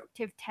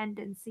destructive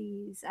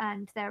tendencies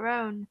and their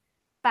own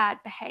bad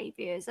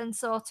behaviors, and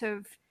sort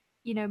of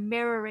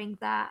mirroring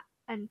that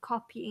and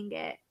copying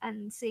it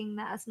and seeing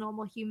that as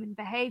normal human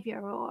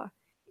behavior, or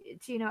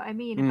do you know what I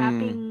mean, about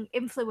being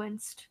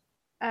influenced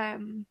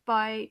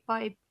by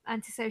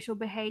antisocial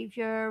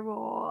behavior,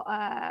 or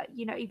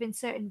even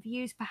certain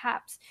views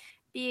perhaps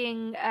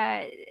being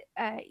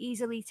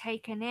easily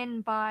taken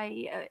in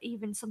by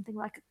even something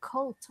like a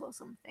cult or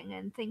something,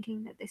 and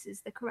thinking that this is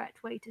the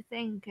correct way to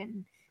think,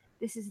 and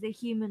this is the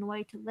human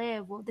way to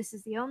live, or this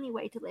is the only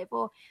way to live,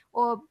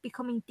 or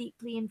becoming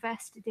deeply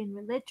invested in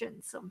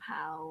religion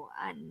somehow.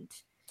 And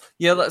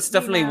that's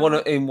definitely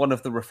one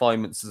of the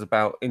refinements, is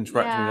about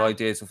interacting with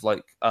ideas of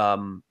like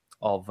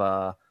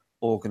of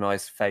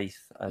organized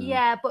faith, and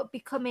but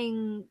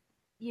becoming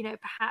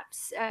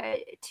perhaps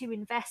too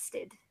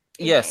invested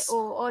in yes it,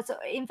 or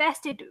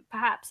invested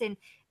perhaps in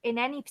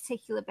any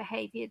particular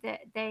behavior that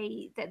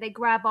they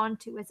grab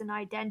onto as an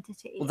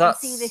identity, and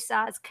see this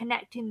as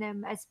connecting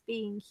them as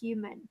being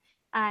human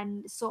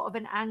and sort of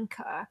an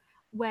anchor,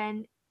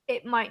 when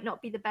it might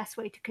not be the best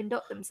way to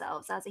conduct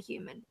themselves as a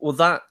human. Well,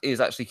 that is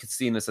actually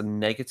seen as a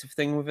negative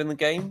thing within the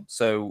game.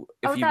 So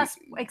if that's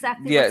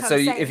exactly what I'm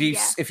saying.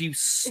 If you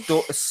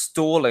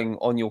stalling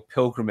on your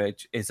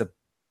pilgrimage is a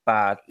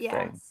bad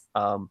thing,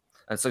 and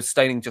so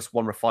staining just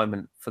one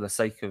refinement for the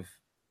sake of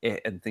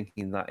it and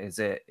thinking that is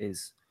it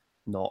is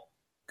not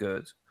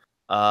good.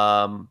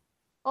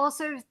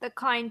 Also, the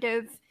kind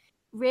of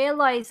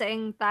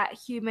realizing that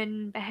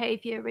human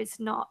behavior is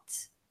not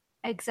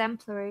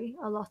exemplary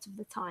a lot of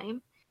the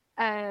time,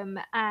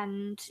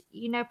 and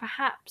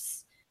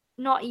perhaps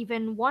not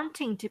even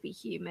wanting to be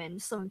human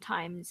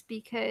sometimes,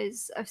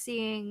 because of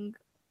seeing,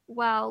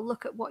 well,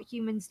 look at what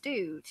humans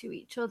do to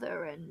each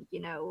other, and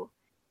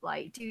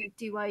like,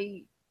 do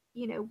I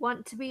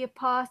want to be a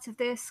part of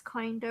this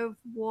kind of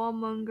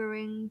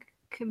warmongering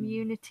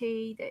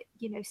community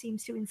that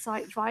seems to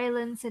incite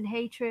violence and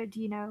hatred,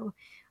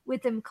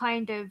 with them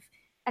kind of,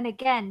 and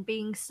again,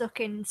 being stuck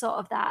in sort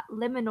of that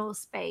liminal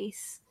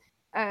space,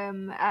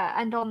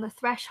 and on the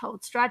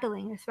threshold,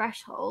 straddling a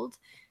threshold,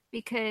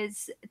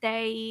 because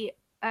they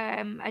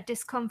are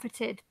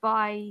discomforted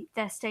by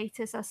their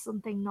status as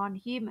something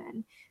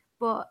non-human,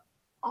 but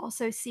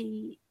also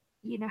see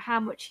how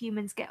much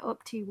humans get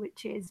up to,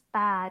 which is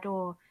bad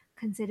or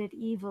considered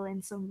evil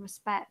in some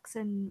respects,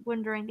 and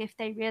wondering if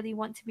they really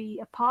want to be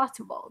a part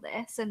of all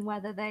this, and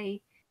whether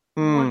they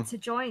want to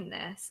join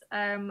this.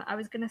 I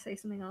was going to say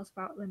something else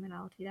about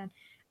liminality then,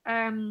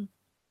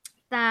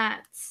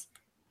 that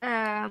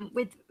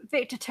with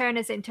Victor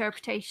Turner's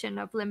interpretation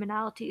of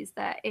liminality is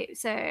that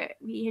it's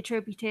he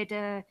attributed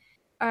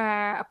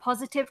a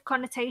positive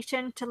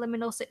connotation to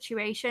liminal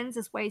situations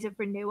as ways of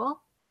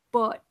renewal,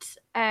 but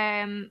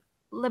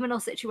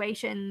liminal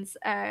situations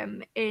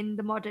in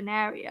the modern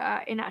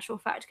era, in actual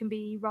fact, can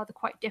be rather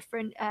quite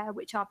different,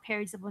 which are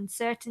periods of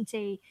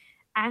uncertainty,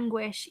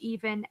 anguish,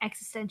 even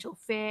existential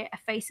fear, a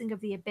facing of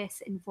the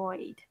abyss and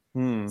void.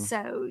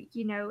 So,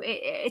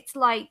 it's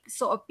like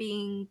sort of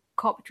being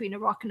caught between a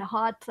rock and a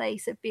hard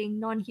place, of being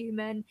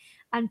non-human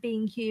and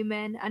being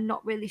human, and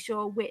not really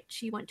sure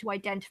which you want to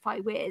identify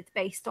with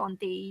based on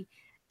the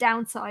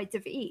downsides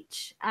of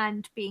each,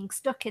 and being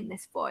stuck in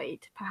this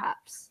void,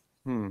 perhaps.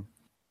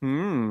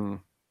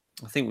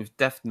 I think we've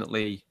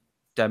definitely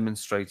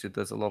demonstrated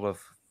there's a lot of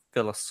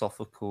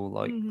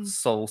philosophical,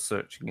 soul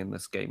searching in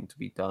this game to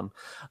be done.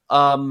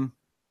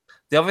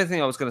 The other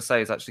thing I was going to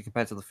say is actually,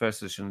 compared to the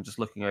first edition, and just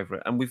looking over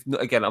it,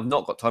 and I've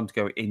not got time to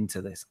go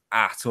into this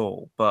at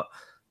all, but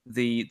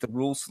the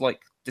rules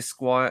like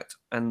Disquiet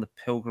and the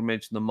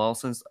Pilgrimage and the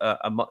Milestones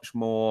are much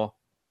more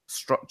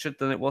structured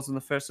than it was in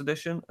the first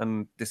edition,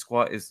 and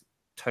Disquiet is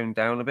toned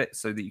down a bit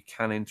so that you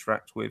can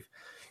interact with.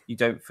 You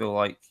don't feel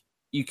like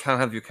you can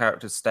have your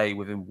characters stay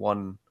within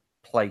one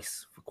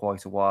place for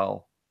quite a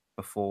while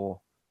before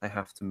they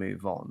have to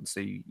move on.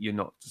 So you're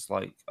not just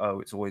like,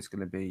 oh, it's always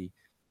going to be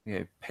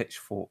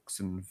pitchforks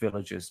and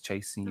villagers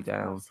chasing you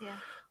down. Course,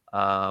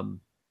 yeah.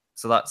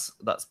 So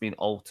that's been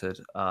altered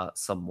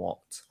somewhat.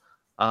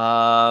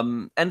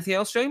 Anything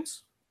else,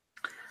 James?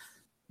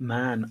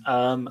 Man,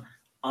 I'm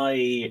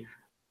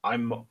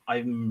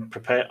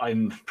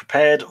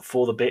prepared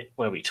for the bit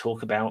where we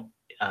talk about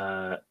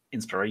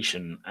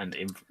inspiration and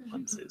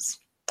influences.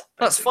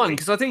 That's fine,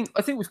 because I think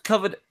we've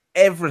covered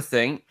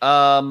everything.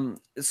 So,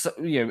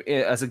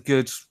 as a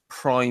good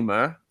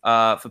primer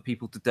for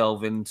people to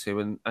delve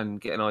into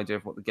and get an idea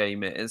of what the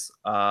game is.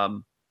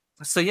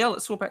 So yeah,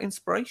 let's talk about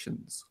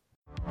inspirations.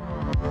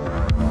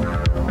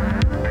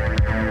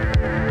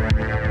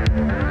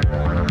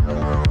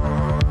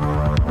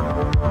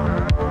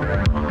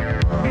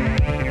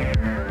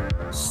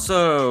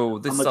 So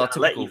this is our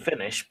typical... let you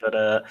finish,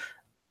 but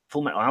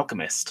Full Metal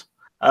Alchemist.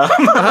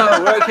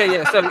 Oh, okay,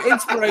 yeah. So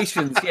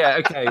inspirations, yeah.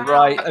 Okay,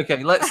 right.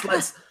 Okay, let's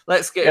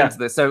get into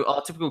this. So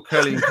our typical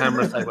curly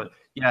camera segment,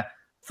 yeah.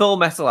 Full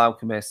Metal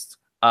Alchemist.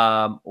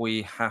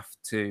 We have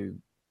to.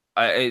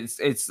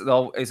 It's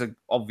an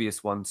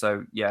obvious one.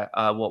 So yeah.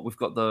 What we've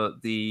got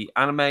the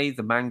anime,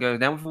 the manga.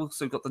 Now we've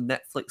also got the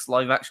Netflix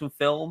live action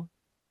film,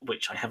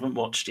 which I haven't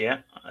watched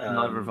yet.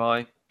 Neither have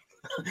I.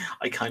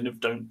 I kind of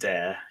don't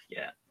dare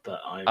yet, but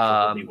I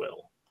probably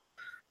will.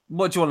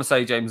 What do you want to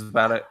say, James,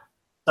 about it?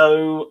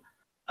 So,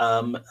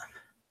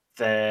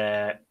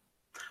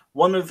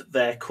 one of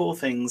their core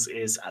things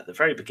is at the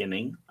very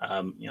beginning.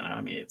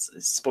 It's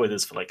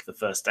spoilers for like the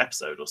first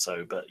episode or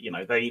so, but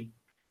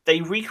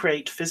they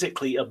recreate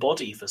physically a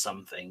body for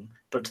something,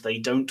 but they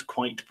don't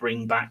quite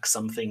bring back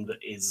something that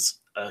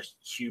is a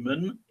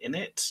human in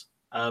it.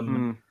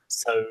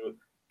 So,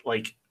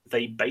 like,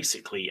 they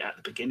basically at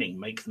the beginning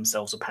make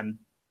themselves a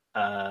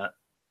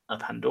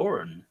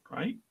Pandoran,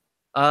 right?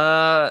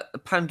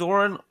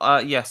 Pandoran,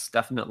 yes,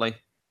 definitely.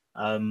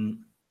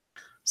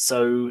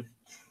 So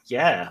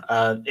yeah,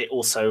 it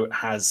also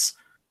has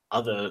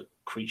other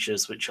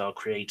creatures which are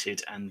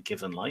created and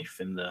given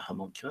life in the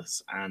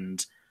homunculus,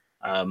 and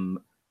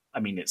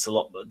it's a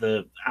lot.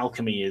 The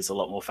alchemy is a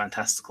lot more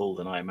fantastical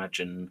than I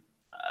imagine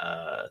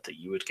that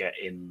you would get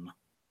in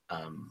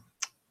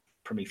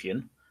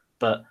Promethean,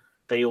 but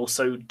they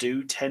also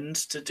do tend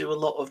to do a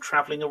lot of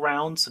traveling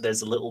around. So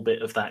there's a little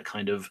bit of that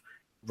kind of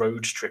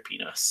road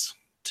trippiness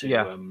to.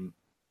 Yeah.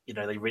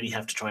 They really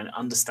have to try and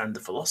understand the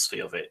philosophy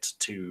of it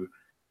to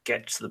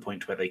get to the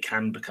point where they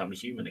can become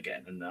human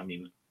again. And I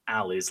mean,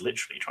 Al is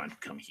literally trying to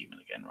become human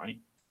again, right?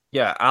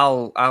 Yeah,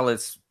 Al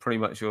is pretty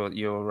much your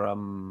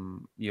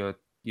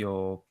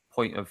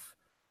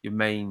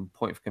main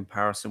point of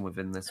comparison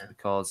within this,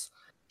 because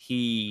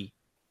he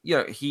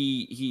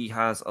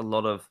has a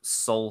lot of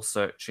soul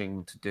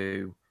searching to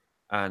do,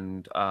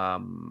 and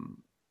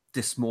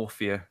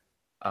dysmorphia,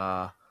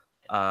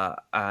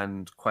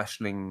 and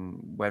questioning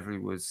whether he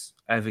was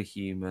ever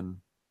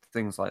human,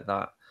 things like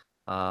that.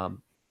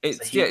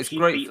 It's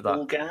great for that.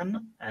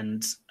 Organ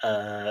and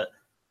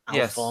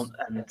Alphonse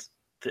and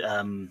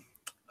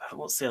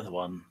what's the other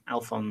one?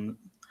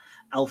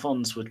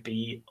 Alphonse would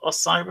be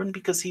Osiren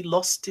because he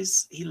left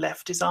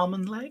his arm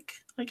and leg,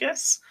 I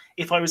guess.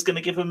 If I was going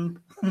to give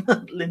him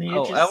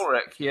lineages. Oh,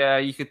 Elric, yeah,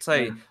 you could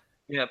say,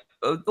 yeah.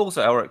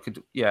 Also, Elric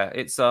could, yeah.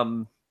 It's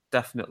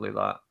definitely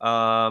that.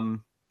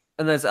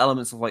 And there's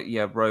elements of like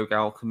rogue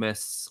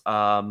alchemists.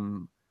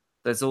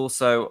 There's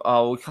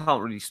also we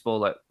can't really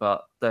spoil it,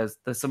 but there's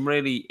some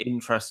really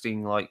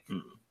interesting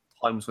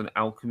times when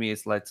alchemy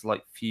has led to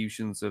like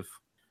fusions of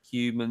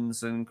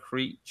humans and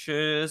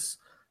creatures.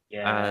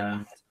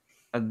 Yeah.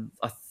 And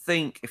I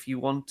think if you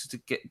wanted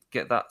to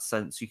get that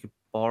sense, you could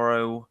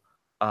borrow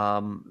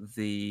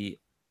the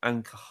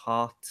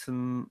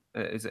Ankaharten.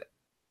 Is it?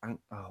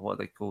 What are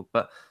they called?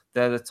 But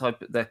they're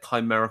they're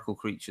chimerical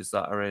creatures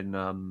that are in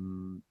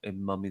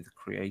Mummy the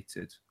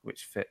Created,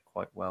 which fit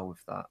quite well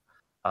with that.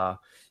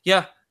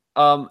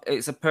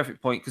 It's a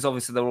perfect point, because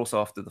obviously they're also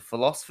after the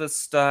Philosopher's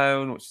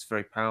Stone, which is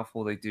very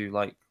powerful. They do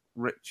like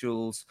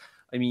rituals.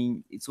 I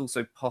mean, it's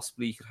also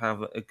possibly you could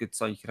have a good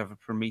side. You could have a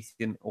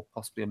Promethean or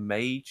possibly a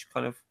mage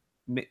kind of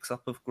mix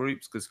up of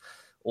groups, because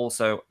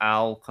also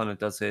Al kind of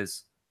does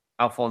his.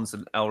 Alphonse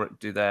and Elric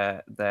do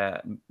their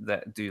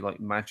do like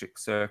magic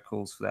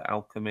circles for their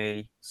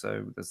alchemy.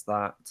 So there's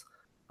that.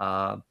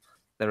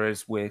 There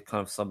is weird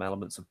kind of some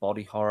elements of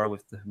body horror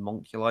with the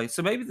homunculi.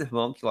 So maybe the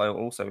homunculi are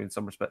also in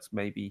some respects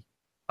maybe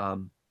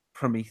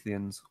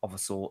Prometheans of a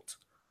sort.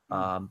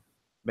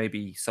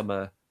 Maybe some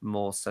are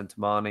more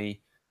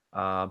Centimani.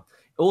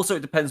 Also,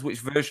 it depends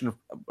which version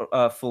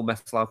of Full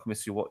Metal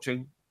Alchemist you're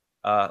watching.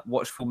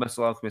 Watch Full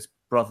Metal Alchemist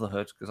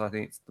Brotherhood, because I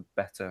think it's the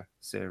better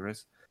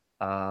series.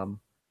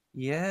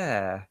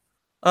 Yeah.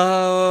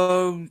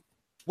 Westworld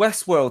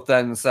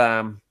then,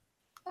 Sam.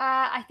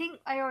 I think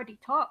I already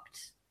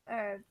talked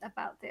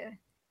about the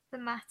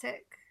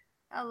thematic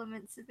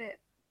elements of it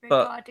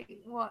regarding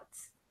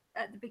what's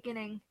at the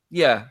beginning.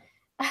 Yeah.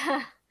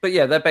 But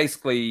yeah, they're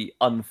basically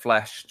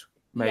unfleshed,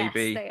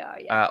 maybe. Yes, they are,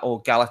 yeah. Or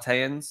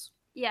Galateans.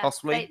 Yeah,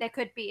 possibly. They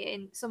could be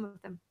in some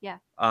of them, yeah.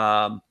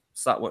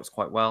 So that works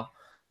quite well.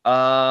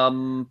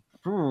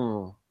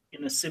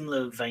 In a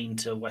similar vein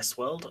to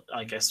Westworld,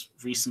 I guess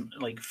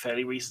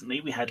fairly recently,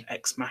 we had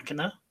Ex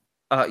Machina.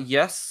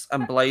 Yes,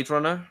 and Blade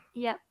Runner.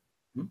 Yeah.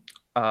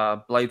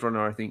 Blade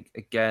Runner, I think,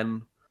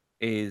 again,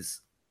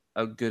 is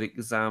a good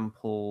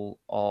example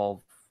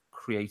of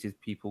creative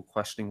people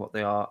questioning what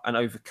they are and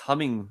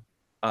overcoming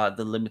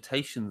the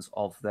limitations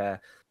of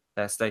their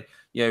state.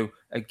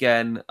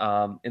 Again,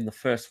 in the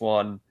first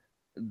one,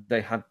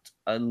 they had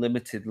a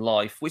limited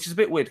life, which is a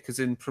bit weird, because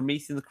in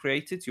Promethean the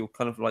Created, you're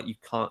kind of like you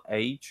can't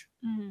age.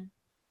 Mm-hmm.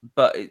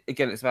 But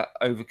again, it's about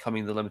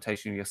overcoming the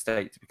limitation of your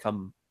state to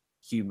become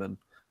human.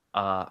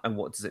 And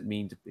what does it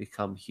mean to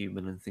become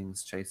human, and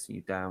things chasing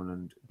you down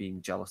and being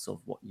jealous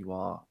of what you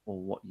are or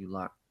what you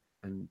lack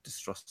and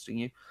distrusting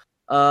you.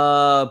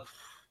 What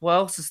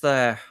else is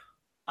there?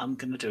 I'm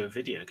going to do a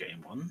video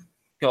game one.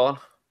 Go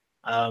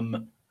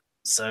on.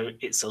 So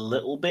it's a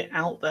little bit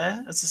out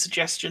there as a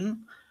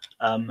suggestion,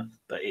 but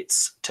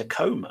it's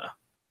Tacoma,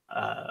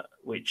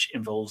 which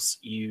involves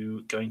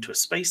you going to a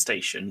space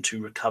station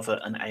to recover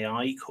an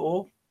AI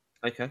core.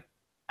 Okay.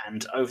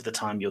 And over the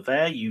time you're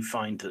there, you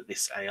find that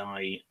this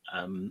AI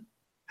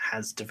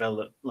has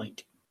developed,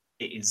 like,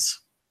 it's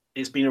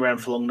been around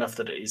for long enough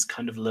that it is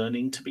kind of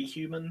learning to be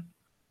human.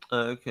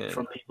 Okay.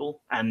 From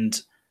people,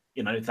 and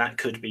that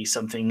could be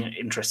something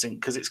interesting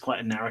because it's quite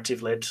a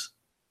narrative-led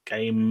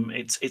game.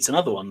 It's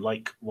another one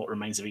like What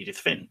Remains of Edith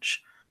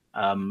Finch,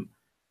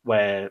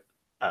 where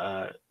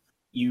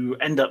you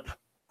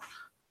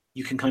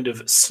can kind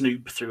of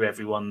snoop through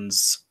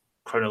everyone's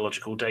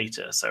chronological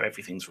data, so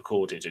everything's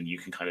recorded, and you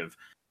can kind of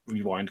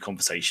rewind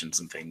conversations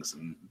and things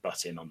and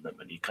butt in on them,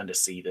 and you kind of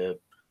see the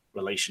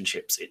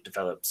relationships it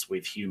develops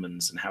with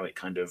humans and how it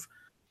kind of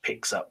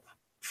picks up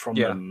from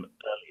them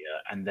earlier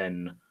and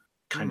then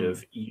kind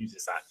of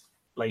uses that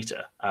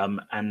later.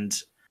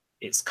 And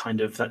it's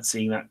kind of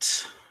seeing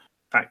that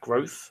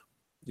growth.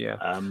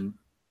 Yeah.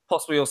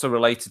 Possibly also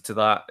related to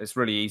that, it's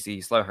really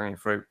easy, slow hanging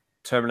fruit.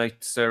 Terminator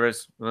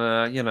series,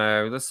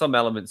 there's some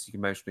elements you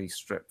can mostly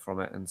strip from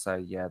it and say,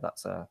 yeah,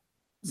 that's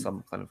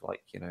some kind of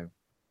like,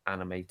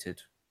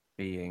 animated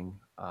being.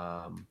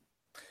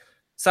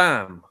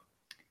 Sam,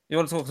 you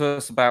want to talk to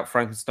us about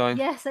Frankenstein?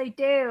 Yes, I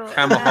do.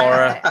 Hammer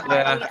horror.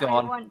 Yeah, go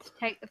on. I want to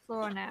take the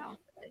floor now.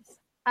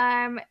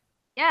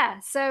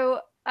 So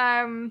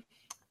I'm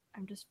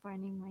just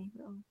finding my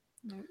little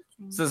notes.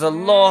 So there's a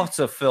lot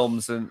of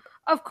films, and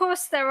of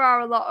course there are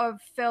a lot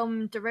of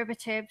film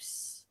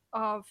derivatives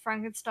of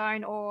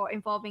Frankenstein or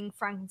involving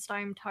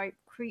Frankenstein type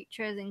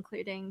creatures,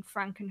 including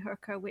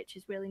Frankenhooker, which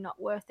is really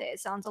not worth it. It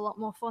sounds a lot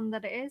more fun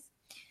than it is.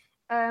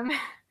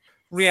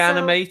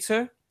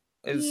 Reanimator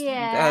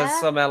has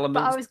some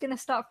elements. But I was going to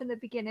start from the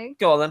beginning.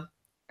 Go on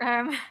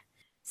then.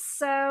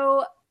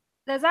 So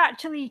there's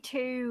actually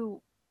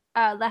two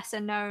lesser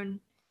known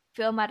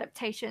film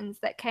adaptations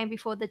that came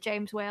before the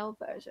James Whale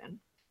version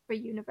for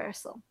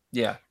Universal.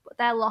 Yeah. But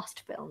they're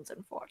lost films,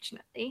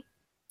 unfortunately.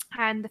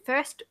 And the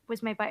first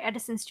was made by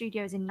Edison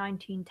Studios in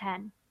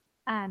 1910.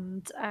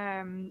 And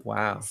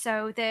wow.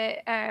 So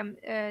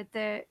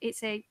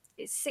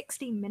it's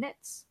 16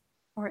 minutes,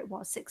 or it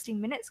was 16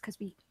 minutes because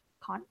we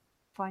can't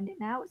find it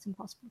now. It's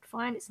impossible to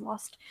find. It's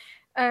lost.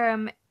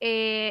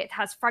 It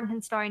has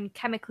Frankenstein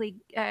chemically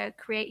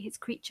create his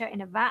creature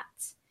in a vat.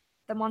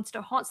 The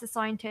monster haunts the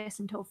scientist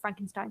until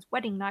Frankenstein's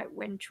wedding night,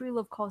 when true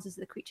love causes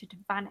the creature to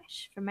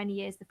vanish. For many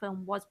years, the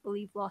film was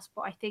believed lost,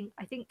 but I think,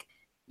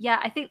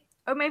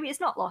 oh, maybe it's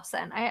not lost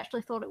then. I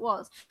actually thought it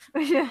was.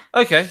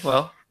 Okay,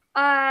 well.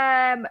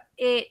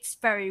 It's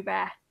very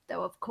rare,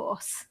 though, of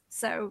course.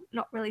 So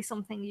not really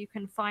something you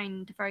can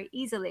find very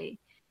easily.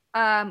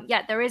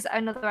 There is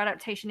another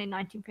adaptation in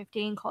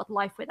 1915 called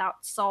Life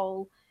Without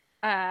Soul,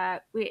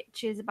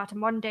 which is about a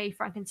modern-day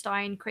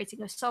Frankenstein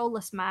creating a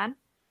soulless man,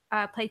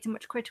 played to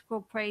much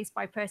critical praise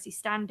by Percy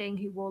Standing,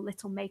 who wore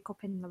little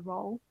makeup in the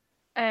role.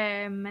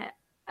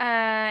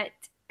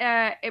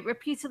 It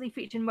reputedly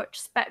featured much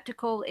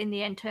spectacle. In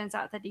the end, turns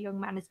out that a young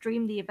man has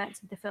dreamed the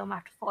events of the film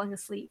after falling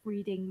asleep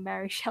reading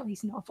Mary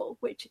Shelley's novel,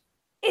 which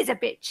is a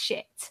bit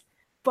shit.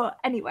 But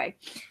anyway,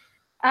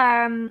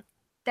 there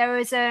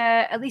was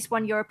at least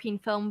one European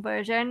film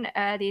version,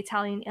 the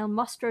Italian Il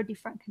Mostro di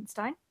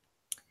Frankenstein,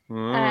 in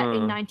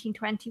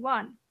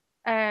 1921.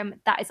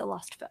 That is a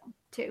lost film,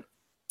 too.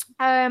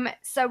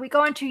 So we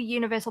go on to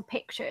Universal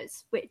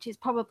Pictures, which is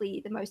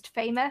probably the most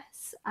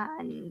famous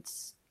and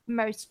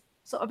most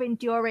sort of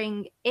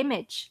enduring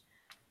image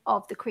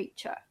of the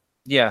creature.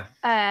 Yeah.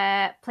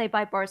 Played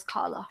by Boris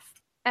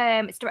Karloff.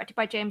 It's directed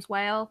by James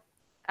Whale,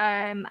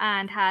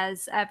 and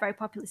has a very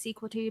popular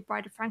sequel to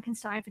Bride of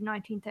Frankenstein from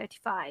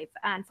 1935,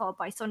 and followed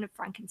by Son of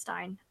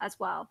Frankenstein as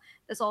well.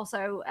 There's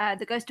also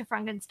The Ghost of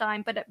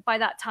Frankenstein, but by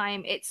that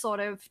time it's sort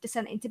of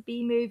descended into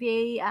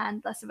B-movie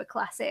and less of a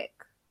classic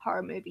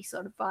horror movie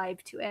sort of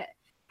vibe to it.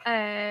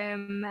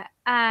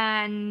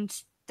 And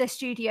the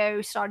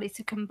studio started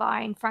to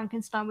combine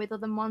Frankenstein with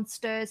other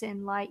monsters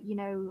in, like,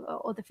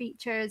 other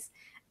features.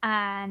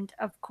 And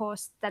of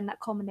course, then that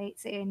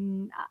culminates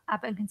in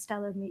Abbott and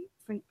Costello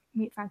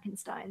meet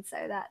Frankenstein.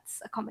 So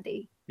that's a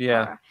comedy.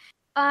 Yeah.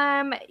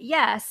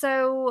 Horror.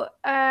 So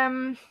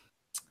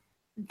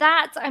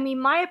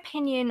my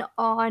opinion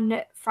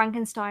on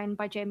Frankenstein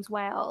by James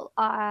Whale.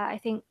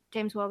 I think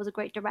James Whale was a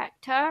great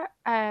director.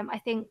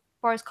 I think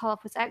Boris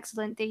Karloff was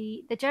excellent.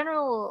 The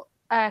general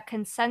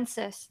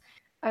consensus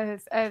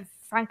of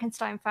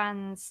Frankenstein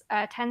fans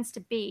tends to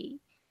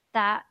be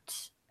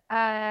that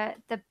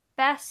the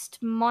best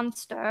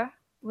monster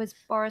was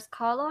Boris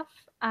Karloff,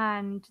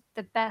 and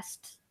the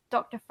best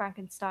Dr.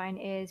 Frankenstein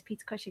is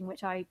Peter Cushing,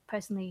 which I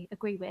personally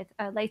agree with,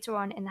 later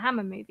on in the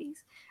Hammer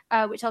movies,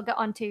 which I'll get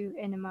onto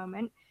in a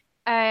moment.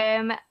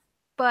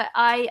 But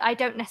I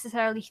don't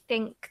necessarily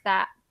think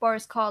that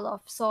Boris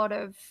Karloff sort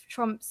of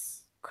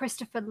trumps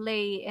Christopher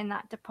Lee in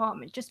that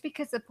department, just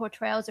because the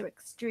portrayals are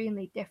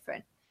extremely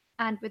different.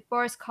 And with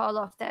Boris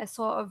Karloff, there's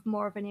sort of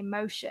more of an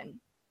emotion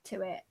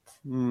to it.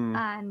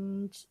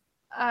 And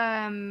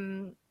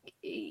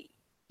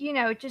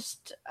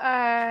just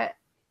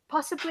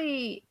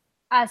possibly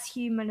as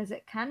human as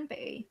it can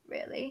be,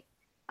 really.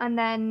 And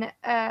then,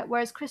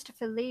 whereas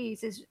Christopher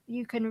Lee's is,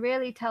 you can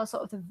really tell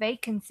sort of the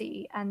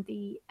vacancy and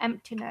the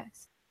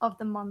emptiness of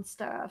the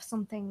monster, of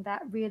something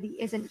that really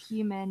isn't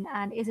human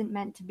and isn't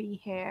meant to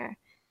be here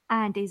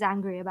and is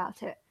angry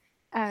about it.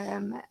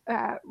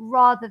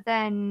 Rather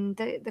than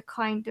the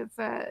kind of,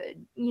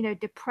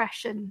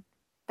 depression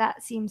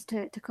that seems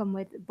to come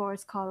with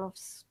Boris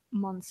Karloff's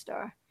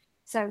monster.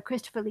 So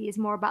Christopher Lee is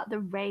more about the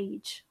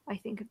rage, I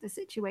think, of the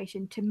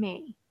situation to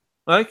me.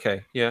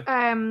 Okay,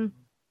 yeah.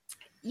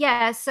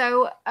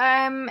 So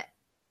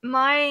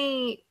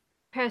my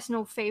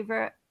personal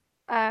favorite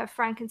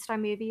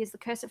Frankenstein movie is The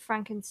Curse of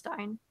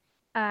Frankenstein,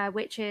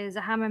 which is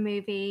a Hammer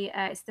movie.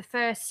 It's the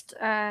first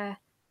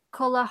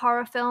color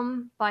horror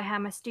film by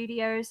Hammer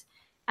Studios,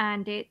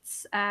 and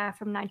it's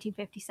from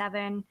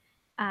 1957.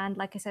 And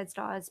like I said,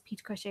 stars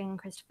Peter Cushing and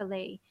Christopher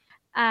Lee.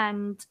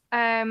 And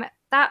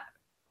that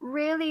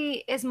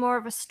really is more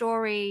of a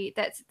story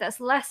that's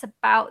less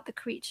about the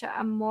creature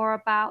and more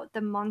about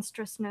the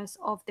monstrousness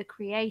of the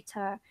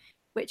creator,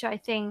 which I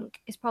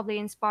think is probably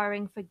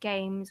inspiring for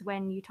games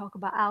when you talk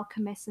about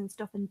alchemists and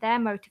stuff and their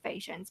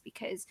motivations,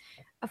 because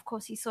of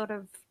course he's sort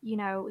of,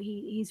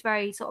 he's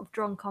very sort of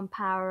drunk on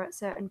power at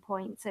certain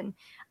points and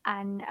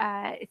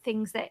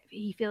things that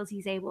he feels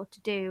he's able to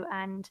do,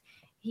 and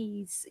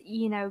he's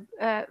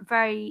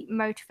very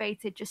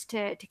motivated just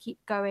to keep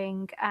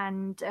going,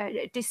 and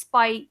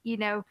despite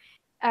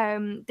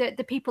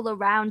the people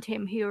around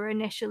him who are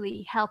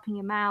initially helping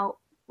him out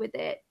with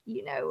it,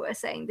 are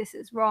saying this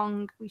is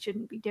wrong, we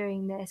shouldn't be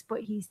doing this,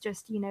 but he's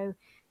just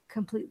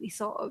completely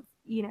sort of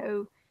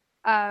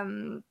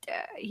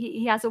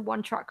he has a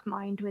one-track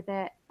mind with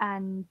it,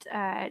 and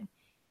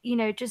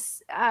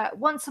just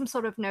wants some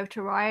sort of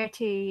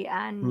notoriety,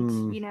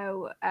 and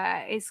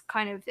is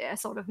kind of a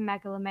sort of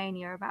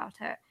megalomania about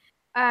it.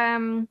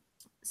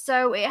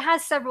 So it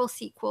has several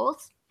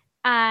sequels,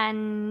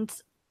 and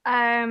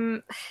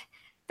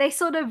they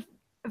sort of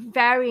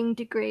varying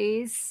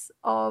degrees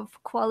of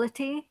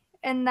quality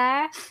in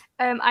there.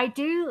 I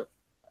do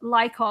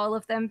like all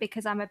of them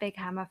because I'm a big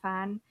Hammer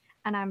fan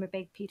and I'm a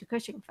big Peter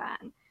Cushing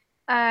fan.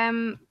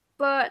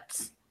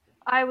 But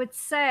I would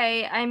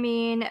say,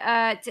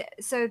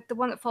 so the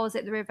one that follows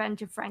it, The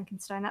Revenge of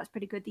Frankenstein, that's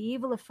pretty good. The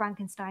Evil of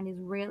Frankenstein is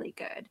really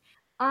good.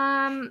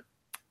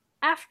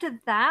 After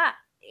that,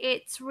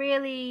 it's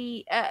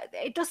really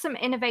it does some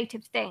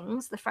innovative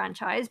things, the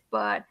franchise,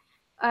 but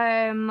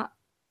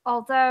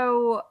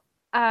although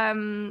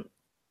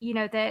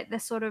the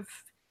sort of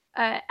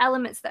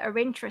elements that are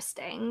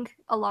interesting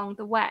along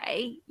the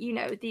way,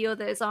 the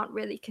others aren't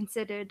really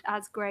considered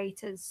as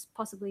great as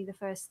possibly the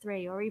first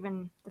three, or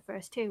even the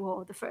first two,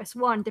 or the first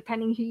one,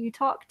 depending who you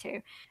talk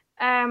to.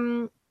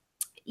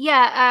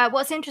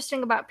 What's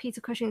interesting about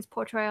Peter Cushing's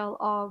portrayal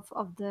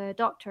of the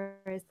Doctor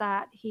is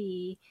that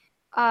he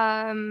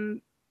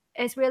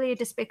is really a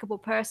despicable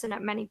person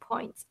at many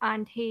points,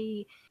 and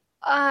he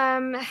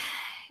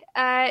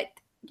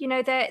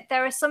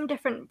there are some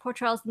different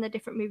portrayals in the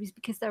different movies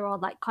because they're all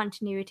like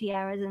continuity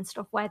errors and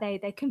stuff where they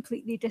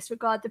completely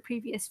disregard the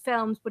previous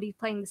films, but he's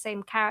playing the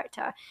same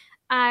character.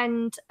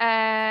 And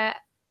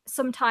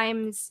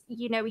sometimes,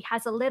 he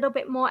has a little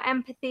bit more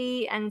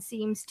empathy and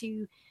seems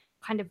to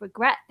kind of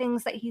regret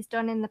things that he's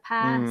done in the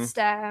past.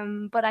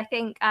 But I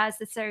think as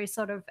the series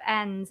sort of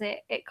ends,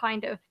 it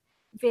kind of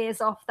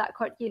veers off that,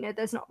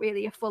 there's not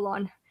really a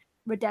full-on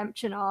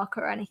redemption arc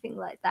or anything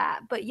like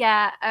that. But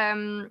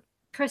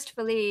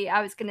Christopher Lee,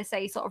 I was going to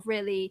say, sort of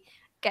really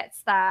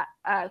gets that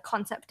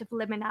concept of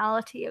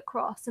liminality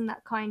across, and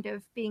that kind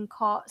of being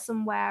caught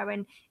somewhere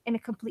and in a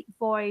complete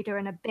void or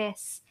an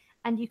abyss.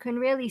 And you can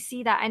really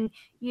see that. And,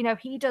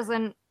 he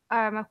doesn't,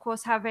 of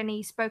course, have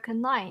any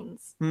spoken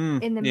lines in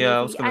the movie.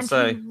 I was going to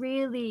say. He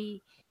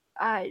really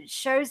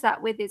shows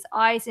that with his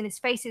eyes, and his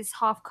face is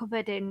half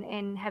covered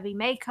in heavy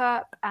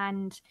makeup.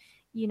 And,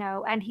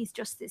 and he's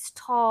just this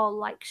tall,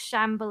 like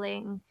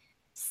shambling,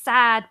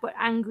 sad but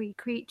angry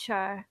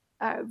creature.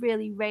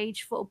 Really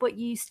rageful, but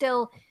you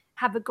still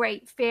have a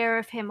great fear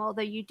of him.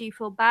 Although you do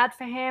feel bad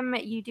for him,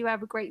 you do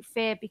have a great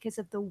fear because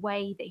of the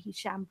way that he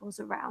shambles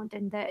around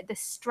and the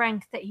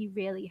strength that he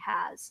really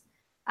has.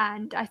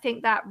 And I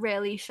think that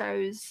really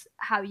shows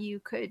how you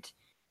could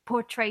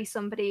portray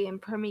somebody in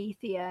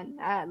Promethean,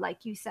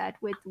 like you said,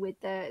 with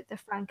the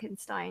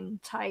Frankenstein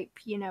type,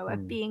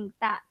 of being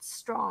that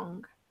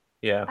strong,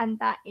 and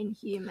that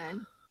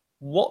inhuman.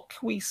 What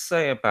can we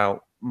say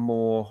about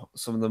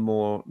some of the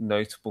more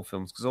notable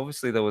films? Because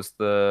obviously there was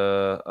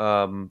the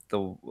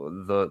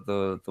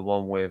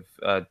one with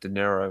De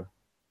Niro.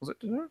 Was it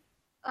De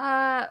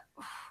Niro?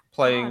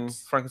 Playing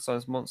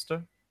Frankenstein's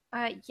monster.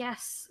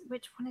 Yes.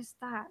 Which one is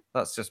that?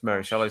 That's just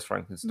Mary Shelley's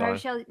Frankenstein.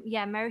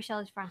 Mary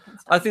Shelley's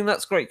Frankenstein. I think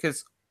that's great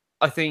because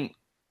I think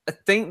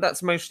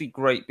that's mostly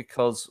great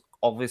because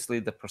obviously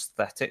the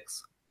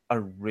prosthetics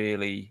are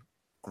really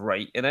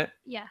great in it.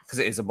 Yes. Because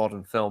it is a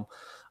modern film.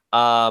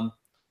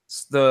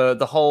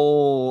 The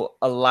whole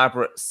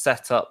elaborate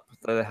setup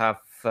that they have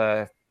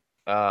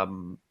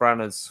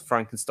Branagh's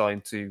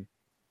Frankenstein to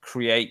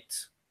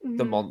create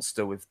the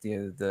monster with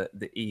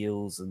the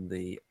eels and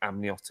the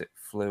amniotic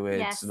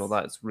fluids and all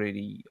that. It's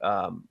really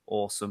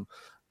awesome.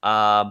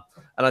 And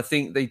I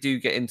think they do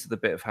get into the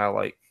bit of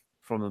how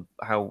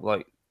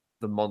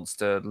the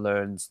monster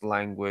learns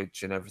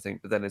language and everything,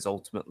 but then is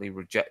ultimately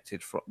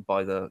rejected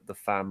by the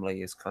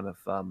family. Is kind of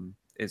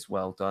is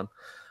well done.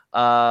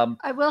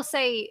 I will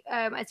say,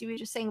 as you were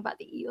just saying about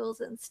the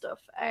eels and stuff,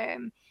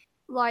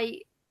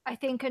 like I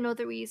think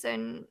another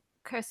reason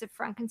Curse of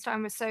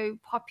Frankenstein was so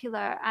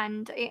popular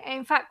and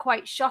in fact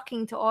quite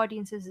shocking to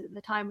audiences at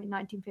the time in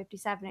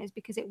 1957 is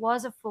because it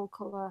was a full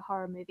color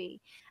horror movie,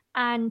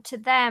 and to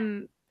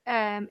them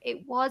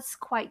it was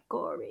quite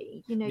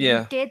gory. You know,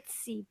 you did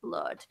see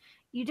blood.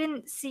 You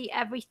didn't see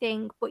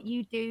everything, but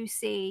you do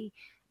see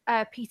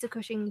Peter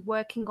Cushing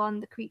working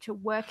on the creature,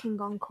 working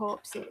on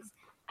corpses,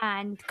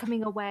 and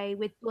coming away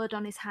with blood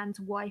on his hands,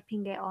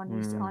 wiping it on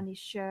his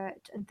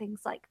shirt and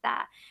things like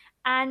that.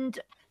 And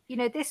you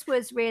know, this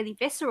was really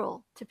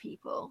visceral to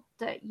people,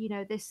 that, you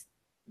know, this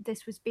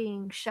was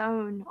being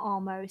shown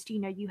almost. You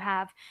know, you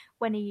have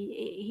when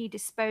he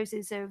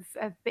disposes of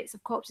bits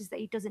of corpses that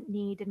he doesn't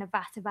need in a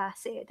vat of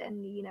acid,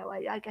 and you know,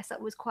 I guess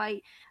that was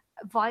quite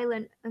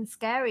violent and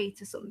scary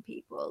to some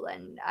people.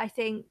 And I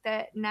think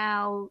that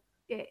now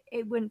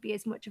it wouldn't be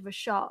as much of a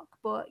shock,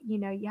 but you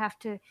know, you have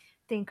to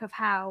think of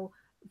how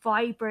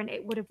vibrant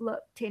it would have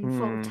looked in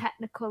full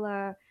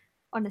Technicolor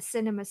on a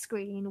cinema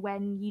screen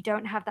when you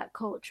don't have that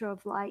culture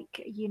of, like,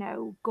 you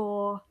know,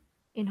 gore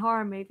in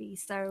horror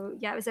movies. So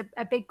yeah, it was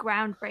a big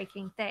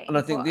groundbreaking thing, and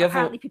I think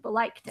apparently people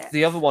liked it.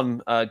 The other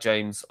one,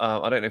 James,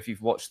 I don't know if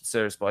you've watched the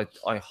series, but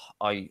I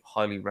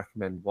highly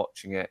recommend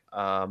watching it,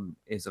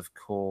 is of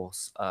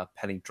course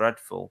Penny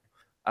Dreadful,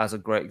 as a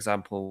great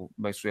example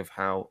mostly of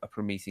how a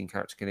Promethean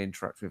character can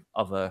interact with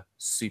other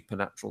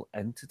supernatural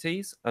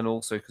entities, and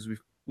also because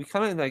we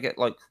kind of get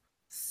like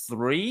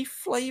 3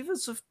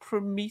 flavors of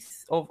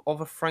of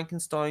a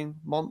Frankenstein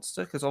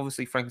monster, because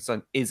obviously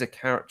Frankenstein is a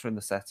character in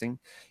the setting.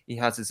 He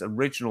has his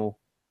original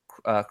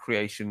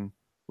creation,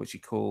 which he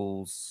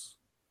calls,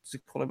 does he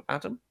call him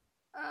Adam?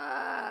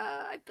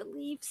 I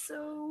believe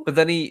so. But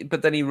then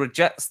he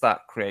rejects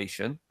that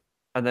creation,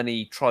 and then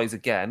he tries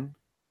again,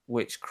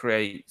 which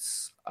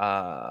creates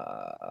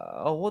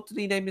what did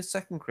he name his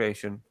second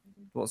creation?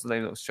 What's the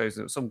name that was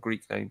chosen? It was some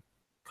Greek name.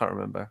 Can't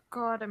remember.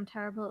 God, I'm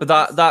terrible.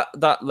 But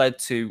that led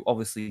to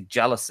obviously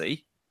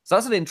jealousy. So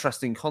that's an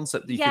interesting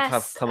concept that you could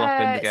have come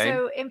up in the game.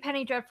 So in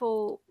Penny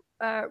Dreadful,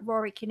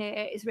 Rory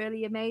Kinnear is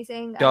really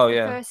amazing as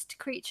the first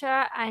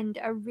creature, and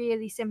a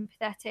really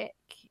sympathetic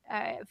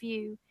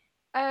view.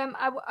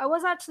 I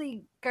was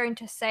actually going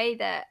to say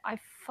that I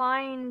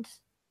find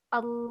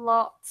a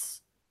lot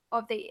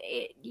of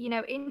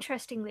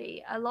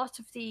interestingly, a lot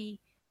of the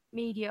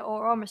media,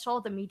 or almost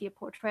all the media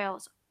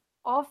portrayals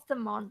of the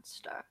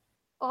monster,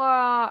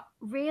 are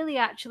really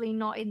actually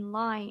not in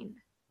line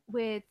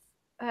with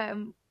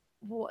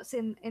what's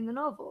in the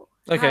novel.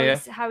 Okay,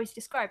 how he's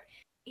described.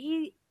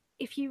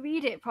 If you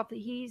read it properly,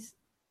 he's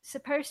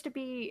supposed to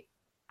be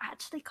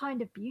actually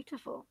kind of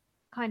beautiful,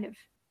 kind of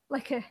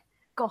like a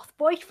goth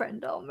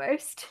boyfriend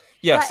almost.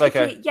 Yes, like,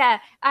 okay.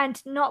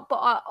 And not,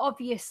 but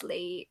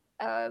obviously,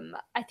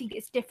 I think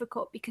it's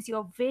difficult because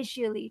you're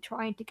visually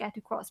trying to get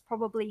across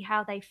probably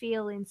how they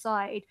feel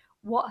inside,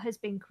 what has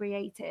been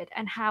created,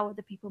 and how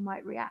other people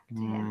might react to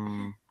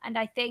him. And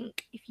I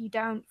think if you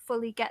don't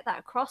fully get that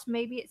across,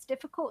 maybe it's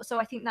difficult. So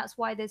I think that's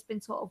why there's been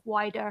sort of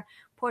wider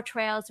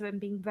portrayals of him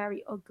being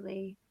very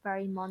ugly,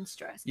 very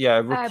monstrous. Yeah,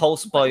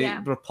 repulsed by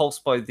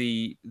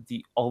the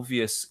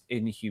obvious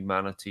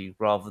inhumanity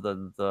rather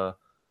than the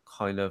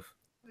kind of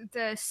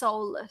the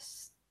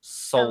soulless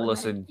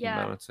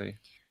inhumanity.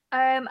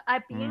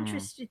 I'd be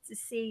interested to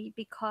see,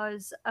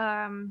 because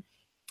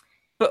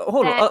but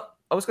hold on,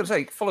 I was going to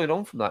say, following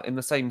on from that, in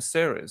the same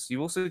series,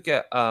 you also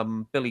get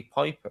Billie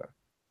Piper.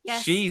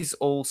 Yes. She's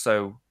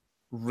also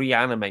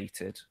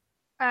reanimated.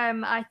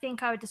 I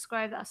think I would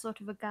describe that as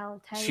sort of a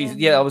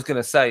Galatean. I was going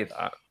to say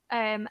that.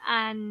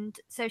 And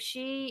so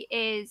she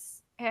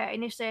is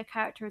initially a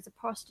character as a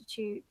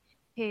prostitute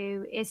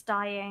who is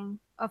dying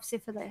of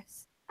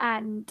syphilis,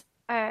 and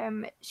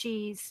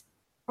she's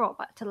brought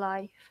back to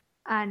life,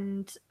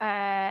 and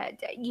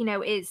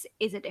is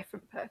a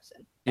different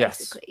person,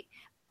 basically.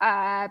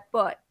 Yes.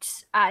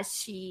 But as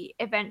she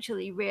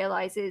eventually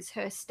realizes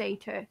her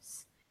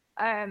status,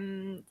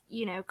 kind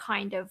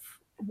of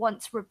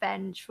wants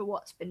revenge for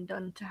what's been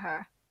done to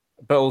her.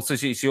 But also,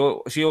 she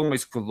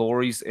almost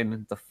glories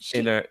in the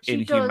inner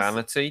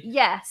inhumanity.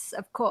 Yes,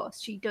 of course,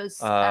 she does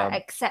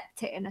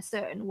accept it in a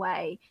certain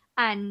way,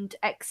 and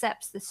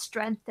accepts the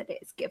strength that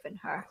it's given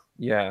her.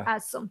 Yeah,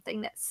 as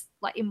something that's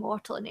like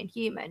immortal and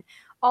inhuman.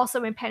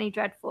 Also, in Penny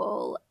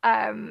Dreadful,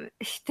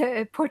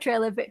 the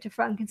portrayal of Victor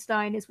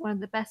Frankenstein is one of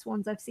the best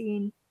ones I've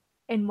seen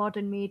in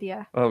modern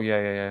media. Oh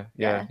yeah.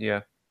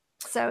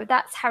 So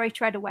that's Harry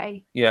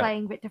Treadaway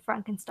playing Victor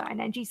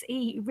Frankenstein, and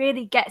he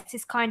really gets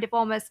this kind of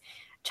almost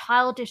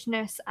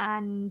childishness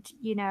and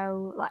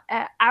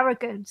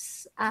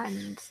arrogance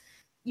and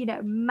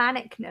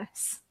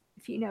manicness,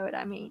 if you know what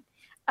I mean.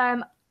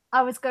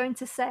 I was going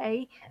to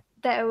say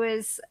there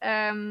was,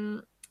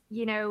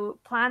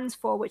 plans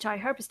for, which I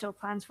hope are still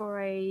plans for,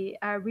 a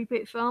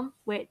reboot film,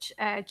 which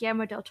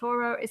Guillermo del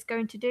Toro is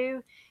going to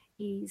do.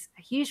 He's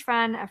a huge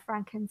fan of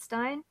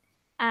Frankenstein,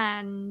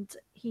 and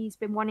he's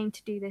been wanting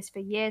to do this for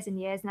years and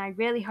years. And I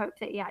really hope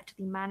that he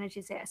actually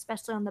manages it,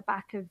 especially on the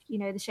back of,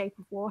 The Shape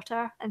of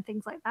Water and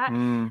things like that.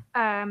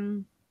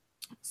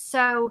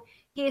 So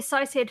he has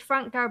cited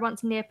Frank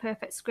Darabont's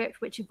near-perfect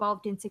script, which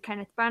evolved into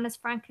Kenneth Branagh's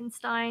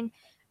Frankenstein.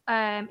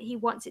 He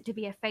wants it to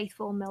be a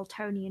faithful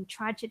Miltonian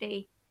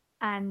tragedy.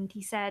 And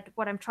he said,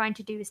 what I'm trying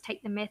to do is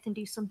take the myth and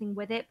do something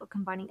with it, but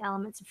combining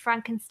elements of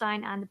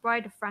Frankenstein and the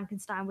Bride of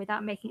Frankenstein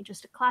without making it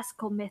just a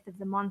classical myth of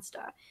the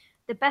monster.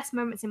 The best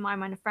moments in my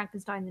mind of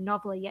Frankenstein, the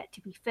novel, are yet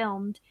to be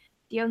filmed.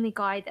 The only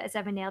guy that has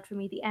ever nailed for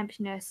me the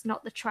emptiness,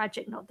 not the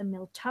tragic, not the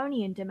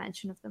Miltonian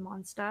dimension of the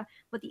monster,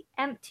 but the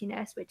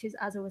emptiness, which is,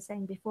 as I was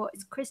saying before,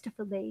 is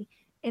Christopher Lee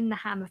in the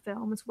Hammer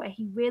films, where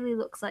he really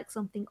looks like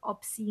something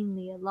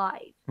obscenely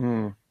alive.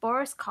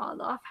 Boris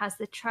Karloff has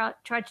the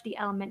tragedy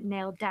element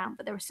nailed down,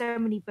 but there are so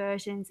many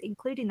versions,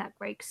 including that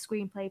great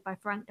screenplay by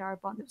Frank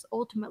Darabont, that was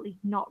ultimately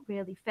not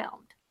really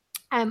filmed.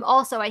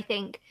 Also, I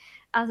think,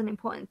 as an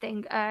important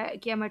thing,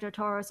 Guillermo del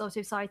Toro has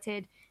also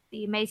cited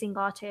the amazing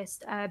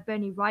artist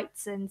Bernie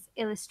Wrightson's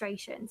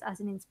illustrations as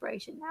an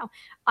inspiration. Now,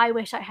 I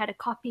wish I had a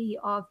copy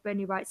of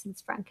Bernie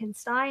Wrightson's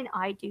Frankenstein.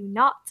 I do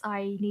not.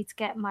 I need to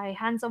get my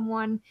hands on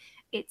one.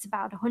 It's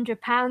about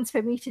 £100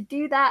 for me to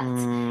do that.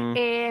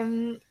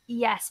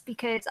 Yes,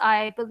 because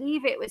I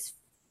believe it was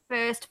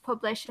first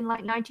published in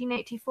like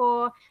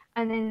 1984,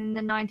 and then in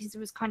the 90s it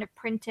was kind of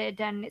printed,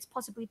 and it's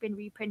possibly been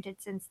reprinted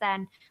since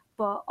then.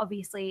 But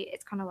obviously,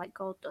 it's kind of like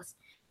gold dust.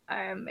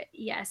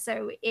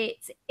 So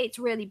it's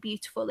really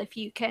beautiful. If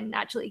you can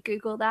actually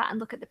Google that and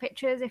look at the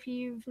pictures, if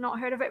you've not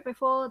heard of it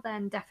before,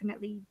 then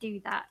definitely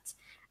do that.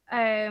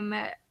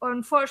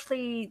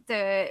 Unfortunately,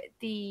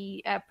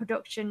 the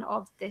production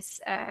of this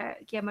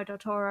Guillermo del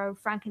Toro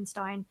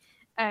Frankenstein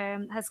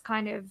has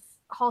kind of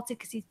halted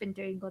because he's been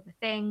doing other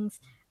things.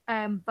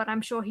 But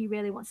I'm sure he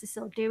really wants to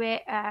still do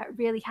it.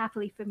 Really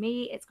happily for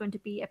me, it's going to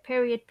be a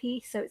period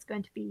piece, so it's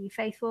going to be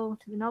faithful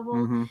to the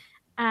novel.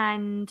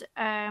 And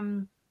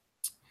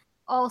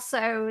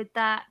also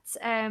that,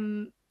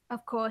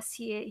 of course,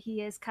 he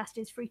has cast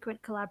his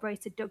frequent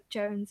collaborator Doug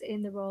Jones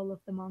in the role of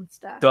the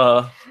monster.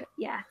 Duh.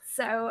 Yeah.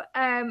 So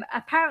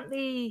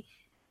apparently,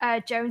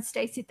 Jones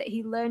stated that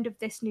he learned of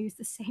this news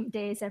the same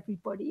day as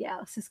everybody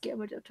else, as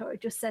Guillermo del Toro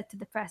just said to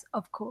the press,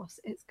 of course,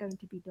 it's going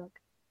to be Doug,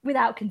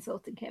 without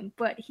consulting him.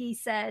 But he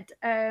said,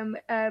 in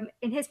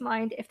his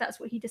mind, if that's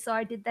what he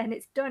decided, then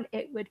it's done.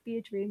 It would be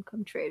a dream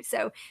come true.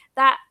 So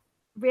that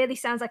really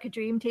sounds like a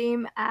dream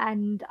team,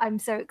 and I'm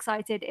so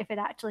excited if it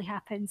actually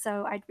happens.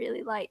 So I'd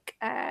really like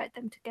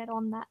them to get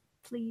on that,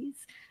 please.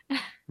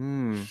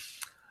 I'm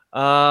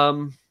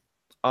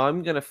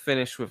going to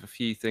finish with a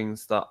few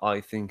things that I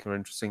think are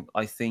interesting.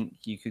 I think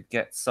you could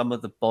get some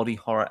of the body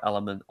horror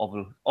element,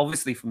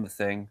 obviously from The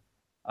Thing,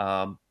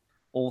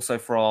 also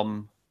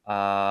from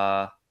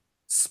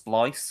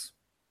Splice.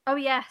 Oh,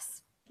 yes.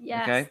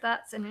 Yes, okay.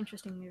 That's an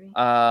interesting movie.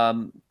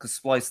 Because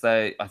Splice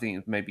there, I think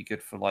it may be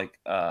good for like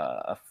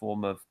a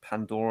form of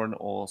Pandoran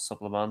or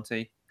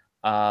Sublimante.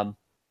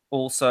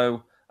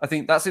 Also, I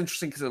think that's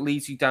interesting because it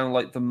leads you down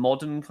like the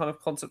modern kind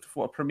of concept of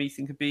what a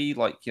Promethean could be.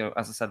 Like,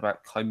 as I said about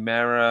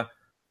chimera,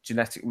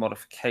 genetic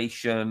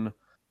modification.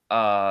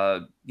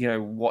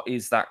 What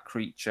is that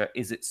creature?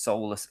 Is it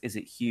soulless? Is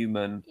it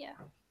human? Yeah.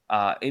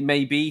 It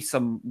may be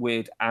some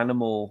weird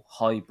animal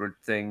hybrid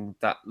thing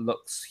that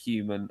looks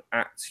human,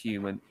 acts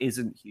human,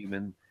 isn't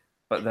human,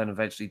 but then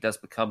eventually does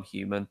become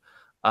human.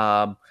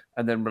 And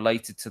then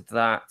related to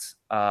that,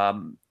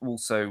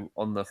 also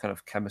on the kind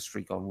of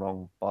chemistry gone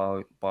wrong,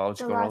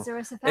 biology gone wrong.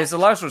 It's the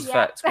Lazarus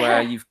effect,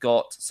 where you've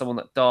got someone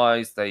that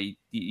dies, they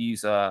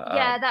use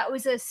a... that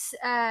was a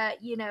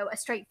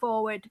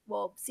straightforward,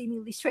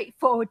 seemingly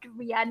straightforward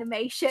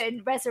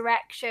reanimation,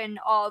 resurrection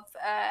of,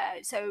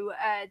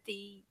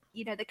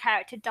 the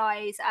character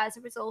dies as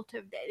a result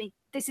of...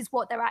 This is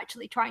what they're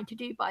actually trying to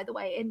do, by the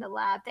way, in the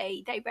lab.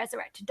 They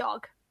resurrect a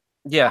dog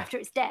after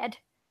it's dead.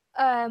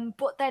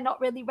 But they're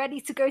not really ready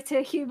to go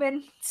to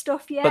human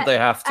stuff yet. But they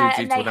have to due and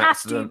to they an have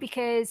accident. to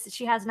because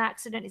she has an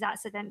accident, is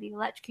accidentally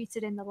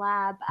electrocuted in the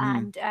lab,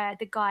 and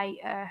the guy,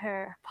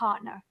 her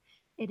partner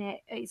in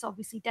it, is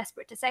obviously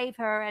desperate to save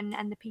her,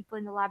 and the people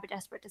in the lab are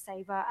desperate to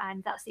save her,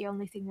 and that's the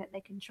only thing that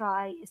they can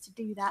try is to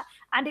do that.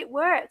 And it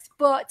works,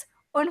 but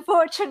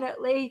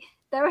unfortunately,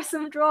 there are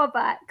some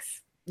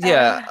drawbacks.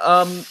 Yeah,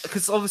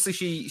 because obviously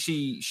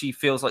she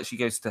feels like she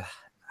goes to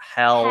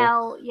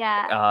hell.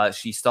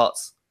 She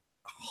starts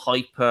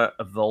hyper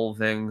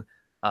evolving.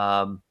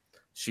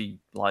 She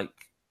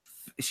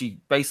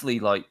basically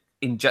like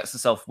injects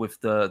herself with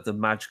the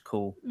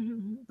magical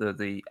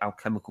the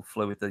alchemical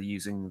fluid they're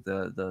using,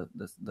 the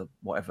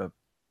whatever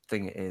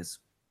thing it is,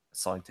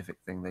 scientific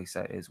thing they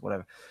say it is,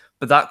 whatever,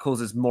 but that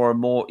causes more and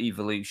more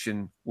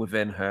evolution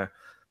within her.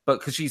 But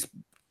because she's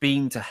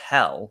been to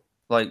hell,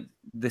 like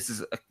this is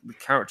the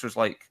character is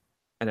like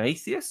an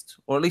atheist,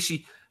 or at least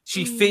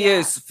She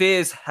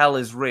fears hell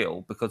is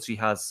real because she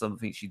has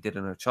something she did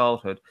in her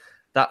childhood.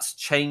 That's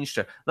changed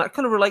her. That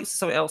kind of relates to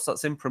something else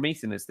that's in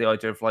Promethean, is the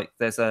idea of like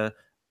there's a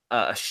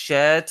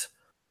shared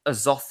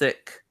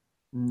azothic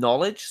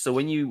knowledge. So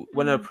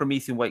when a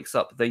Promethean wakes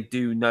up, they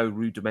do know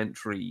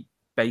rudimentary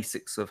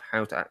basics of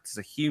how to act as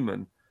a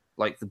human,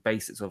 like the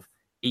basics of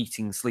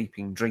eating,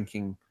 sleeping,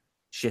 drinking,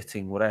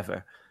 shitting,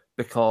 whatever,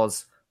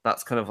 because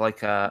that's kind of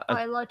like a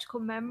biological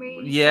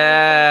memory.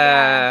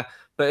 Yeah.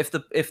 But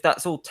if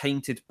that's all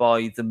tainted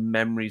by the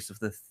memories of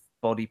the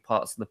body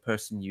parts of the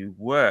person you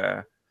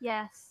were,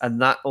 yes,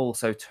 and that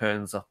also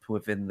turns up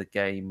within the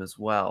game as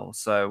well.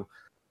 So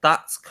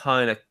that's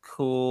kind of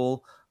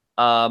cool.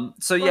 I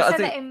think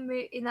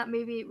that in that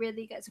movie it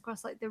really gets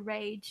across like the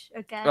rage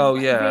again. Oh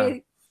like, yeah,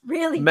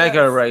 really mega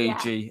does.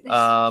 ragey.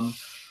 Yeah.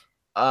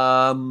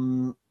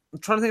 I'm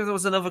trying to think if there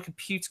was another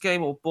computer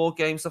game or board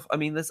game stuff. I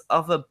mean, there's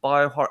other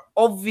biohorror.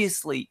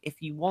 Obviously,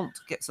 if you want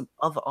to get some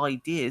other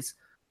ideas,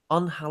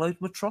 Unhallowed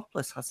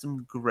Metropolis has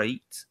some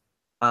great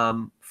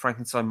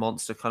Frankenstein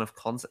monster kind of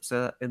concepts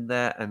in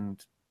there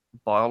and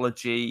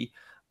biology.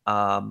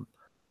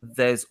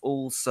 There's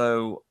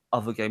also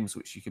other games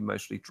which you can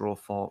mostly draw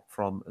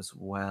from as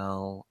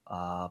well.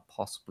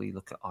 Possibly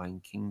look at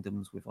Iron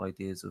Kingdoms with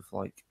ideas of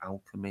like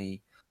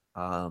alchemy.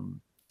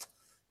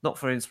 Not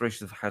for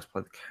inspiration of how to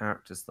play the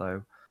characters,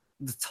 though.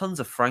 There's tons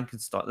of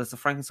Frankenstein. There's the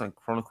Frankenstein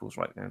Chronicles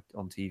right now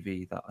on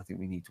TV that I think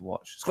we need to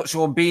watch. It's got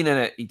Sean Bean in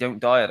it. He don't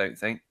die, I don't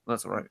think.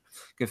 That's all right.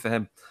 Good for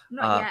him.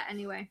 Not yet,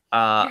 anyway.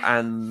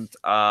 And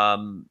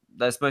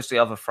there's mostly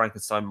other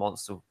Frankenstein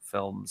monster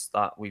films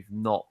that we've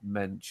not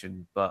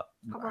mentioned, but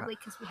probably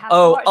because we haven't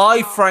watched them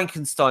all.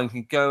 Frankenstein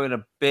can go in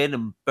a bin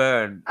and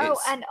burn.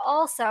 And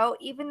also,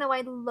 even though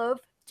I love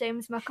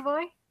James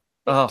McAvoy,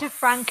 Victor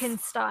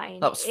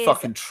Frankenstein. That was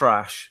fucking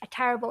trash. A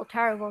terrible,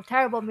 terrible,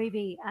 terrible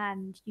movie,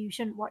 and you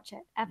shouldn't watch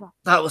it ever.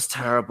 That was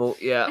terrible,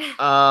 yeah.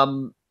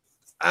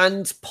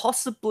 And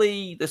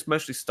possibly there's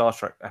mostly Star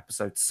Trek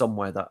episodes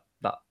somewhere that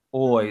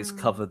always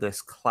cover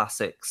this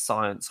classic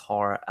science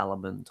horror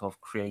element of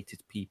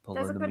created people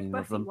and the meaning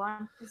of them.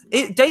 One,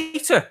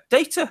 Data.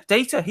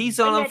 He's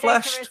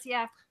unfleshed.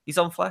 Yeah. He's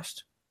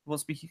unfleshed. He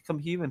wants to become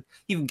human.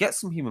 He even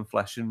gets some human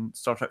flesh in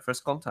Star Trek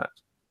First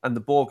Contact. And the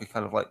Borg are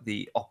kind of like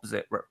the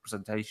opposite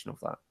representation of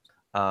that.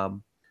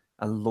 And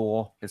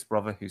Lore, his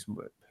brother,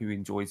 who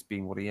enjoys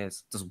being what he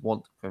is, doesn't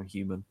want to become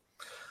human.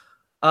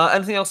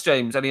 Anything else,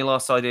 James? Any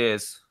last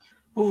ideas?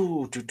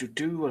 Oh, what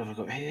have I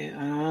got here?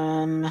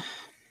 I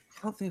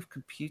can't think of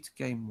computer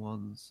game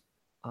ones.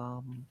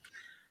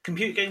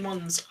 Computer game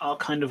ones are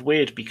kind of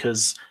weird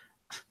because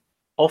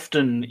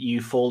often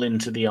you fall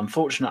into the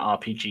unfortunate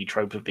RPG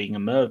trope of being a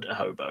murder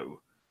hobo.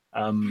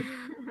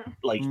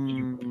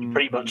 You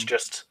pretty much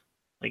just...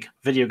 Like,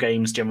 video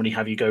games generally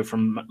have you go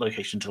from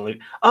location to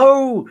location.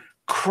 Oh,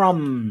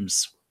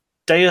 crumbs.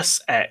 Deus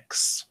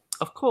Ex.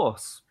 Of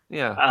course,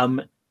 yeah.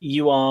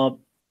 You are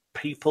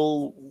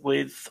people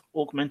with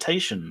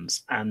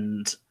augmentations,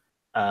 and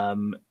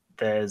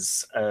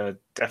there's a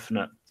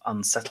definite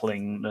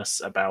unsettlingness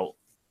about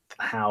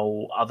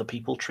how other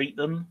people treat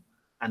them,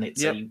 and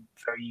it's a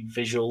very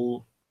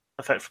visual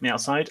effect from the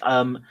outside.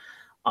 I'm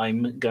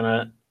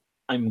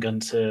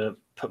going to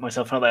put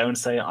myself out there and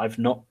say I've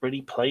not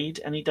really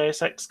played any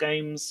Deus Ex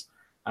games.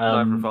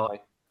 Neither have I.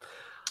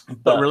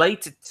 But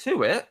related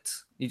to it,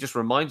 you just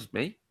reminded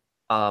me,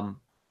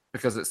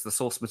 because it's the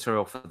source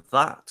material for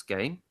that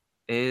game,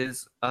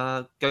 is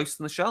Ghost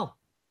in the Shell.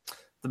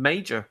 The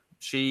Major.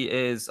 She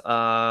is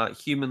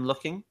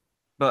human-looking,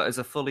 but is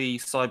a fully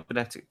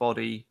cybernetic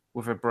body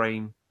with her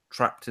brain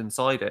trapped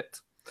inside it.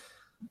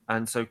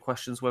 And so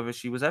questions whether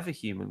she was ever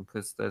human,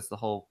 because there's the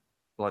whole,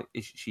 like,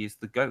 she is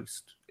the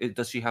ghost.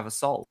 Does she have a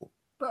soul?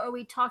 But are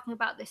we talking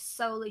about this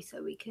solely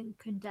so we can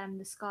condemn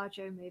the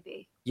ScarJo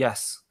movie?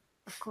 Yes.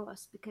 Of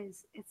course,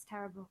 because it's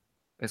terrible.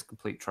 It's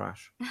complete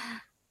trash.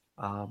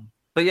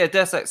 But yeah,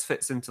 Deus Ex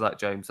fits into that,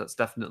 James. That's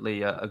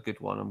definitely a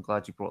good one. I'm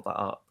glad you brought that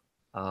up.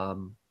 I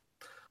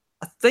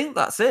think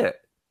that's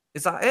it.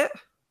 Is that it?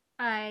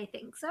 I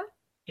think so.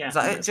 Yeah. Is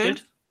that it,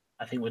 James? Good.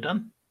 I think we're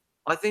done.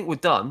 I think we're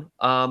done.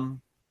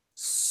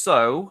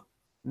 So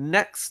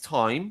next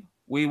time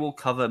we will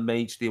cover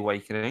Mage the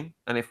Awakening,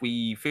 and if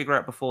we figure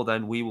out before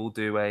then, we will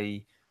do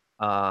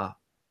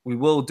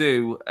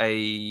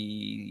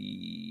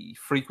a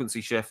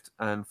frequency shift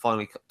and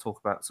finally talk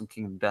about some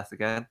Kingdom Death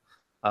again,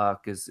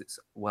 because it's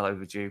well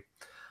overdue.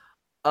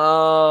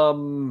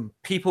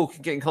 People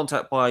can get in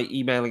contact by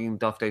emailing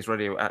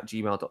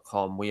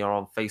darkerdaysradio@gmail.com. We are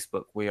on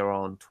Facebook. We are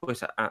on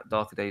Twitter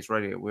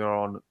 @darkerdaysradio. We are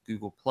on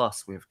Google+.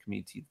 We have a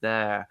community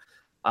there.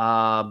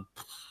 And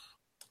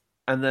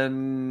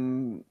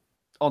then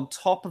on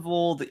top of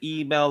all the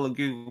email and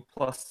Google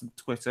Plus and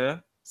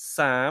Twitter,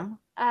 Sam.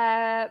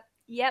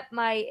 Yep,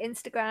 my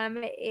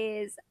Instagram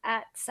is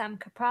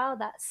 @SamCapral.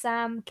 That's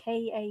Sam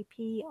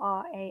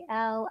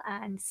Kapral,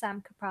 and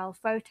Sam Capral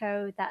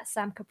Photo. That's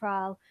Sam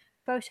Capral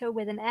Photo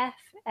with an F,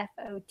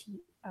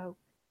 Photo.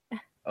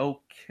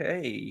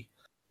 Okay.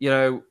 You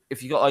know,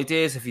 if you got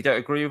ideas, if you don't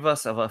agree with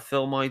us, other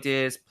film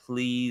ideas,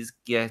 please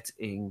get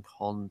in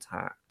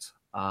contact.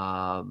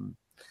 And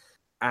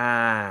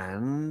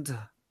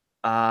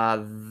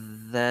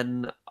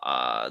then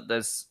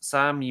there's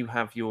Sam. You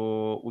have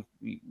your.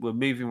 We're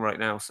moving right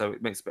now, so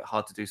it makes it a bit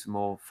hard to do some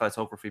more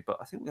photography. But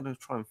I think we're going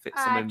to try and fit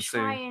some in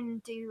soon. Try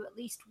and do at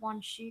least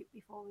one shoot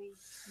before we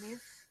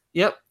move.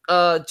 Yep.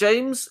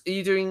 James, are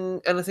you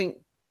doing anything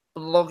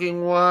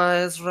blogging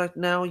wise right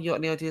now? You got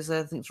any ideas?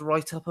 Anything to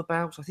write up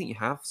about? I think you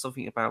have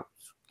something about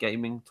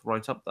gaming to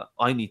write up that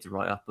I need to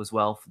write up as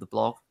well for the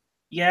blog.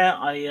 Yeah,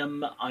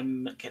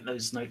 I'm getting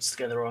those notes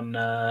together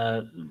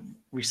on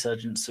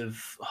resurgence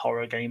of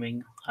horror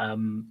gaming,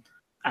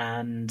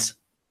 and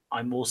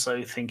I'm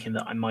also thinking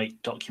that I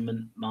might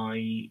document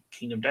my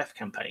Kingdom Death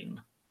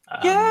campaign.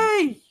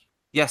 Yay!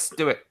 Yes,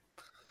 do it.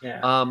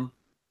 Yeah.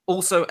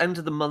 Also, end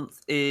of the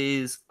month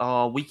is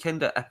our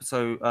Weekender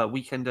episode,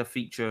 Weekender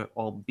feature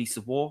on Beasts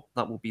of War.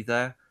 That will be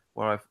there,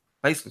 where I've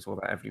basically talked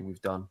about everything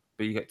we've done,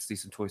 but you get to see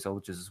some toy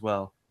soldiers as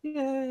well.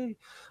 Yay!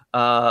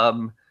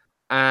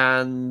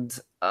 And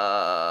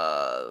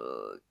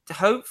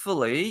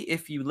hopefully,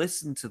 if you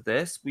listen to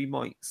this, we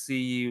might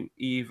see you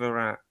either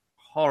at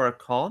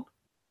HorrorCon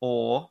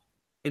or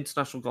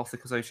International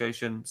Gothic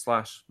Association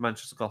 /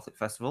 Manchester Gothic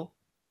Festival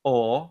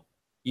or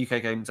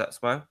UK Games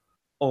Expo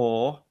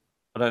or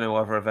I don't know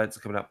what other events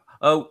are coming up.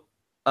 Oh,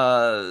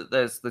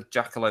 there's the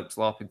Jackalopes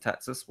LARP in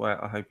Texas where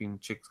I'm hoping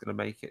Chig's going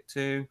to make it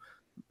to.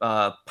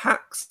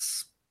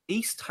 PAX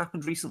East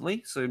happened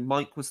recently, so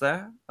Mike was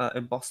there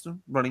in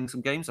Boston running some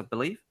games, I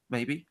believe.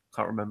 Maybe.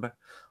 Can't remember.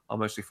 I'll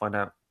mostly find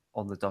out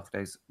on the Dark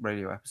Days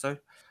radio episode.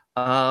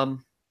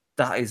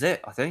 That is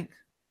it, I think.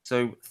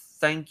 So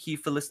thank you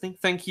for listening.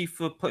 Thank you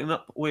for putting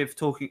up with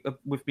talking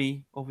with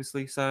me,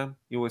 obviously, Sam.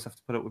 You always have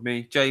to put up with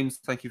me. James,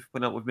 thank you for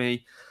putting up with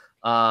me.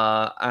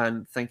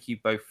 And thank you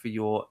both for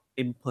your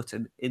input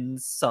and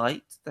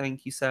insight.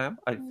 Thank you, Sam.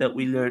 I felt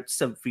we learned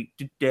something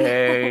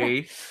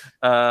today.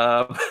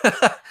 I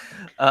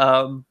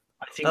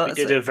think we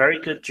did a very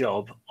good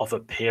job of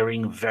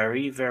appearing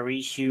very,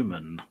 very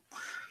human.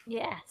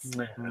 Yes,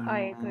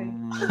 I agree.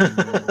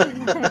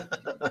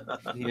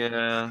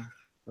 Yeah.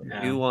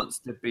 Who wants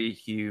to be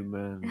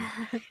human?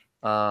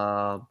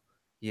 Yeah.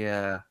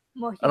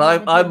 And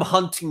I'm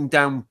hunting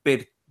down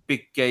big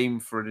game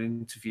for an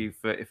interview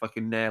for if I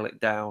can nail it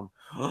down.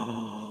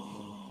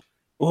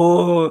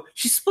 Oh,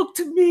 she spoke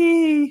to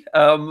me.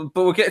 But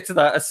we'll get to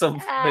that at some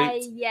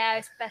point. Yeah,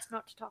 it's best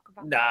not to talk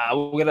about. Nah,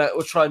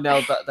 we'll try and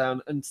nail that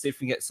down and see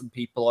if we can get some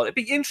people on. It'd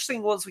be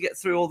interesting once we get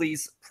through all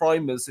these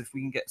primers if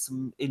we can get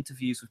some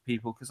interviews with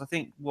people, because I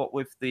think what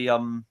with the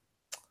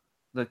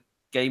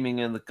gaming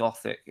and the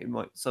Gothic,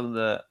 some of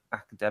the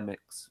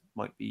academics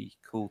might be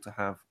cool to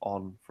have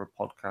on for a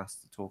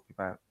podcast to talk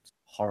about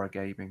horror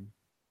gaming.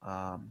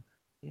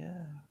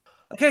 Yeah.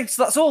 Okay,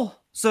 so that's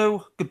all.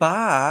 So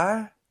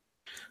goodbye.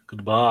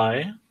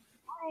 Goodbye.